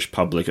the British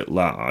public at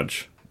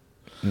large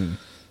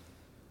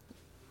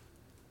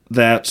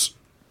that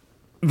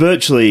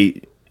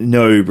virtually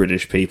no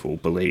British people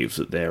believe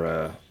that there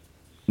are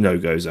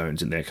no-go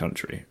zones in their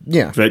country.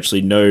 Yeah.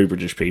 Virtually no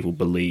British people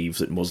believe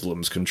that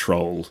Muslims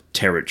control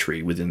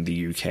territory within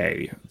the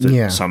UK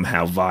that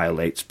somehow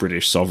violates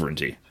British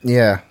sovereignty.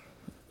 Yeah.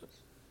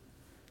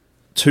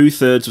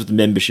 2/3 of the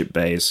membership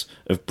base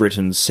of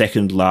Britain's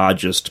second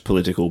largest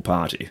political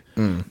party,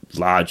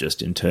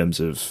 largest in terms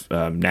of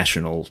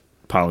national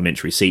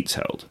parliamentary seats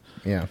held,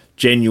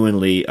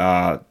 genuinely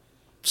are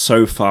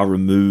so far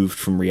removed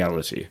from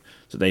reality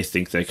that they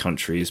think their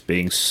country is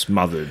being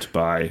smothered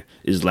by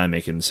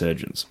Islamic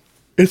insurgents.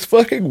 It's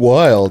fucking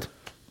wild.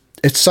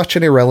 It's such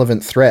an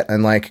irrelevant threat,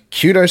 and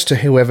kudos to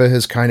whoever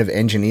has kind of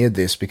engineered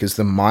this, because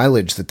the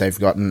mileage that they've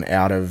gotten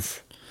out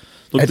of...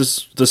 Look,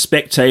 the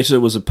Spectator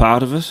was a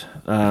part of it.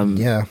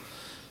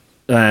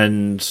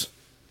 And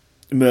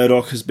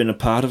Murdoch has been a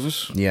part of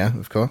it. Yeah,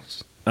 of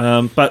course.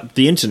 But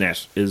the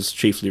internet is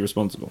chiefly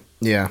responsible.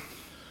 Yeah.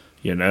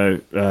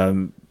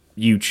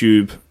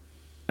 YouTube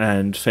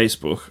and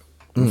Facebook,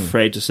 I'm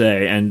afraid to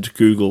say, and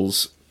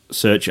Google's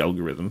search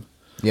algorithm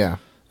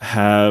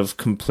have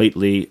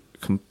completely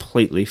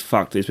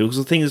fucked these people. Because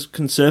the thing is,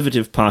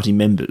 Conservative Party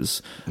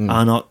members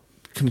are not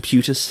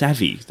computer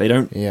savvy. They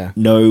don't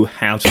know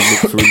how to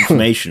look for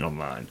information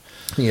online.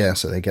 Yeah,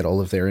 so they get all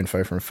of their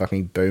info from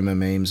fucking boomer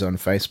memes on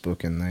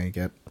Facebook, and they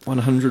get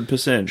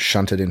 100%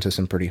 shunted into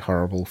some pretty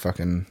horrible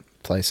fucking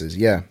places.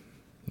 Yeah.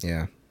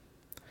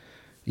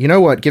 You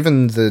know what?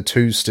 Given the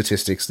two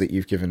statistics that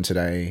you've given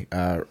today,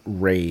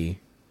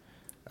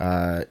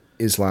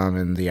 Islam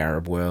and the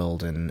Arab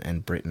world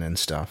and Britain and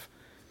stuff,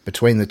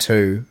 between the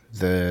two,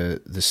 the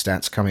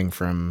stats coming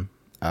from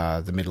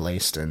the Middle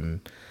East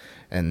and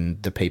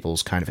the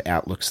people's kind of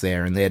outlooks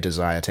there and their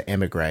desire to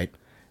emigrate,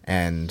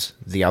 and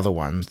the other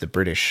one, the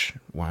British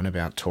one,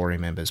 about Tory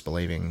members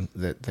believing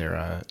that there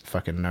are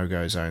fucking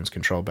no-go zones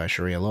controlled by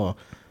Sharia law,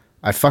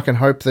 I fucking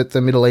hope that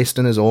the Middle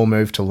Easterners all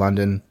move to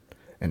London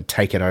and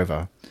take it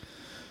over.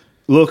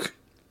 Look,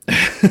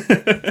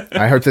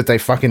 I hope that they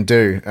fucking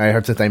do. I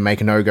hope that they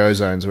make no-go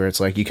zones where it's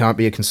you can't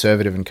be a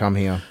conservative and come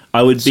here.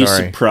 I would be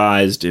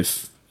surprised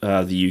if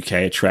the UK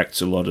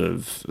attracts a lot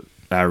of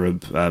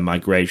Arab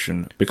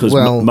migration, because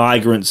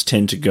migrants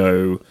tend to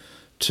go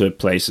to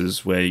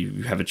places where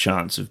you have a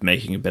chance of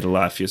making a better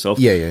life for yourself.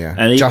 Yeah.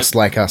 And Just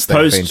like us, they've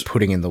post- been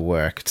putting in the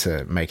work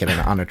to make it an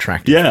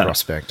unattractive Yeah.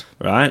 prospect.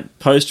 Right?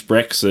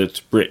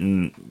 Post-Brexit,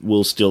 Britain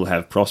will still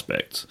have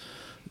prospects,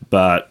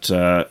 but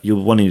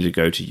you're wanting to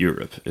go to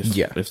Europe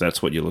if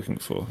that's what you're looking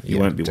for. You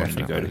won't be wanting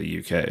to go to the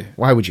UK.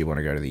 Why would you want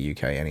to go to the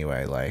UK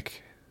anyway,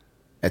 like,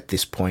 at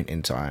this point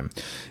in time?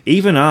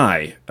 Even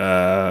I,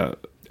 A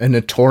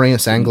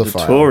notorious Anglophile.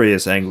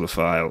 notorious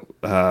Anglophile,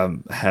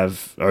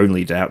 have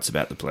only doubts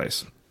about the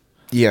place.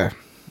 Yeah.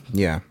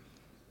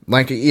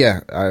 Like,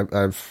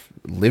 I've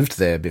lived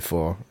there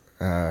before.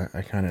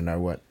 I kind of know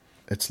what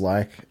it's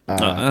like.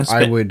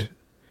 I would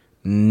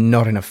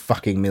not in a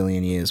fucking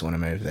million years want to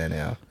move there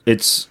now.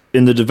 It's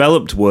in the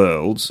developed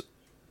world,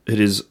 it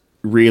is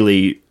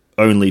really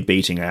only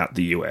beating out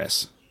the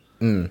US.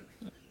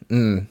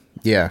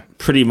 Yeah.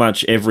 Pretty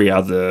much every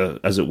other,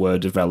 as it were,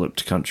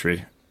 developed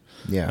country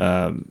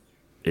Yeah.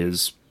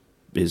 is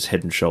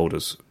head and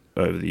shoulders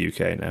over the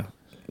UK now.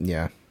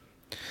 Yeah.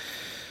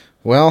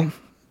 Well,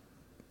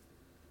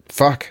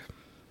 fuck.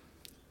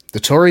 The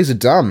Tories are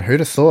dumb.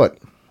 Who'd have thought?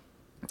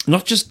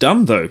 Not just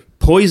dumb though,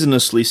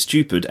 poisonously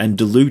stupid and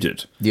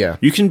deluded. Yeah.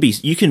 You can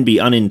be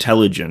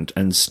unintelligent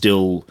and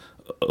still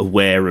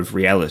aware of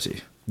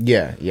reality.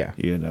 Yeah.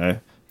 You know,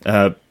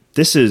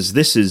 this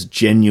is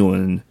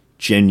genuine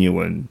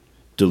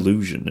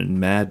delusion and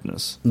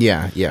madness.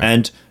 Yeah.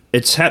 And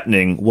it's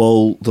happening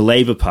while the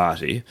Labour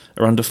Party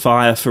are under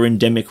fire for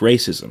endemic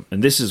racism.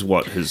 And this is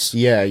what has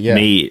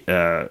me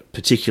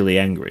particularly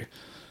angry.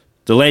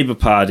 The Labour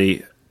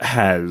Party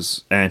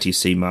has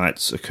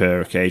anti-Semites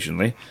occur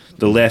occasionally.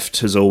 The left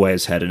has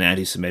always had an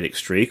anti-Semitic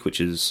streak, which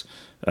has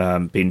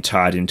been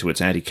tied into its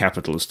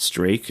anti-capitalist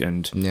streak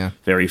and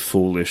very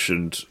foolish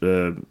and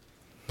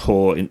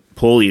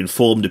poorly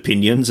informed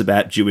opinions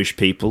about Jewish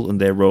people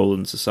and their role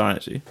in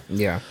society.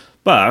 Yeah.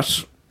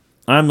 But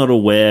I'm not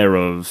aware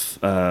of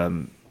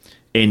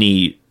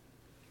any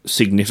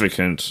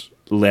significant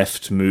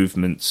left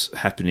movements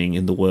happening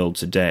in the world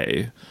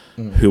today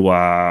who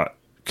are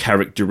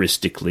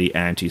characteristically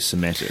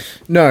anti-Semitic.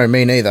 No,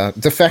 me neither.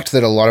 The fact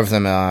that a lot of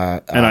them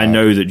are... and I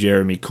know that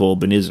Jeremy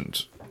Corbyn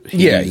isn't.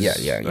 Yeah.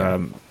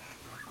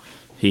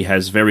 He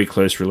has very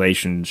close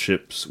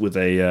relationships with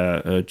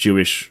a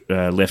Jewish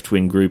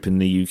left-wing group in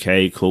the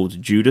UK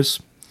called Judas,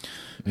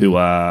 who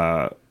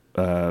are...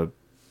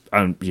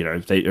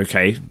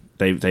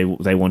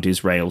 They want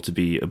Israel to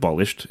be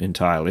abolished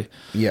entirely.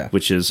 Yeah.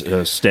 Which is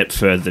a step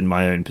further than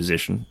my own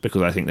position,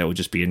 because I think that would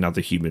just be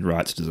another human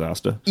rights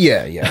disaster.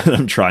 Yeah.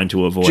 I'm trying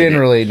to avoid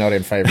Generally not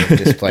in favour of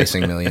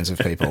displacing millions of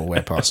people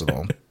where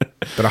possible.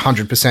 But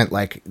 100%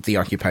 like the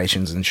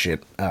occupations and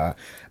shit.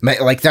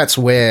 Like that's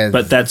where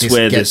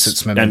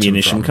this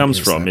ammunition comes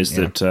from,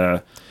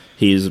 that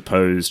he is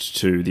opposed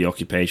to the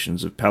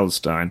occupations of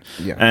Palestine.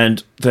 Yeah.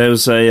 And there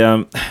was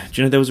there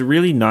was a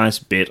really nice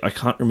bit, I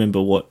can't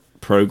remember what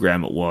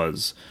program it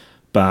was,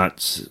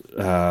 but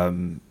a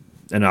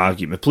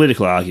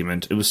political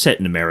argument. It was set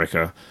in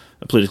America,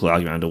 a political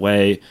argument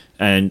underway,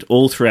 and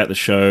all throughout the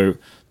show,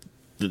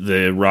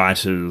 the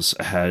writers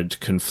had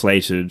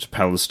conflated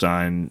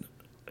Palestine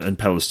and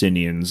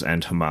Palestinians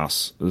and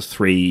Hamas, the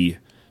three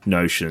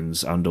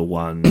notions under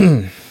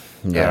one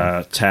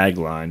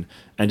tagline,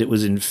 and it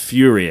was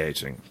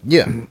infuriating.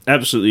 Yeah.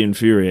 Absolutely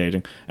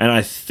infuriating. And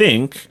I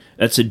think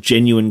that's a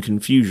genuine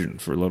confusion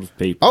for a lot of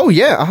people. Oh,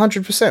 yeah,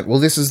 100%. Well,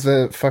 this is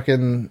the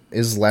fucking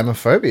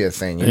Islamophobia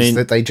thing, is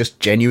that they just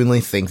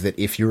genuinely think that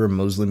if you're a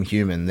Muslim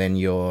human, then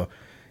you're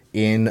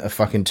in a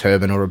fucking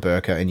turban or a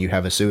burqa and you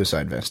have a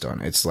suicide vest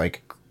on. It's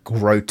like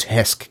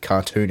grotesque,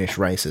 cartoonish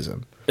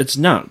racism. It's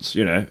nuts,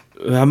 you know.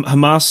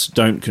 Hamas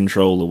don't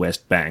control the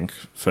West Bank,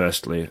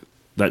 firstly.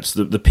 That's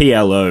the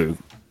PLO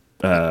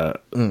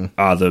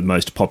are the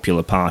most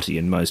popular party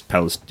in most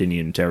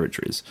Palestinian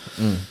territories.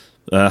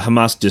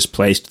 Hamas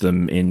displaced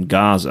them in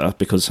Gaza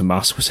because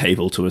Hamas was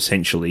able to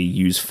essentially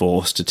use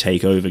force to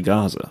take over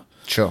Gaza.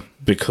 Sure.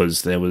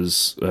 Because there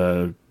was,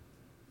 of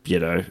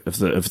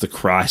the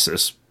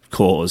crisis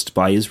caused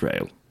by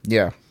Israel.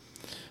 Yeah.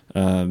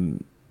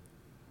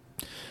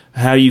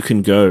 How you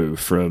can go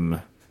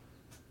from,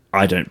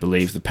 I don't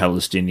believe the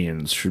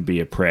Palestinians should be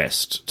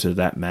oppressed, to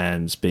that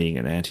man's being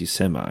an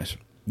anti-Semite.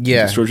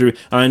 Yeah.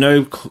 I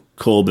know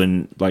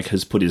Corbyn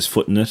has put his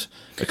foot in it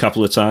a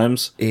couple of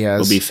times. He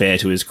has. Will be fair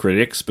to his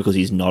critics, because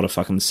he's not a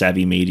fucking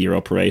savvy media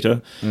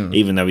operator.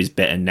 Even though he's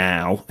better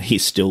now,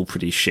 he's still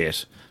pretty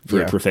shit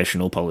for a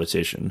professional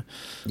politician.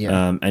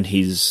 Yeah. And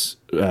his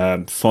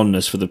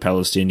fondness for the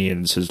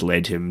Palestinians has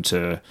led him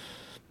to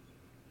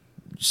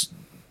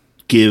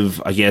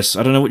give, I guess,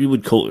 I don't know what you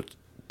would call it,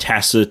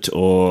 tacit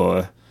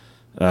or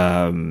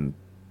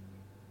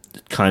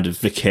kind of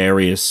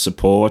vicarious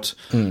support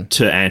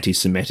to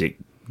anti-Semitic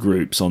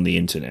groups on the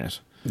internet.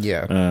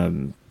 Yeah.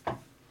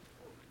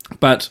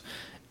 But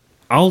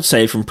I'll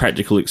say from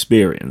practical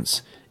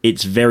experience,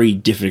 it's very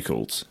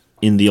difficult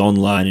in the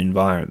online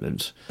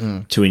environment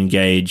to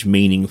engage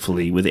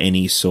meaningfully with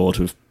any sort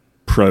of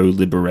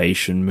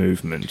pro-liberation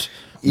movement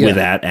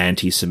without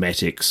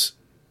anti-Semitics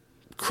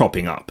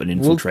cropping up and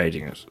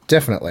infiltrating it.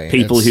 Definitely.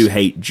 People who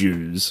hate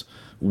Jews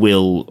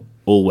will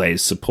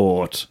always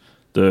support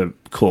the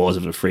cause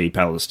of a free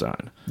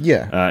Palestine.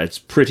 Yeah. It's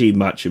pretty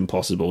much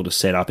impossible to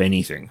set up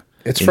anything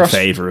in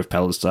favour of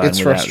Palestine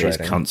without these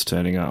cunts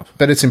turning up.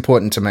 But it's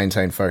important to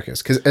maintain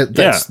focus, because it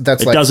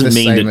like doesn't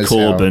mean that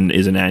Corbyn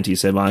is an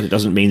anti-Semite. It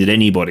doesn't mean that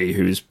anybody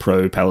who's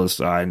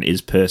pro-Palestine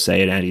is per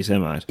se an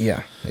anti-Semite.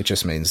 Yeah, it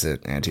just means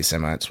that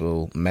anti-Semites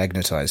will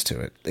magnetise to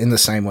it, in the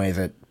same way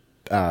that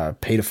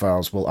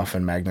paedophiles will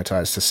often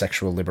magnetise to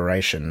sexual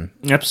liberation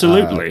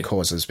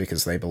causes,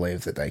 because they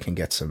believe that they can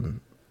get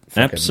some...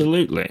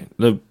 Absolutely.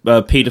 The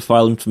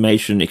paedophile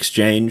information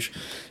exchange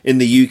in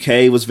the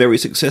UK was very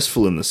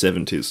successful in the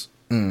 70s.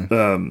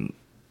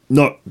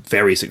 Not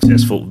very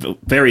successful,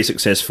 very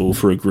successful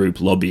for a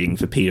group lobbying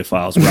for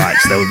paedophiles'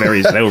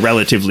 rights. They were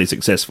relatively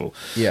successful.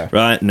 Yeah.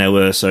 Right? And they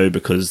were so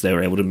because they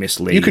were able to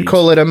mislead. You could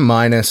call it a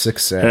minor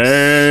success.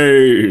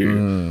 Hey!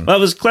 Well, it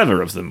was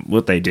clever of them.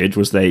 What they did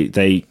was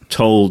they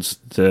told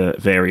the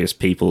various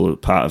people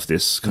part of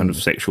this kind of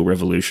sexual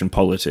revolution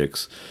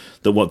politics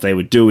that what they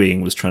were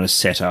doing was trying to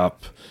set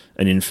up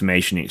an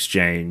information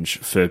exchange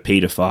for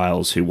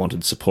paedophiles who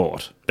wanted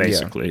support,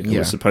 basically. It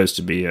was supposed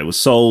to be, it was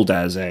sold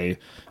as a,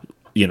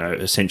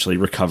 essentially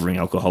recovering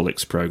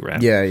alcoholics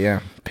program. Yeah.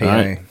 PA.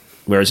 Right?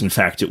 Whereas in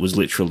fact it was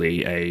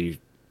literally a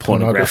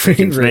pornographic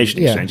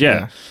information exchange.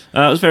 Yeah.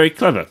 It was very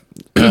clever.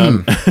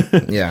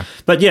 Yeah.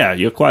 But yeah,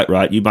 you're quite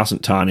right. You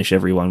mustn't tarnish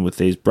everyone with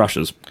these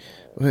brushes.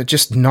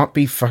 Just not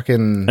be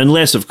fucking...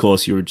 Unless, of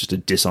course, you're just a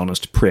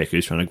dishonest prick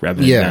who's trying to grab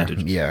an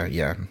advantage.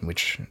 Yeah,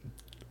 which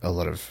a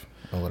lot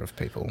of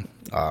people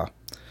are.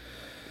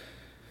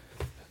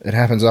 It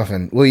happens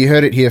often. Well, you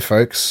heard it here,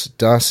 folks.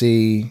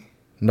 Darcy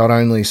not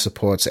only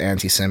supports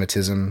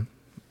anti-Semitism,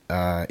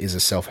 is a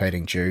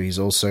self-hating Jew, he's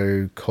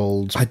also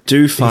called... I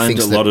do find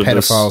a lot of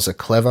pedophiles are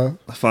clever.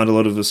 I find a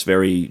lot of this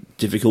very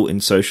difficult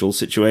in social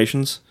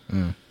situations.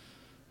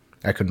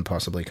 I couldn't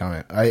possibly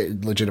comment. I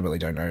legitimately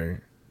don't know.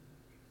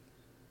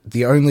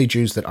 The only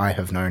Jews that I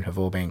have known have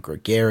all been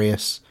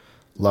gregarious,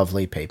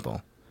 lovely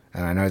people.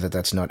 And I know that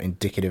that's not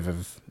indicative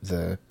of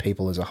the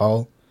people as a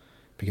whole,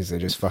 because they're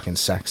just fucking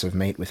sacks of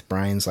meat with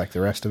brains like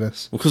the rest of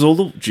us. Well, because all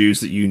the Jews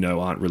that you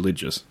know aren't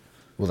religious.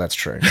 Well, that's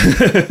true.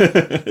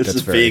 That's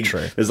very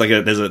true.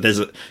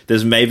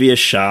 There's maybe a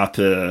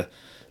sharper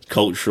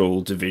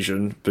cultural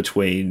division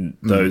between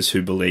those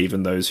who believe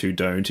and those who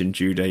don't in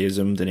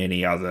Judaism than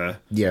any other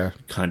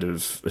kind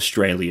of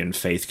Australian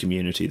faith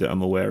community that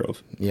I'm aware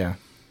of. Yeah.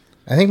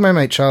 I think my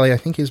mate Charlie, I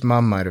think his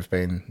mum might have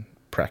been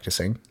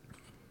practicing,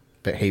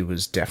 but he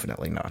was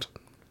definitely not.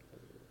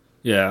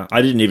 Yeah,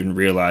 I didn't even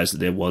realise that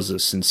there was a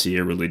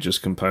sincere religious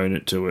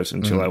component to it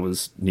until I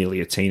was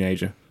nearly a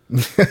teenager.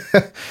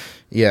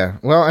 Yeah,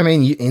 well, I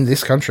mean, in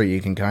this country,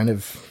 you can kind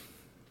of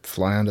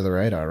fly under the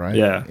radar, right?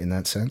 Yeah. In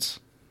that sense.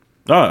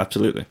 Oh,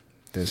 absolutely.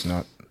 There's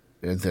not...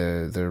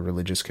 The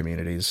religious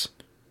communities...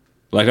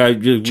 Like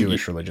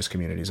Jewish religious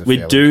communities.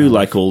 We do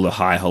like all the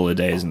high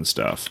holidays and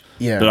stuff.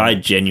 Yeah. But I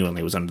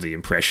genuinely was under the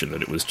impression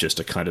that it was just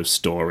a kind of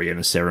story and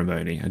a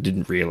ceremony. I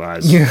didn't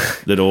realise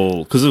that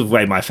all... Because of the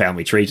way my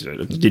family treated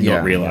it, I did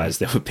not realise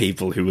there were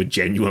people who were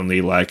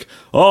genuinely like,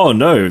 oh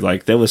no,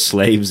 like there were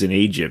slaves in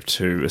Egypt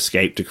who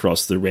escaped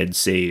across the Red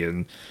Sea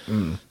and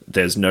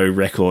there's no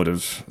record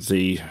of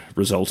the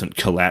resultant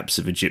collapse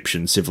of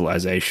Egyptian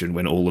civilization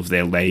when all of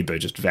their labour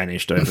just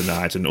vanished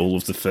overnight and all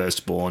of the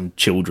firstborn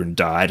children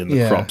died and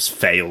the crops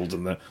failed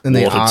and the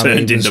water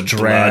turned into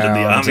blood and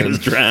the army was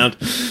drowned.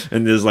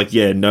 And there's like,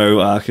 no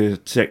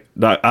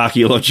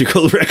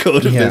archaeological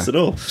record of this at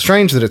all.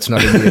 Strange that it's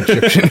not in the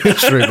Egyptian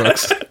history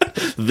books.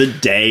 The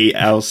day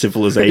our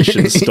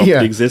civilization stopped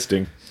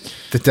existing.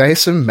 The day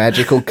some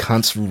magical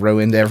cunts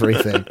ruined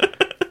everything.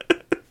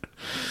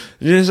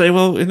 You say,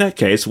 well, in that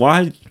case,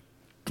 why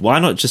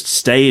not just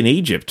stay in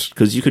Egypt?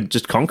 Because you could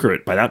just conquer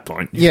it by that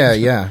point.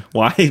 Yeah.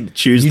 Why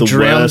choose the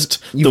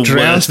worst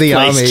place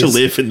armies, to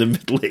live in the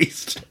Middle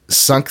East?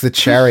 Sunk the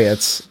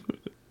chariots.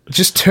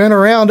 Just turn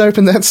around,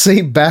 open that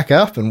sea back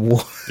up, and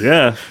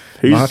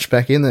march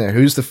back in there.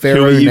 Who's the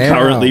pharaoh now? Who are you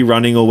currently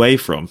running away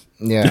from?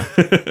 Yeah.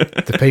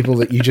 The people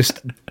that you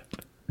just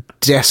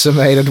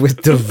decimated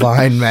with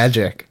divine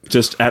magic.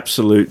 Just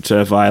absolute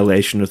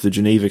violation of the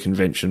Geneva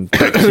Convention.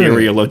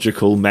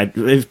 Bacteriological,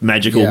 if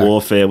magical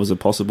warfare was a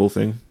possible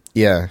thing.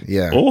 Yeah.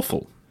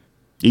 Awful.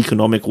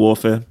 Economic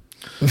warfare.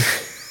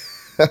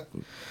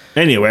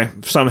 Anyway,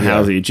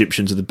 somehow the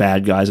Egyptians are the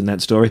bad guys in that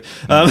story.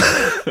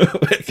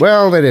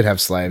 Well, they did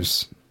have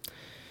slaves.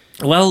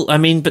 Well, I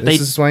mean, but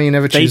this is why you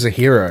never choose a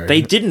hero.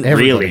 They didn't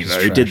really,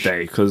 though, did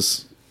they?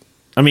 Because,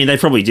 I mean, they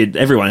probably did.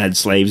 Everyone had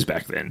slaves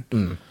back then.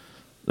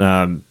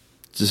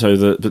 So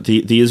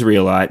the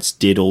Israelites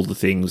did all the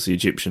things the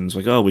Egyptians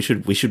like. Oh, we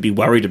should be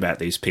worried about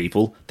these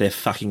people. They're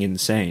fucking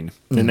insane.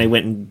 And they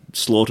went and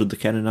slaughtered the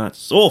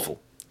Canaanites. It's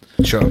awful.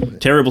 Sure.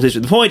 Terrible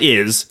history. The point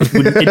is,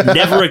 it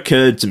never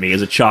occurred to me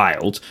as a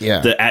child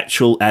that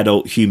actual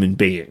adult human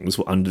beings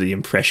were under the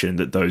impression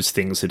that those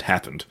things had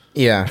happened.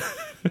 Yeah.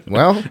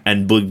 Well,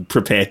 and were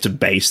prepared to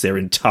base their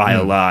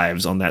entire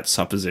lives on that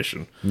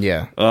supposition.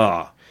 Yeah.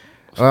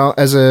 Well,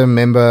 as a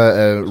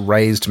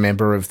raised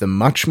member of the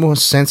much more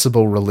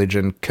sensible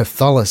religion,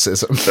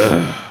 Catholicism,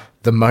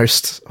 the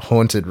most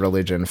haunted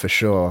religion for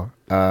sure.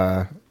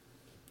 I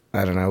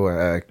don't know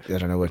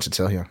what to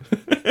tell you.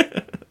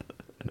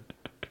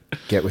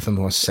 Get with a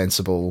more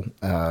sensible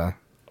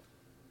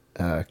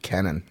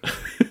canon.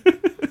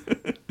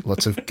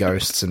 Lots of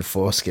ghosts and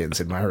foreskins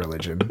in my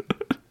religion.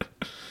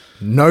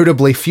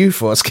 Notably few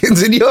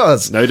foreskins in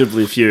yours.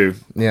 Notably few.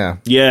 Yeah.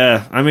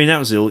 Yeah, I mean, that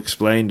was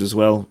ill-explained as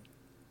well.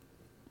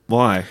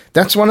 Why?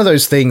 That's one of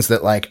those things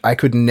that, like, I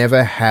could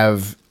never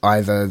have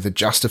either the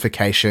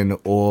justification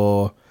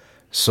or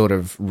sort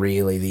of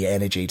really the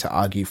energy to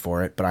argue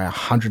for it, but I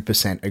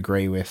 100%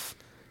 agree with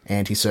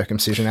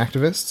anti-circumcision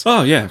activists.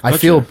 Oh, yeah.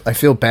 Gotcha. I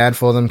feel bad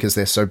for them because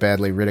they're so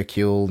badly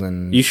ridiculed,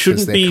 and you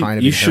shouldn't be kind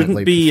of you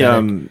shouldn't be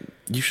pathetic.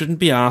 You shouldn't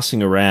be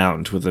arsing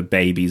around with a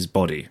baby's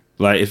body.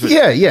 Like if it,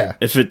 yeah.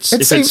 If it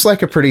seems seems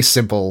like a pretty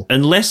simple.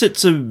 Unless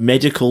it's a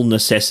medical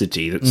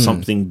necessity that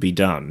something be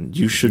done,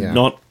 you should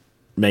not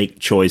make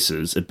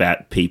choices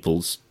about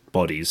people's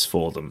bodies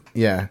for them.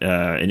 Yeah.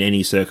 In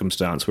any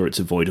circumstance where it's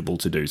avoidable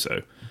to do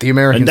so. The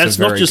Americans And that's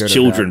are not very just good at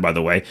children, that. by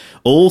the way.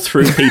 All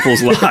through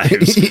people's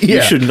lives, you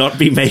Yeah. should not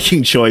be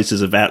making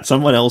choices about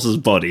someone else's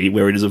body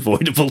where it is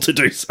avoidable to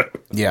do so.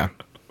 Yeah.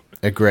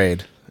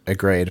 Agreed.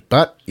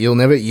 But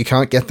you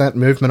can't get that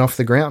movement off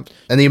the ground.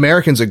 And the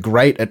Americans are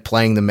great at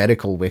playing the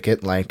medical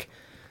wicket. Like,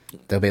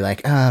 they'll be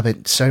like,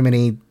 but so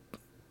many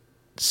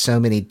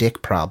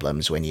dick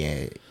problems when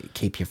you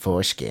keep your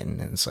foreskin.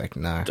 And it's like,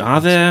 no.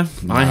 Are there?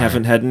 I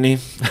haven't had any.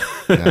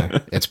 No,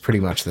 it's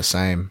pretty much the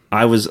same.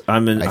 I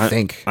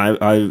think.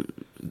 I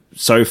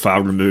so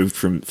far removed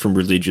from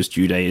religious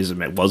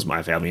Judaism, it was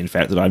my family, in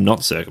fact, that I'm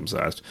not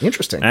circumcised.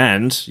 Interesting.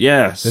 And,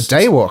 yes. The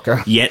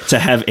daywalker. Yet to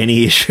have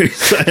any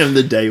issues. I am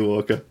the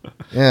daywalker.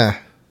 Yeah.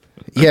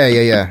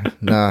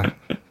 No.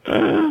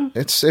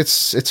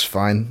 It's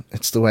fine.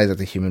 It's the way that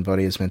the human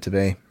body is meant to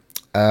be.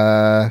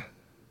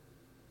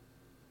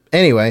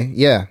 Anyway,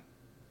 yeah.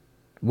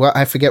 Well,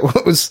 I forget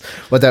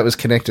what that was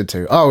connected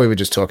to. Oh, we were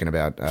just talking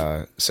about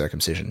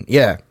circumcision.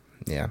 Yeah.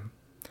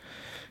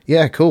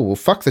 Yeah, cool. Well,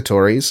 fuck the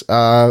Tories.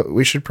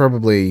 We should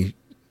probably...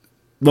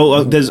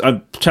 Well,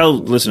 I tell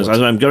listeners,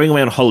 I'm going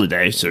away on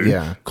holiday soon,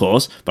 of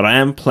course, but I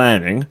am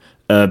planning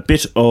a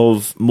bit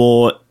of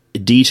more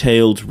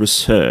detailed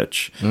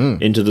research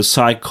into the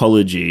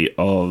psychology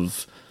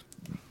of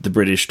the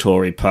British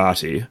Tory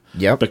party.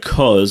 Yep.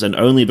 Because, and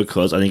only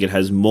because, I think it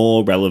has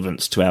more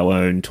relevance to our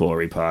own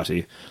Tory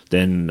party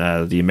than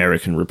the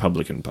American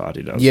Republican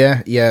Party does.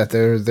 Yeah,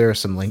 there are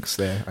some links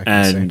there, I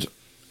can see.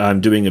 I'm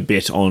doing a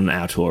bit on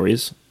our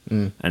Tories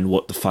and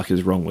what the fuck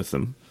is wrong with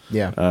them.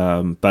 Yeah.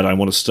 But I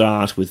want to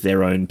start with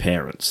their own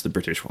parents, the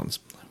British ones.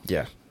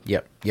 Yeah.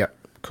 Yep.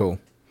 Cool.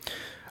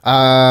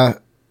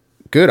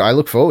 Good. I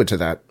look forward to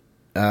that.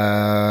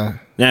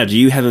 Now, do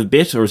you have a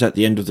bit, or is that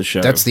the end of the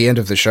show? That's the end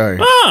of the show.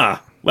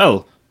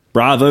 Well,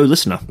 bravo,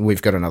 listener.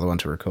 We've got another one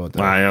to record,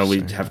 though. Well, we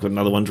have got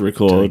another one to Doing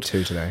record.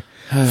 2 today.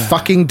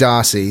 Fucking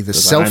Darcy, the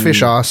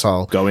selfish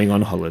arsehole. Going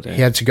on holiday.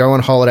 He had to go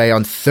on holiday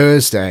on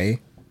Thursday,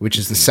 which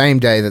is the same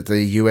day that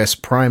the US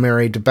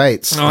primary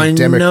debates, the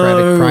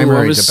Democratic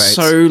primary I was debates.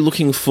 so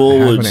looking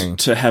forward happening.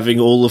 to having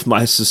all of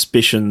my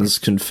suspicions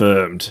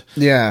confirmed.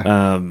 Yeah.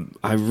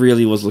 I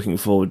really was looking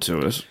forward to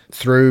it.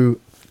 Through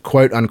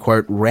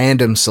quote-unquote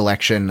random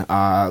selection,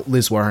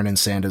 Liz Warren and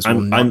Sanders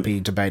will not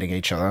be debating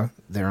each other.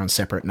 They're on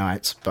separate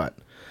nights, but...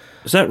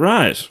 Is that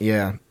right?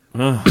 Yeah.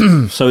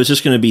 So it's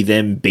just going to be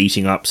them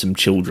beating up some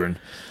children.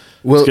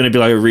 Well, It's going to be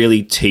like a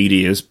really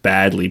tedious,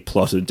 badly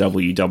plotted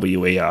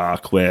WWE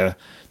arc where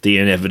the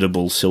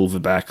inevitable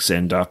silverbacks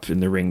end up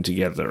in the ring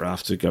together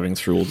after going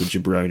through all the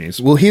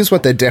jabronis. well, here's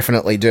what they're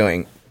definitely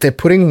doing. They're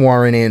putting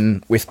Warren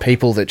in with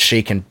people that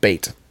she can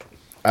beat.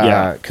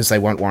 Because they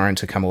want Warren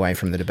to come away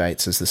from the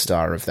debates as the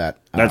star of that.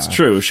 That's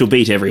true. She'll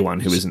beat everyone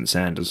who isn't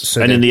Sanders.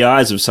 And in the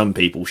eyes of some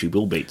people, she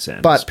will beat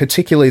Sanders. But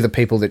particularly the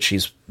people that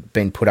she's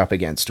been put up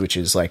against, which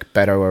is like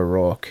Beto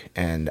O'Rourke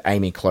and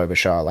Amy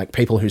Klobuchar, like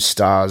people whose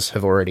stars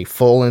have already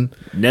fallen.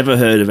 Never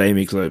heard of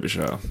Amy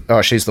Klobuchar.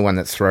 Oh, she's the one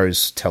that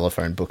throws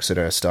telephone books at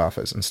her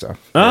staffers and stuff.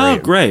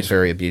 Great.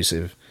 Very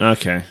abusive.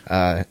 Okay.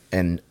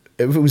 And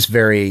it was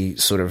very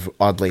sort of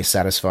oddly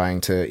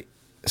satisfying to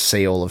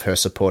see all of her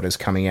supporters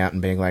coming out and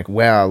being like,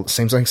 wow,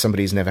 seems like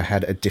somebody's never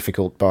had a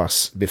difficult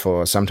boss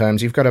before.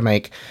 Sometimes you've got to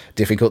make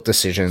difficult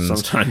decisions.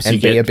 Sometimes and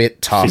you be get a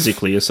bit tough.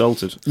 physically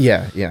assaulted.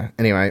 Yeah.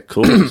 Anyway,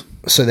 Cool.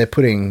 so they're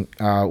putting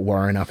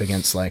Warren up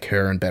against like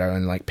her and Beto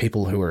and like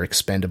people who are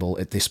expendable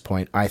at this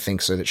point, I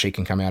think, so that she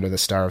can come out of the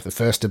star of the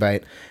first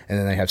debate. And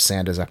then they have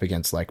Sanders up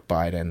against like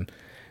Biden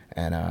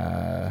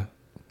and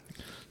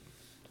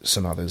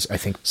some others. I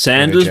think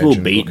Sanders will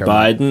Buttigieg beat will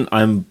come in.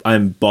 Biden.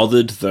 I'm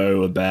bothered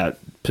though about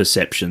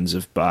perceptions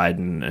of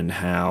Biden and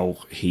how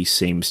he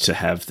seems to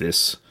have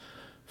this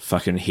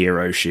fucking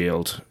hero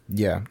shield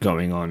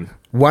going on.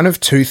 One of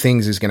two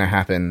things is going to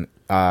happen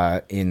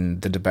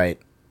in the debate,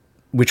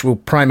 which will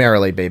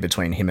primarily be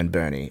between him and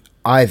Bernie.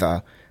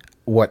 Either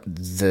what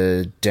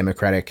the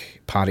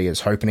Democratic Party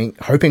is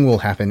hoping will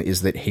happen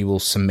is that he will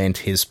cement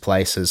his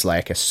place as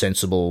like a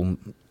sensible,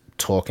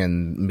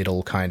 talking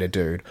middle kind of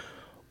dude,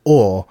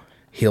 or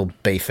he'll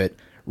beef it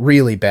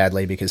really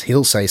badly because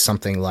he'll say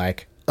something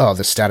like, "Oh,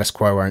 the status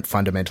quo won't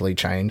fundamentally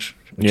change,"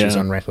 which is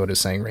on record as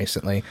saying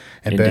recently.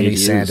 And Indeed, Bernie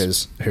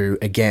Sanders, who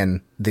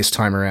again this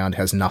time around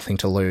has nothing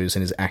to lose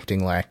and is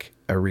acting like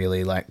a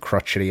really like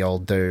crotchety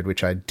old dude,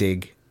 which I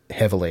dig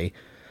heavily,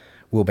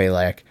 will be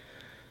like,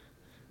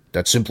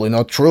 "That's simply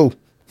not true.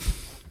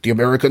 The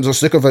Americans are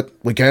sick of it.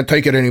 We can't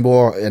take it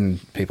anymore." And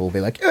people will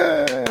be like,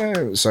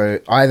 "Oh." So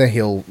either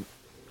he'll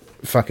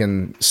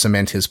fucking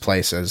cement his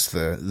place as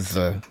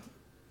the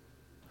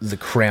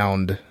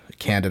crowned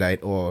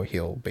candidate, or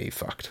he'll be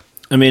fucked.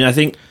 I mean, I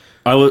think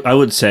I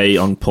would say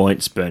on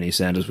points Bernie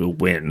Sanders will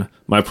win.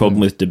 My problem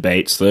with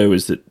debates, though,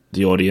 is that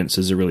the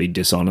audiences are really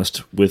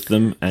dishonest with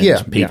them,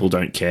 and people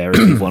don't care if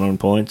you've won on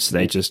points.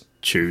 They just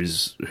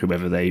choose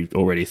whoever they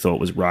already thought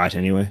was right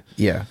anyway.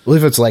 Yeah. Well,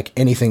 if it's like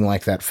anything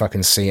like that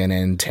fucking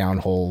CNN town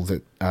hall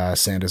that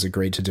Sanders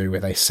agreed to do, where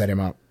they set him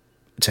up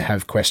to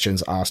have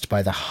questions asked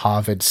by the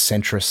Harvard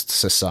Centrist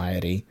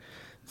Society,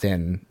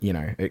 then, you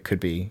know, it could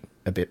be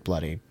a bit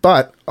bloody.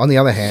 But, on the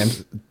other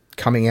hand,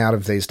 coming out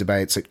of these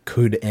debates, it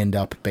could end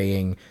up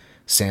being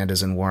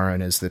Sanders and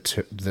Warren as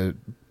the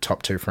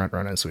top two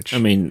frontrunners, which... I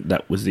mean,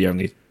 that's the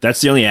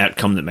only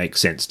outcome that makes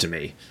sense to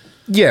me.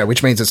 Yeah,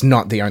 which means it's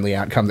not the only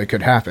outcome that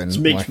could happen.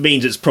 Which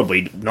means it's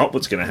probably not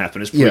what's going to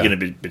happen. It's probably going to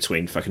be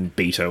between fucking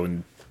Beto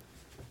and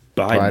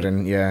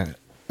Biden. Yeah.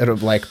 It'll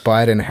like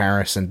Biden,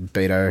 Harris, and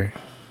Beto.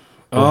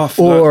 Or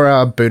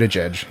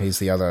Buttigieg. He's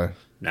the other...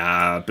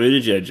 Nah,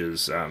 Buttigieg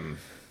is...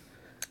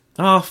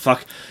 Oh,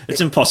 fuck.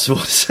 It's impossible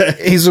to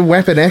say. He's a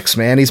Weapon X,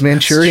 man. He's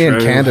Manchurian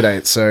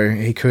candidate, so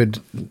they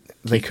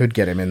could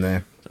get him in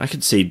there. I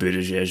could see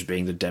Buttigieg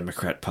being the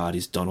Democrat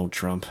Party's Donald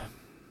Trump.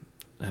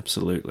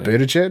 Absolutely.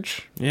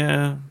 Buttigieg?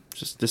 Yeah.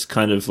 Just this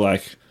kind of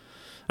like...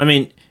 I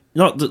mean,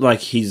 not that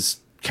like his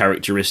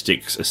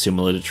characteristics are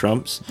similar to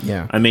Trump's.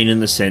 Yeah. I mean in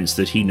the sense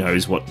that he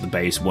knows what the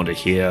base want to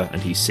hear,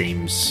 and he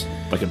seems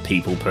like a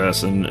people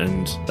person,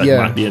 and that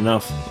might be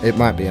enough. It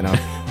might be enough.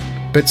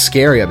 But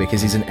scarier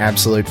because he's an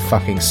absolute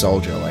fucking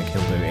soldier. Like,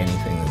 he'll do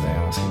anything that they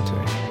ask him to.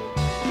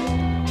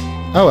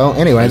 Oh well,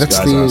 anyway, it's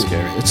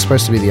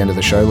supposed to be the end of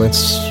the show.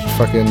 Let's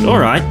fucking...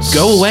 Alright,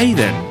 go away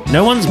then.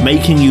 No one's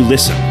making you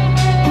listen.